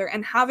with each other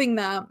and having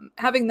them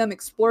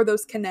explore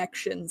those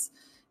connections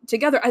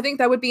together, I think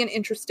that would be an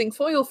interesting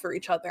foil for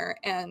each other.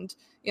 And,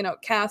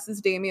 Cass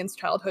is Damian's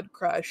childhood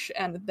crush,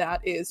 and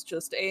that is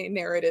just a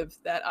narrative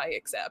that I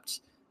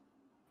accept.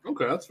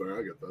 Okay, that's fair.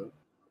 I get that.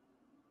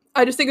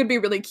 I just think it'd be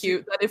really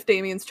cute that if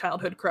Damian's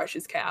childhood crush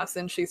is Cass,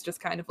 and she's just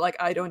kind of like,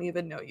 I don't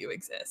even know you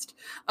exist.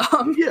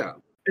 Yeah,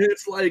 and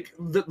it's like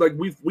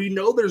we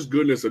know there's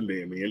goodness in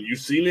Damian. You've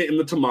seen it in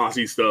the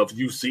Tomasi stuff.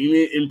 You've seen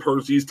it in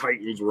Percy's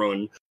Titans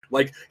run.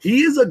 Like,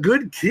 he is a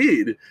good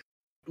kid,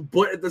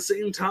 but at the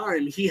same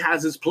time, he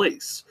has his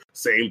place.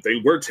 Same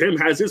thing where Tim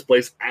has his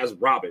place as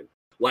Robin.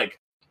 Like,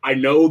 I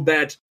know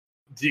that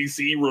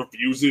DC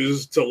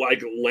refuses to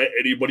let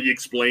anybody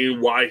explain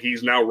why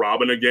he's now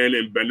Robin again,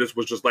 and Bendis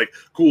was just like,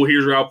 cool,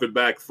 here's your outfit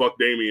back, fuck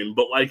Damian.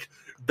 But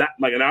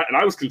and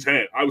I was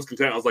content. I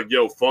was like,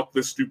 yo, fuck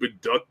this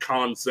stupid duck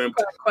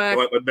concept. Quack.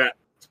 Like that.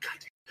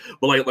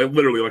 But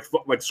literally,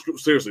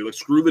 seriously,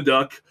 screw the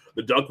duck.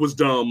 The duck was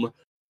dumb.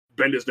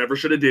 Bendis never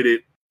should have did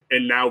it,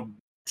 and now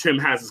Tim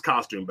has his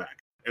costume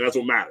back, and that's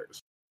what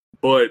matters.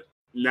 But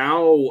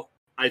now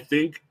I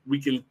think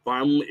we can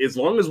finally, as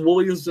long as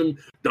Williamson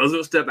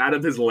doesn't step out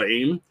of his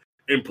lane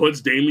and puts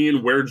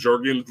Damian where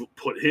Jurgens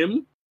put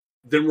him,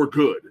 then we're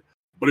good.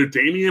 But if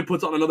Damian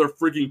puts on another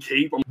freaking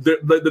cape,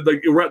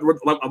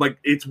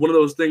 it's one of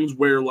those things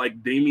where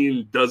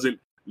Damian doesn't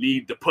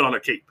need to put on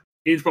a cape.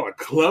 He needs to put on a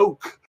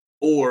cloak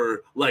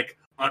or like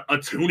a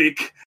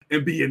tunic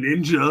and be a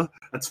ninja.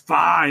 That's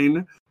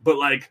fine, but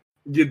like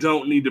you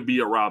don't need to be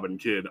a Robin,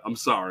 kid. I'm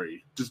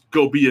sorry. Just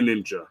go be a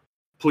ninja,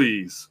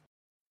 please.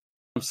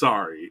 I'm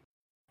sorry.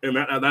 And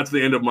that's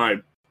the end of my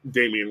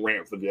Damian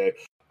rant for the day.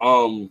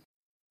 The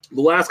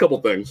last couple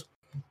things.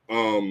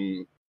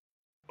 Ram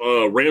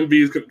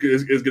V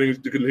is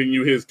getting to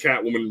continue his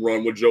Catwoman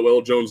run with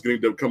Joelle Jones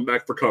getting to come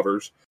back for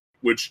covers,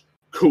 which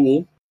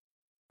cool.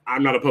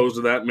 I'm not opposed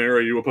to that. Mary,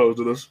 are you opposed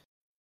to this?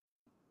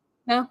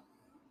 No.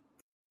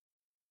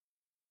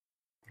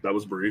 That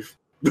was brief.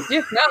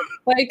 Yeah, no.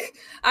 Like,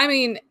 I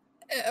mean,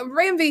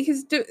 Ram V,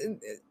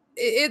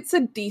 it's a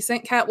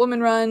decent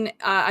Catwoman run.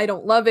 I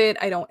don't love it.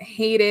 I don't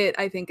hate it.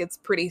 I think it's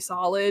pretty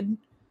solid.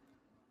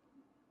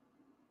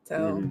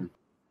 So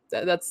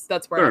that's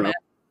where Fair I'm enough.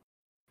 at.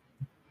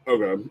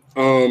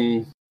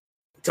 Okay.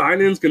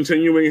 Tynan's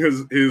continuing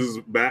his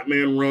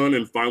Batman run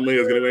and finally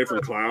is getting away from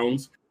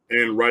clowns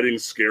and writing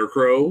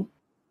Scarecrow.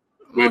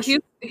 Well,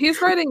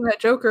 he's writing that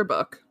Joker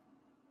book.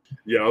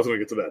 Yeah, I was gonna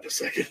get to that in a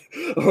second.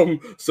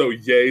 So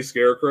yay,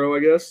 Scarecrow, I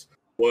guess.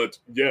 But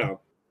yeah,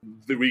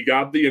 we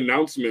got the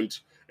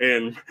announcement,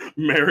 and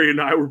Mary and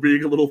I were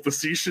being a little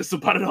facetious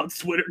about it on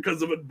Twitter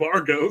because of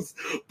embargoes.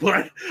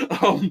 But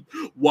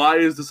why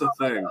is this a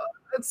thing?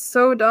 It's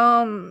so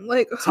dumb.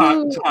 Like,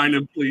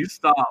 Tynan, please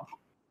stop.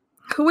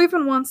 Who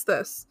even wants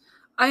this?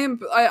 I've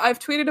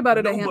tweeted about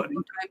it a handful of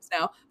times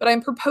now, but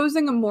I'm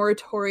proposing a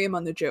moratorium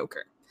on the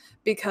Joker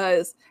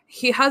because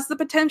he has the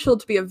potential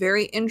to be a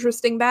very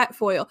interesting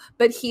Batfoil,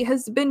 but he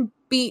has been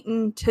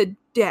beaten to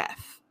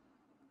death.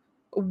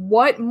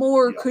 What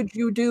more could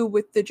you do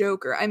with the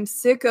Joker? I'm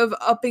sick of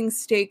upping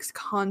stakes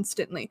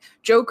constantly.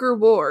 Joker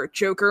War,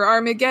 Joker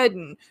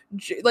Armageddon,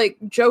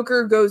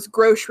 Joker goes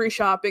grocery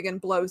shopping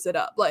and blows it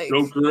up. Like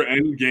Joker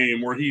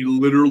Endgame, where he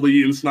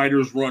literally in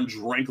Snyder's run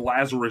drank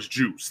Lazarus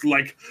juice.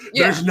 Like,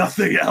 there's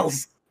nothing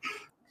else.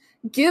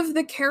 Give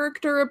the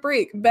character a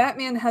break.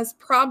 Batman has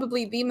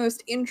probably the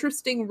most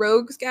interesting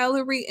rogues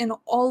gallery in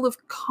all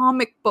of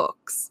comic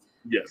books.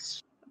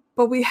 Yes.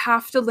 But we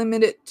have to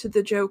limit it to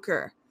the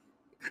Joker.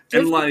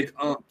 And like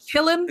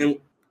kill him and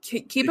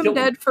keep him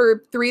dead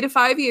for 3 to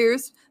 5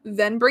 years,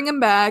 then bring him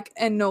back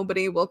and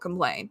nobody will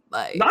complain.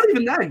 Like, not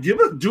even that.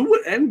 Do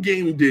what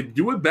Endgame did.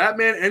 Do what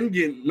Batman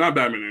Endgame, not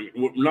Batman,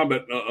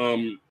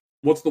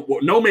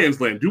 No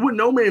Man's Land. Do what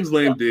No Man's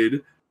Land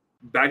did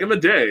back in the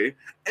day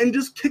and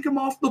just kick him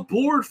off the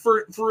board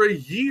for a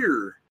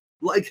year.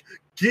 Like,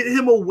 get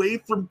him away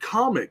from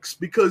comics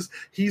because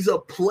he's a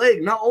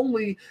plague. Not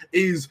only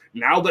is,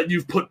 now that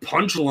you've put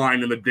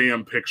Punchline in the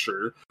damn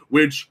picture,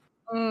 which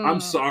I'm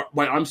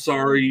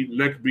sorry,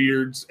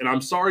 neckbeards, and I'm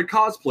sorry,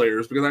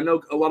 cosplayers, because I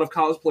know a lot of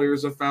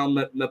cosplayers have found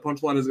that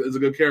Punchline is a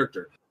good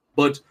character.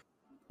 But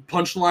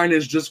Punchline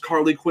is just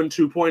Harley Quinn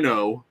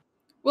 2.0.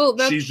 Well,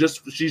 she's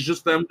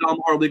just them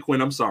dumb Harley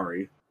Quinn. I'm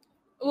sorry.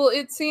 Well,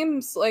 it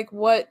seems like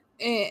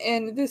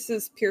and this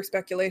is pure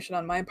speculation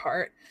on my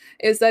part,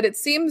 is that it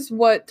seems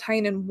what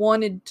Tynan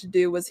wanted to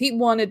do was he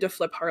wanted to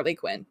flip Harley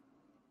Quinn.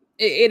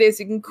 It is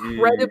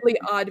incredibly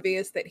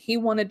obvious that he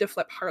wanted to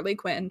flip Harley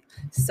Quinn.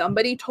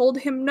 Somebody told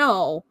him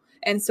no,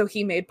 and so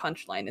he made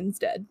Punchline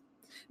instead.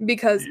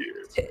 Because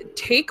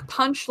take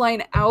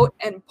Punchline out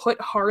and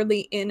put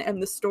Harley in,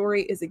 and the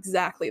story is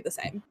exactly the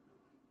same.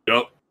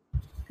 Yep,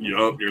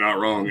 you're not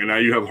wrong. And now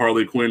you have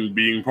Harley Quinn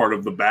being part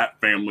of the Bat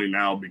family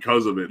now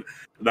because of it.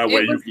 That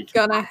way you can keep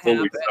it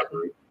fully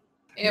separate.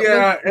 It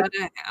was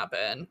gonna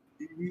happen.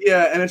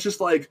 Yeah, and it's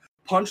just like,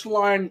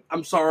 Punchline,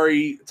 I'm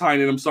sorry,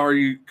 Tynan, I'm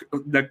sorry,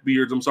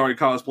 neckbeards, I'm sorry,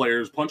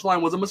 cosplayers. Punchline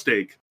was a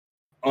mistake.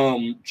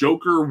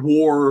 Joker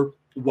War,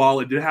 while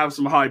it did have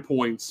some high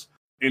points,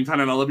 and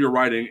Tynan, I love your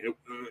writing,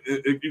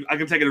 I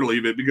can take it or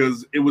leave it,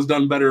 because it was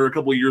done better a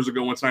couple of years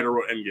ago when Snyder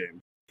wrote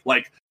Endgame.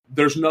 Like,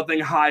 there's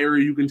nothing higher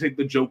you can take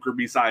the Joker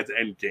besides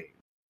Endgame.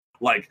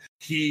 Like,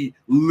 he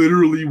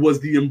literally was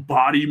the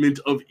embodiment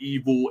of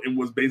evil and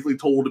was basically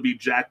told to be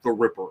Jack the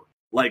Ripper.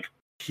 Like,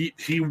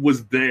 he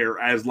was there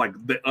as like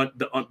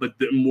the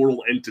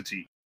immortal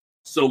entity.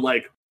 So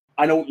like,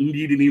 I don't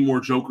need any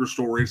more Joker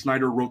stories.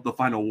 Snyder wrote the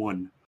final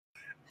one.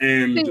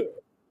 And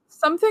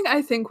something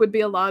I think would be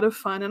a lot of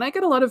fun, and I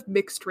get a lot of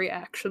mixed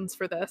reactions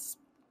for this.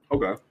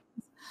 Okay.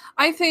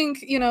 I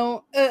think,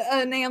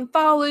 an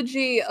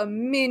anthology, a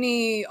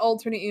mini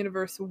alternate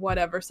universe,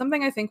 whatever,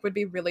 something I think would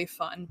be really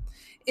fun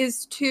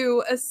is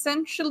to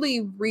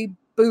essentially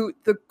reboot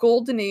the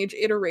Golden Age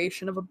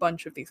iteration of a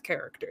bunch of these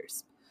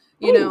characters.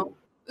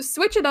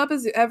 Switch it up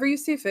as ever you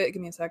see fit.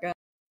 Give me a second.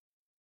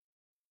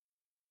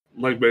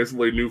 Like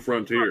basically New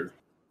Frontier.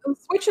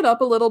 Switch it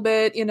up a little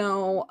bit, do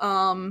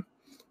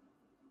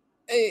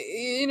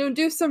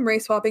some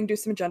race swapping, do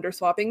some gender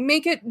swapping,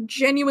 make it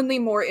genuinely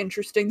more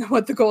interesting than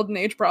what the Golden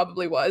Age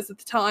probably was at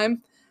the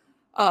time.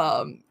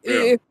 If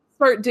you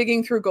start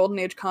digging through Golden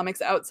Age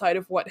comics outside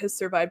of what has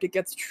survived, it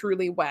gets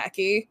truly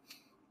wacky.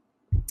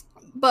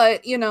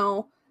 But,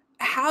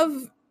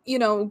 have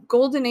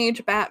Golden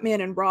Age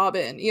Batman and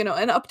Robin,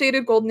 an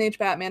updated Golden Age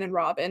Batman and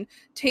Robin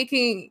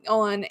taking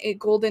on a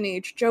Golden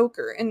Age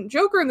Joker. And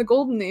Joker in the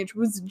Golden Age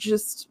was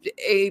just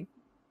a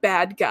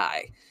bad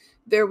guy.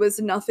 There was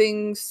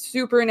nothing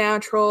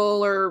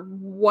supernatural or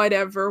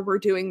whatever we're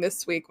doing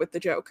this week with the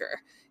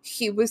Joker.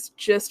 He was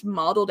just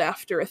modeled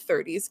after a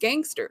 30s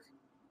gangster.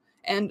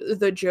 And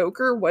the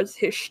Joker was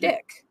his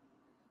shtick.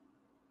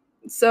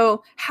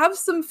 So have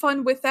some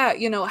fun with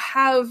that,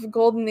 have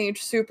Golden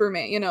Age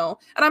Superman, and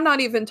I'm not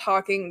even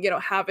talking,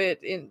 have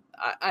it in,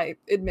 I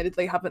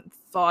admittedly haven't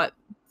thought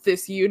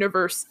this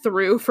universe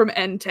through from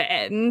end to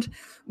end,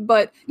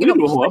 but, we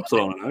do a whole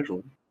episode on it,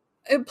 actually.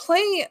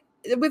 Play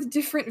with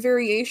different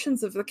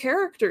variations of the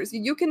characters.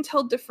 You can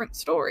tell different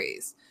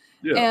stories.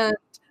 Yeah. And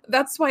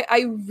that's why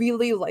I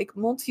really like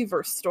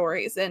multiverse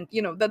stories. And,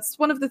 that's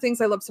one of the things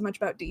I love so much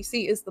about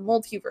DC is the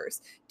multiverse.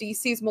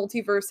 DC's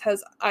multiverse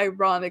has,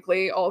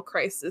 ironically, all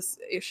crisis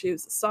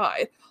issues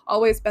aside,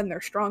 always been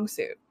their strong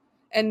suit.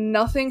 And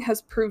nothing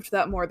has proved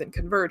that more than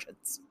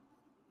Convergence.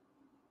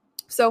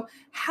 So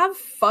have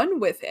fun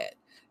with it,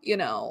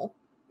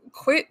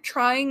 Quit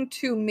trying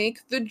to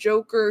make the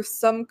Joker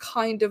some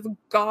kind of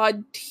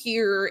god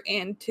tier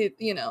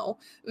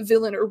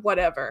villain or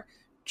whatever.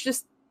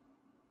 Just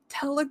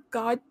tell a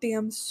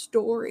goddamn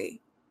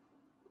story.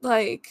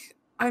 Like,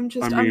 I'm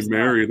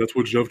Mary, that's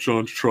what Jeff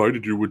Johns tried to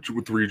do with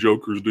 3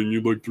 Jokers. Didn't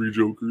you like 3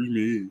 Jokers?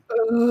 Me.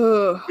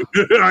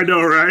 I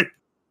know, right?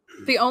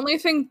 The only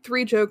thing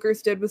 3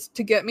 Jokers did was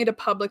to get me to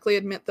publicly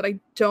admit that I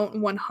don't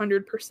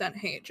 100%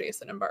 hate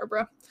Jason and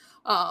Barbara.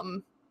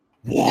 What?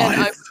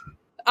 And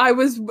I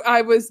was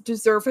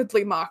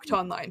deservedly mocked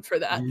online for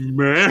that.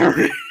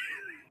 Mary.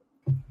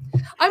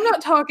 I'm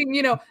not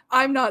talking,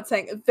 I'm not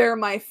saying they're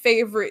my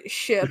favorite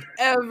ship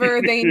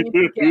ever. They need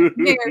to get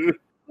married.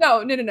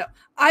 No.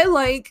 I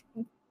like,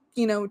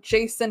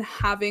 Jason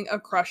having a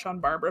crush on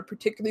Barbara,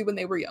 particularly when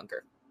they were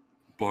younger.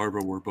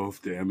 Barbara, we're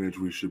both damaged.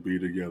 We should be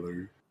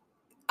together.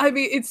 I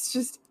mean,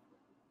 it's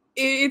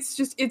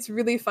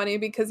really funny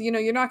because,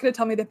 you're not going to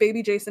tell me that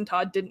baby Jason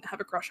Todd didn't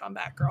have a crush on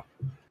Batgirl.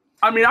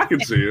 I mean, I can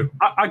see it.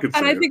 I could see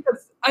it. And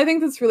I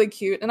think that's really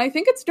cute. And I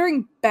think it's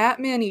during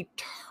Batman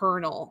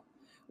Eternal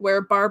where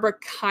Barbara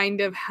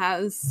kind of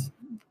has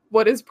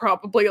what is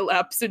probably a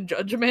lapse in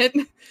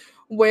judgment,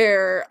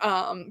 where,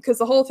 because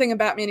the whole thing in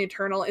Batman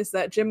Eternal is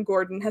that Jim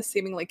Gordon has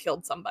seemingly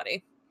killed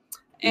somebody.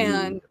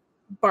 And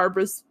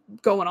Barbara's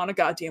going on a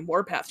goddamn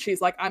warpath.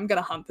 She's like, I'm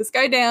gonna hunt this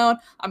guy down.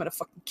 I'm gonna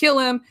fucking kill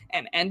him.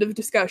 And end of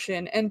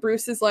discussion. And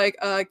Bruce is like,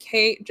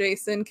 Kate,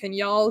 Jason, can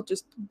y'all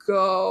just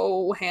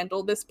go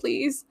handle this,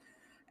 please?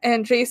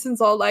 And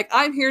Jason's all like,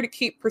 I'm here to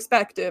keep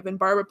perspective. And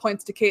Barbara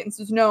points to Kate and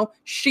says, no,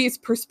 she's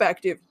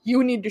perspective.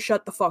 You need to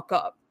shut the fuck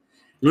up.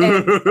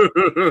 And,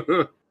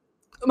 oh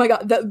my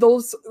God,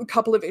 those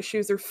couple of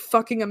issues are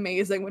fucking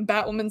amazing. When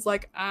Batwoman's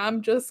like,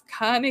 I'm just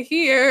kind of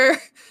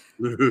here.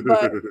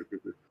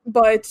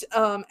 But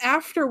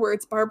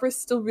afterwards,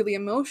 Barbara's still really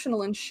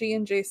emotional and she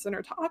and Jason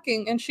are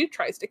talking and she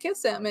tries to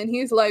kiss him. And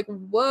he's like,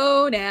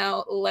 whoa,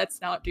 now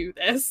let's not do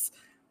this.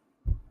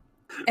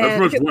 That's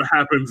much what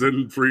happens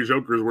in 3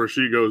 Jokers where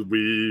she goes,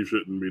 we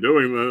shouldn't be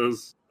doing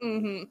this.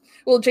 Mm-hmm.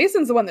 Well,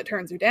 Jason's the one that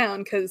turns her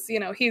down because,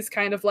 he's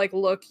kind of like,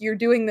 look, you're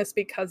doing this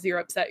because you're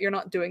upset. You're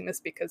not doing this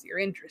because you're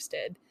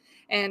interested.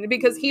 And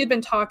because he had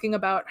been talking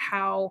about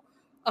how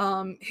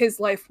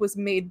his life was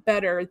made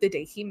better the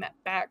day he met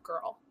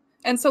Batgirl.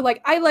 And so,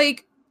 like, I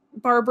like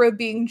Barbara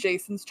being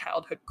Jason's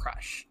childhood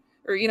crush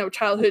or,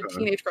 childhood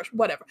teenage crush,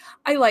 whatever.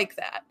 I like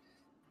that.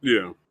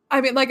 Yeah. I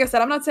mean, like I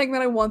said, I'm not saying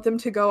that I want them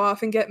to go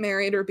off and get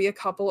married or be a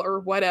couple or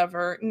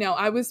whatever. No,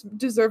 I was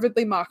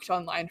deservedly mocked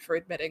online for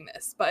admitting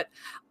this, but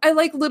I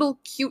like little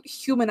cute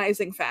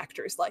humanizing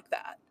factors like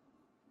that.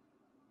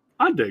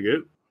 I dig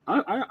it.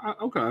 I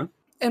okay.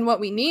 And what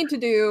we need to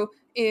do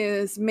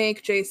is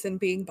make Jason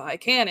being bi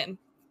canon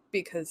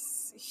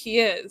because he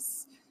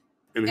is.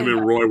 And him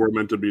and Roy were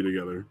meant to be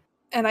together.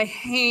 And I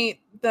hate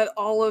that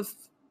all of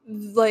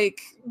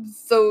like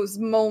those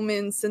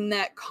moments and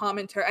that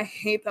commentary, I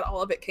hate that all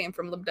of it came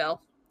from Lobdell.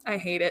 I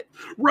hate it.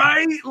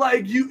 Right?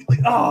 Like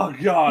oh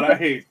God, I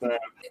hate that.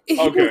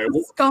 Okay.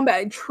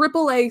 Scumbag.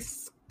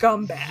 AAA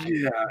scumbag.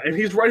 Yeah, and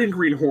he's writing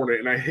Green Hornet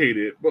and I hate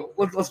it. But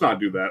let's not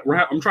do that.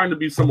 I'm trying to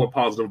be somewhat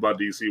positive about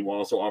DC while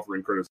also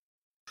offering criticism.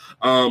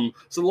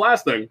 So the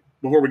last thing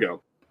before we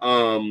go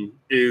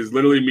is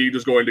literally me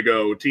just going to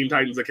go Teen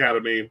Titans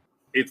Academy.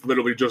 It's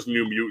literally just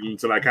New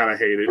Mutants and I kind of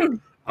hate it.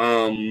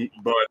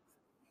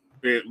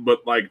 But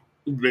like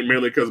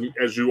mainly because,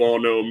 as you all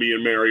know, me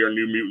and Mary are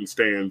New Mutant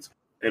stans,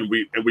 and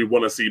we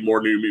want to see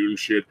more New Mutant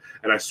shit.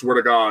 And I swear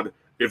to God,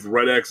 if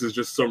Red X is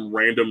just some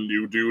random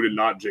new dude and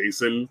not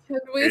Jason, can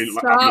we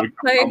stop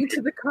playing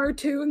to the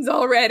cartoons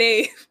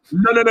already?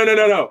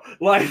 No.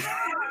 Like,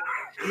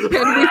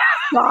 can we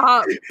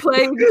stop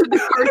playing to the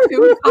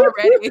cartoons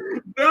already?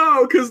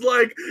 No, because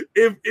like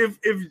if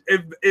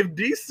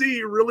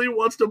DC really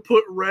wants to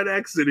put Red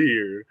X in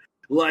here,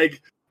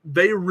 like.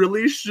 They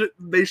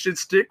should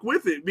stick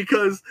with it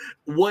because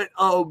what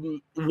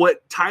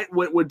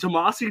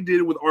Tomasi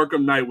did with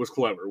Arkham Knight was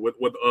clever with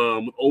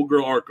old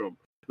girl Arkham.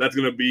 That's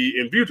gonna be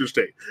in Future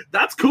State.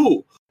 That's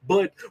cool.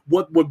 But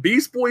what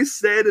Beast Boy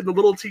said in the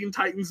Little Teen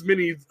Titans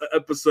mini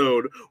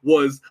episode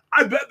was,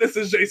 I bet this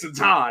is Jason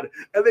Todd.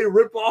 And they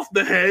rip off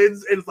the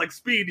heads, and it's like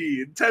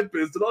Speedy and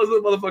Tempest and all those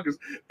other motherfuckers.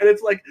 And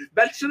it's like,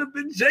 that should have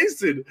been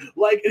Jason.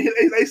 Like,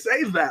 they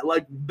say that.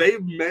 Like, they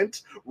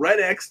meant Red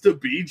X to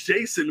be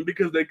Jason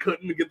because they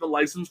couldn't get the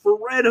license for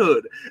Red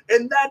Hood.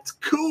 And that's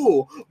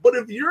cool. But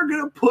if you're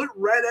going to put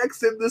Red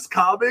X in this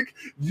comic,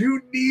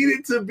 you need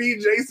it to be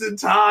Jason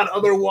Todd.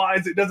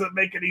 Otherwise, it doesn't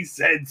make any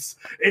sense.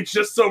 It's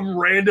just some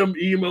random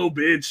emo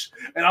bitch,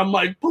 and I'm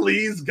like,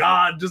 please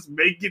God, just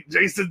make it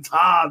Jason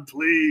Todd,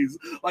 please.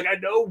 Like, I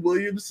know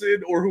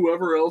Williamson or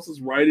whoever else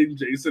is writing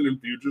Jason in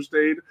Future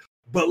State,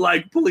 but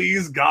like,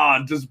 please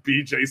God, just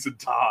be Jason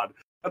Todd.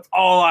 That's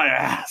all I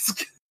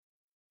ask.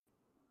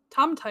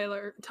 Tom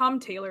Taylor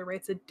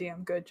writes a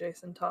damn good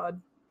Jason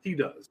Todd. He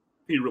does.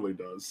 He really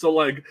does. So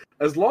like,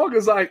 as long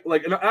as I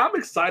like, and I'm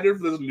excited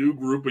for this new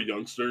group of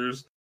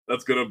youngsters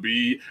that's gonna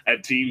be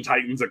at Teen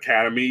Titans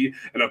Academy,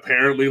 and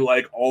apparently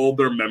like all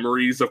their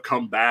memories have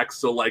come back,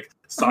 so like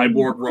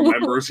Cyborg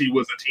remembers he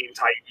was a Teen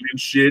Titan and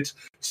shit,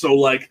 so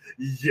like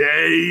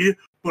yay,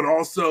 but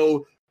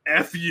also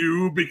F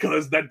you,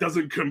 because that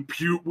doesn't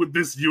compute with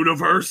this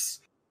universe,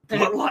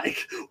 but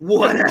like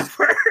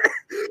whatever.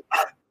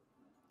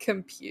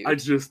 Compute. I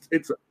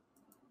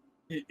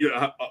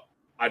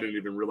didn't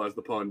even realize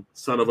the pun,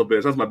 son of a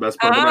bitch. That's my best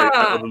pun tonight,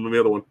 other than the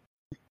other one.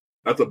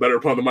 That's a better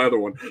pun than my other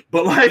one.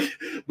 But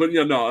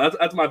yeah, no,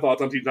 that's my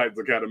thoughts on Teen Titans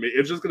Academy.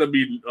 It's just going to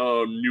be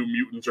New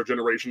Mutants or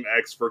Generation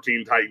X for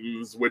Teen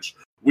Titans, which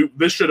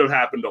this should have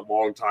happened a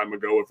long time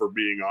ago if we're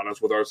being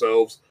honest with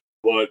ourselves.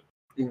 But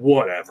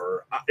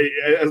whatever.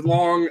 As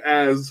long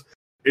as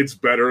it's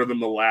better than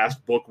the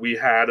last book we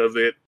had of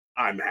it,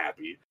 I'm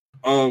happy.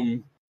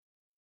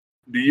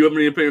 Do you have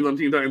any opinions on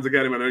Teen Titans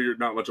Academy? I know you're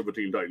not much of a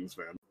Teen Titans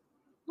fan.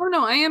 Oh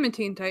no, I am a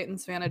Teen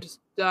Titans fan. I'm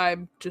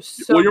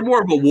just so... Well, you're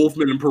more of a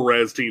Wolfman and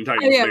Perez Teen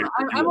Titans fan.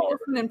 I'm a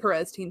Wolfman and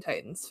Perez Teen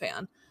Titans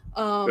fan.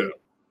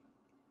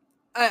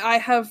 I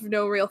have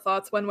no real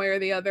thoughts one way or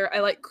the other. I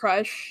like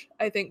Crush.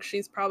 I think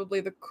she's probably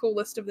the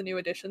coolest of the new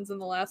additions in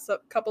the last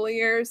couple of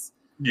years.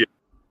 Yeah.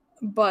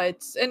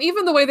 But, and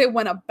even the way they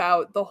went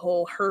about the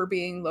whole her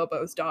being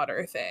Lobo's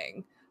daughter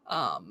thing.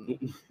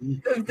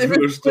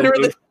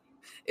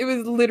 It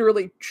was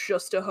literally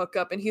just a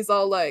hookup, and he's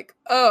all like,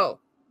 oh,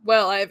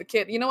 well, I have a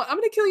kid. You know what? I'm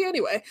going to kill you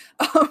anyway.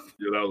 Yeah,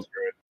 that was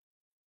great.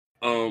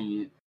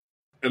 And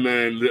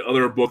then the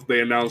other book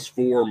they announced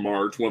for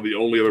March, one of the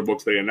only other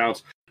books they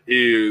announced,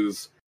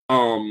 is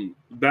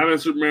Batman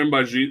Superman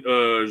by Jean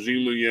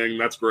Lu Yang.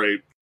 That's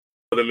great.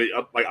 But then they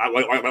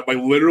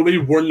literally,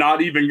 we're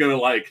not even going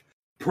to like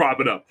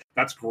prop it up.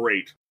 That's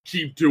great.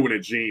 Keep doing it,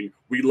 Jean.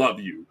 We love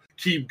you.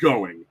 Keep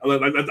going.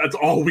 That's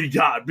all we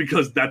got,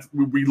 because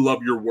we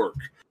love your work.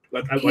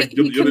 You're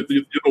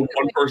the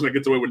one person that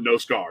gets away with no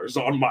scars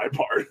on my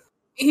part.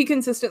 He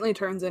consistently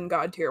turns in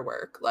god tier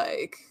work.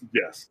 Like,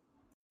 yes.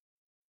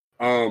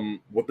 Well,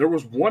 there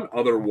was one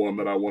other one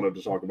that I wanted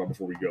to talk about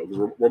before we go,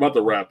 because we're about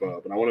to wrap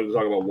up, and I wanted to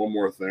talk about one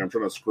more thing. I'm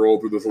trying to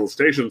scroll through the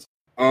solicitations.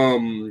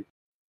 What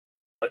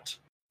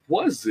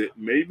was it?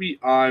 Maybe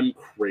I'm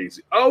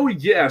crazy. Oh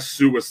yeah,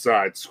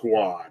 Suicide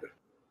Squad.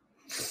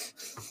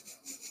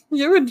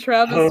 You and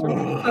Travis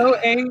were so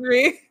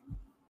angry.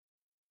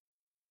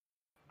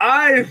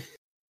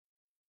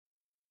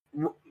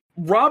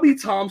 Robbie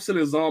Thompson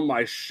is on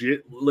my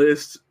shit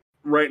list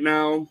right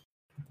now.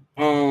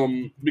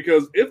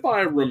 Because if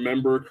I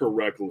remember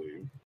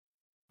correctly,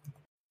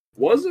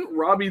 wasn't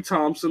Robbie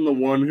Thompson the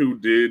one who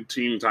did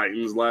Teen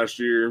Titans last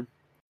year?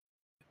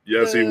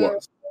 Yes, he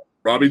was.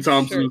 Robbie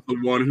Thompson is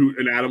the one who,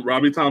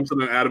 Robbie Thompson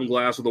and Adam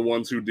Glass are the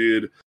ones who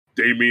did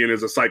Damien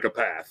is a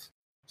Psychopath.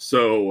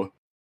 So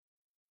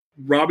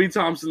Robbie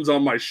Thompson's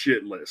on my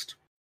shit list.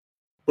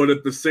 But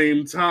at the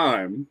same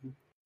time,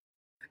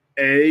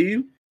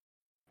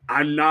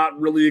 I'm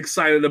not really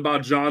excited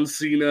about John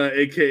Cena,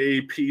 aka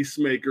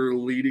Peacemaker,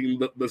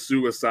 leading the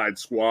Suicide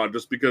Squad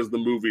just because the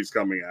movie's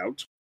coming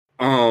out.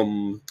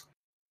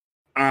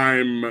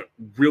 I'm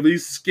really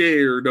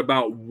scared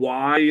about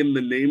why, in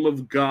the name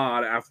of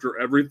God, after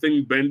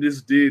everything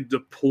Bendis did to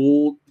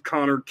pull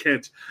Connor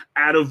Kent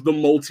out of the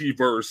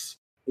multiverse,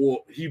 well,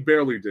 he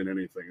barely did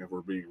anything, if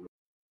we're being real.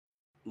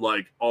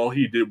 Like, all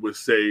he did was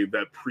say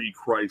that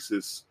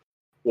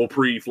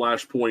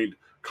pre-Flashpoint,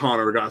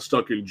 Connor got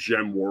stuck in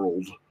Gem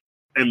World,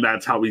 and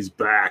that's how he's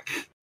back.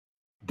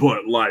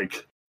 But,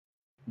 like,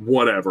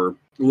 whatever.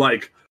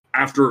 Like,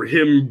 after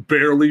him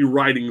barely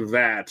writing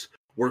that,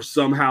 we're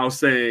somehow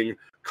saying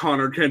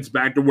Connor Kent's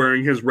back to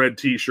wearing his red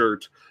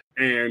t-shirt,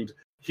 and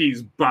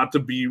he's about to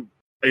be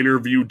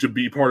interviewed to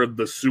be part of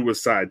the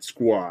Suicide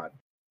Squad.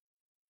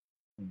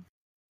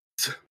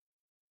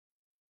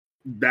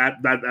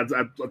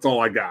 That's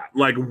all I got.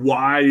 Like,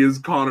 why is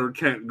Connor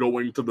Kent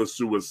going to the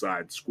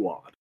Suicide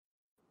Squad?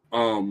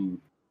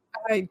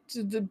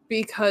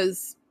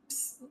 Because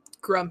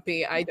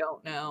grumpy, I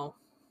don't know.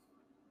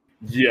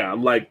 Yeah,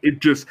 like,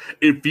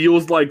 it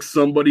feels like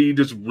somebody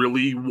just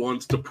really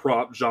wants to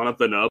prop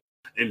Jonathan up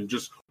and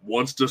just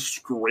wants to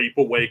scrape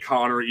away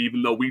Connor,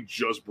 even though we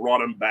just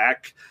brought him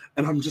back.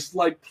 And I'm just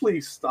like,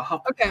 please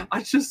stop. Okay.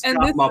 I just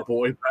got my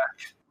boy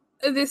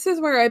back. This is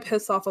where I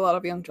piss off a lot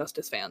of Young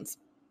Justice fans.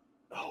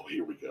 Oh,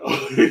 here we go.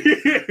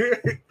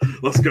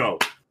 Let's go.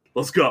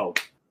 Let's go.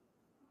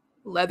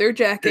 Leather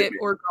jacket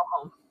or go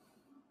home.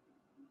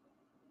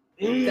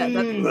 That's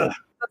my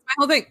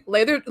whole thing.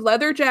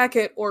 Leather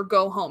jacket or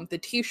go home. The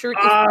t-shirt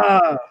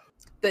is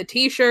the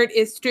t-shirt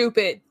is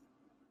stupid.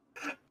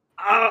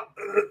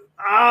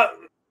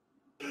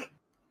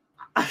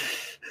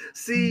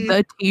 See,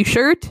 the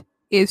t-shirt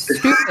is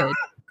stupid.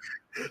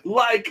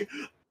 Like,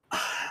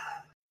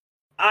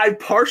 I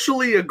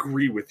partially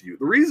agree with you.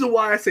 The reason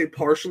why I say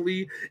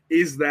partially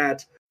is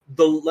that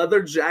the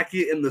leather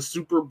jacket and the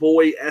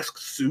Superboy-esque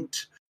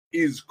suit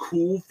is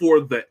cool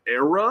for the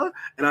era,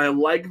 and I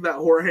like that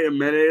Jorge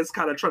Jimenez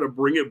kind of trying to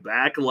bring it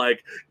back.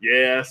 Like,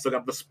 yeah, still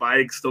got the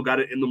spikes, still got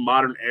it in the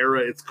modern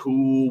era. It's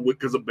cool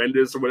because of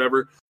Bendis or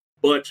whatever.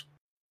 But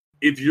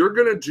if you're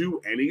gonna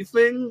do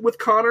anything with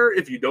Connor,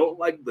 if you don't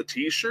like the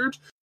t-shirt,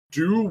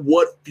 do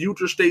what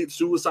Future State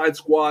Suicide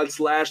Squad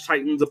 /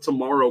 Titans of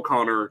Tomorrow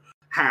Connor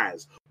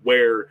has,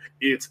 where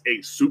it's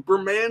a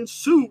Superman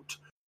suit,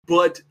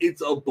 but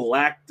it's a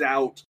blacked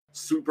out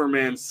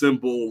Superman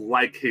symbol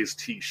like his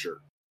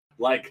t-shirt.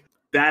 Like,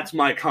 that's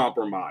my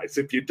compromise.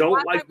 If you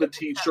don't like the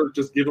t-shirt,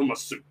 just give him a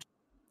suit.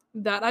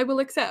 That I will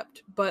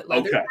accept, but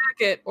leather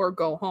jacket or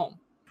go home.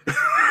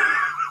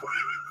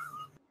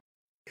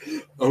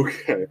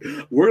 Okay,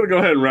 we're going to go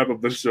ahead and wrap up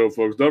this show,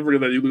 folks. Don't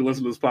forget that you can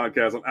listen to this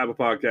podcast on Apple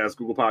Podcasts,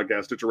 Google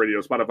Podcasts, Stitcher Radio,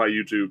 Spotify,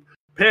 YouTube,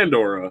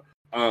 Pandora,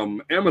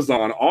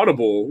 Amazon,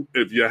 Audible.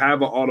 If you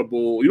have an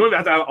Audible, you don't even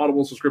have to have an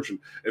Audible subscription.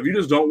 If you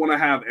just don't want to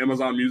have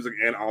Amazon Music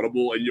and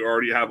Audible, and you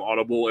already have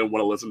Audible and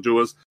want to listen to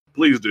us,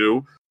 please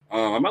do.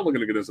 I'm not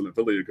looking to get us an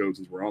affiliate code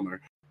since we're on there,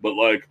 but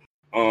like,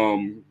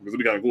 because it'd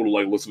be kind of cool to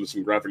like listen to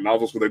some graphic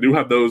novels, because they do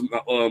have those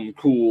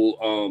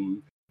cool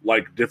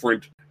like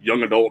different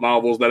young adult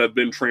novels that have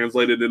been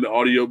translated into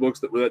audiobooks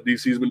that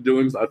DC's been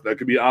doing. So that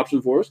could be an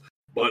option for us.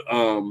 But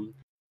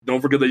don't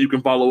forget that you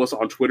can follow us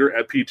on Twitter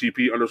at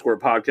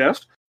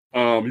PTP_podcast.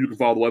 You can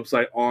follow the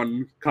website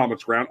On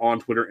Comics Ground on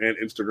Twitter and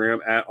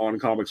Instagram at On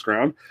Comics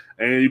Ground.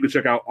 And you can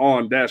check out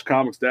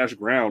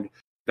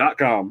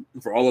on-comics-ground.com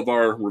for all of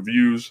our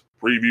reviews,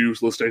 previews,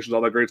 solicitations,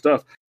 all that great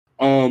stuff.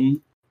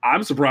 I'm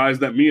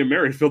surprised that me and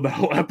Mary filled the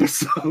whole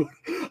episode.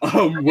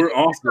 We're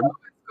awesome.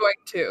 Going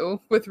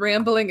to with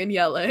rambling and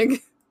yelling.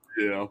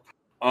 Yeah.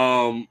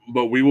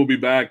 But we will be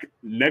back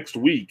next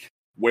week,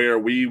 where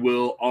we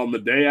will, on the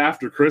day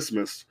after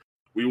Christmas,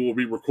 we will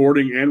be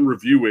recording and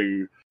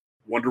reviewing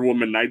Wonder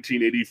Woman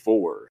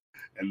 1984,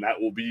 and that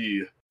will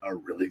be a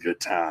really good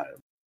time.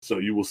 So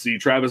you will see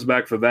Travis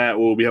back for that.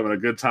 We'll be having a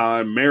good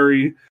time.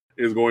 Mary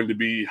is going to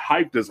be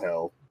hyped as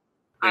hell.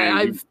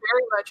 I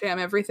very much am.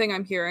 Everything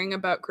I'm hearing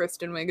about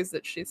Kristen Wiig is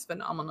that she's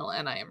phenomenal,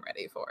 and I am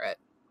ready for it.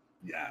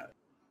 Yeah.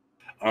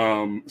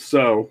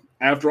 So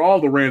after all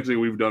the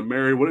ranting we've done,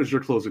 Mary, what is your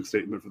closing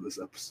statement for this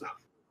episode?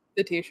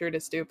 The t-shirt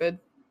is stupid.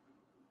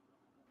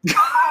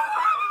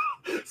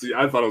 See,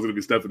 I thought it was going to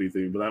be Stephanie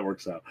themed, but that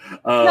works out.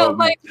 No,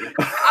 like,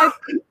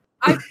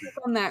 I pick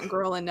on that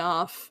girl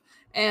enough,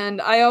 and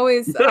I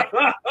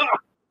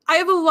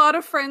have a lot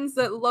of friends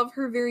that love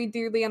her very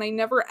dearly, and I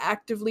never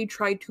actively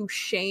try to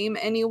shame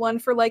anyone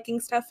for liking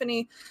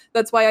Stephanie.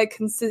 That's why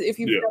if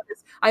you've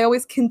noticed, I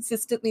always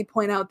consistently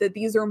point out that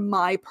these are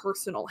my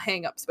personal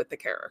hang-ups with the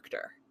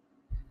character.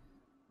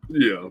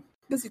 Yeah.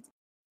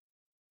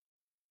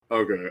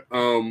 Okay.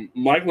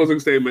 My closing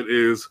statement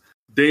is,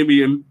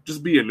 Damien,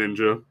 just be a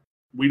ninja.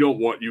 We don't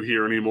want you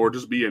here anymore.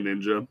 Just be a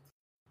ninja.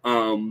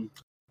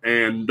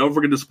 And don't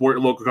forget to support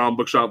your local comic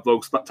book shop,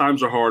 folks.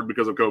 Times are hard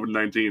because of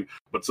COVID-19,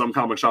 but some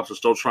comic shops are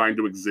still trying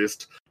to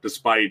exist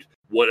despite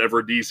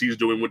whatever DC is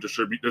doing with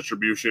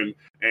distribution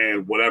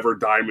and whatever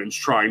Diamond's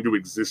trying to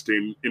exist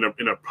in a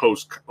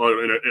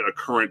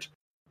current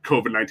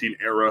COVID-19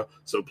 era.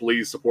 So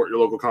please support your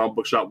local comic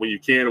book shop when you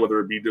can, whether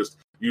it be just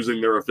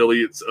using their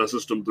affiliate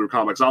system through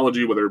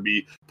Comixology, whether it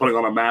be putting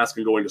on a mask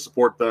and going to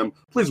support them.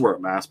 Please wear a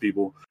mask,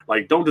 people.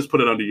 Like, don't just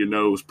put it under your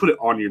nose. Put it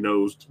on your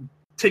nose.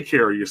 Take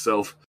care of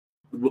yourself.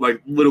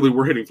 Like, literally,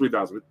 we're hitting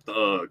 3,000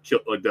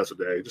 deaths a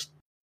day. Just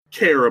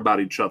care about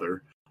each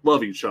other,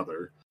 love each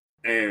other,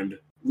 and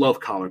love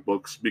comic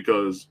books,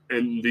 because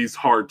in these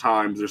hard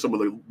times, they're some of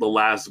the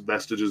last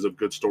vestiges of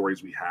good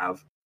stories we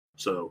have.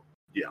 So,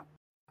 yeah.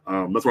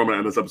 That's where I'm going to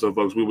end this episode,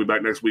 folks. We'll be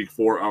back next week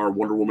for our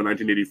Wonder Woman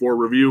 1984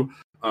 review.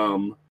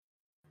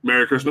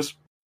 Merry Christmas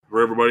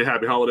for everybody.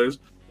 Happy holidays.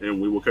 And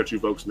we will catch you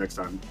folks next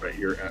time right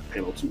here at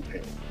Panel 2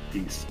 Panel.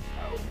 Peace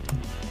out.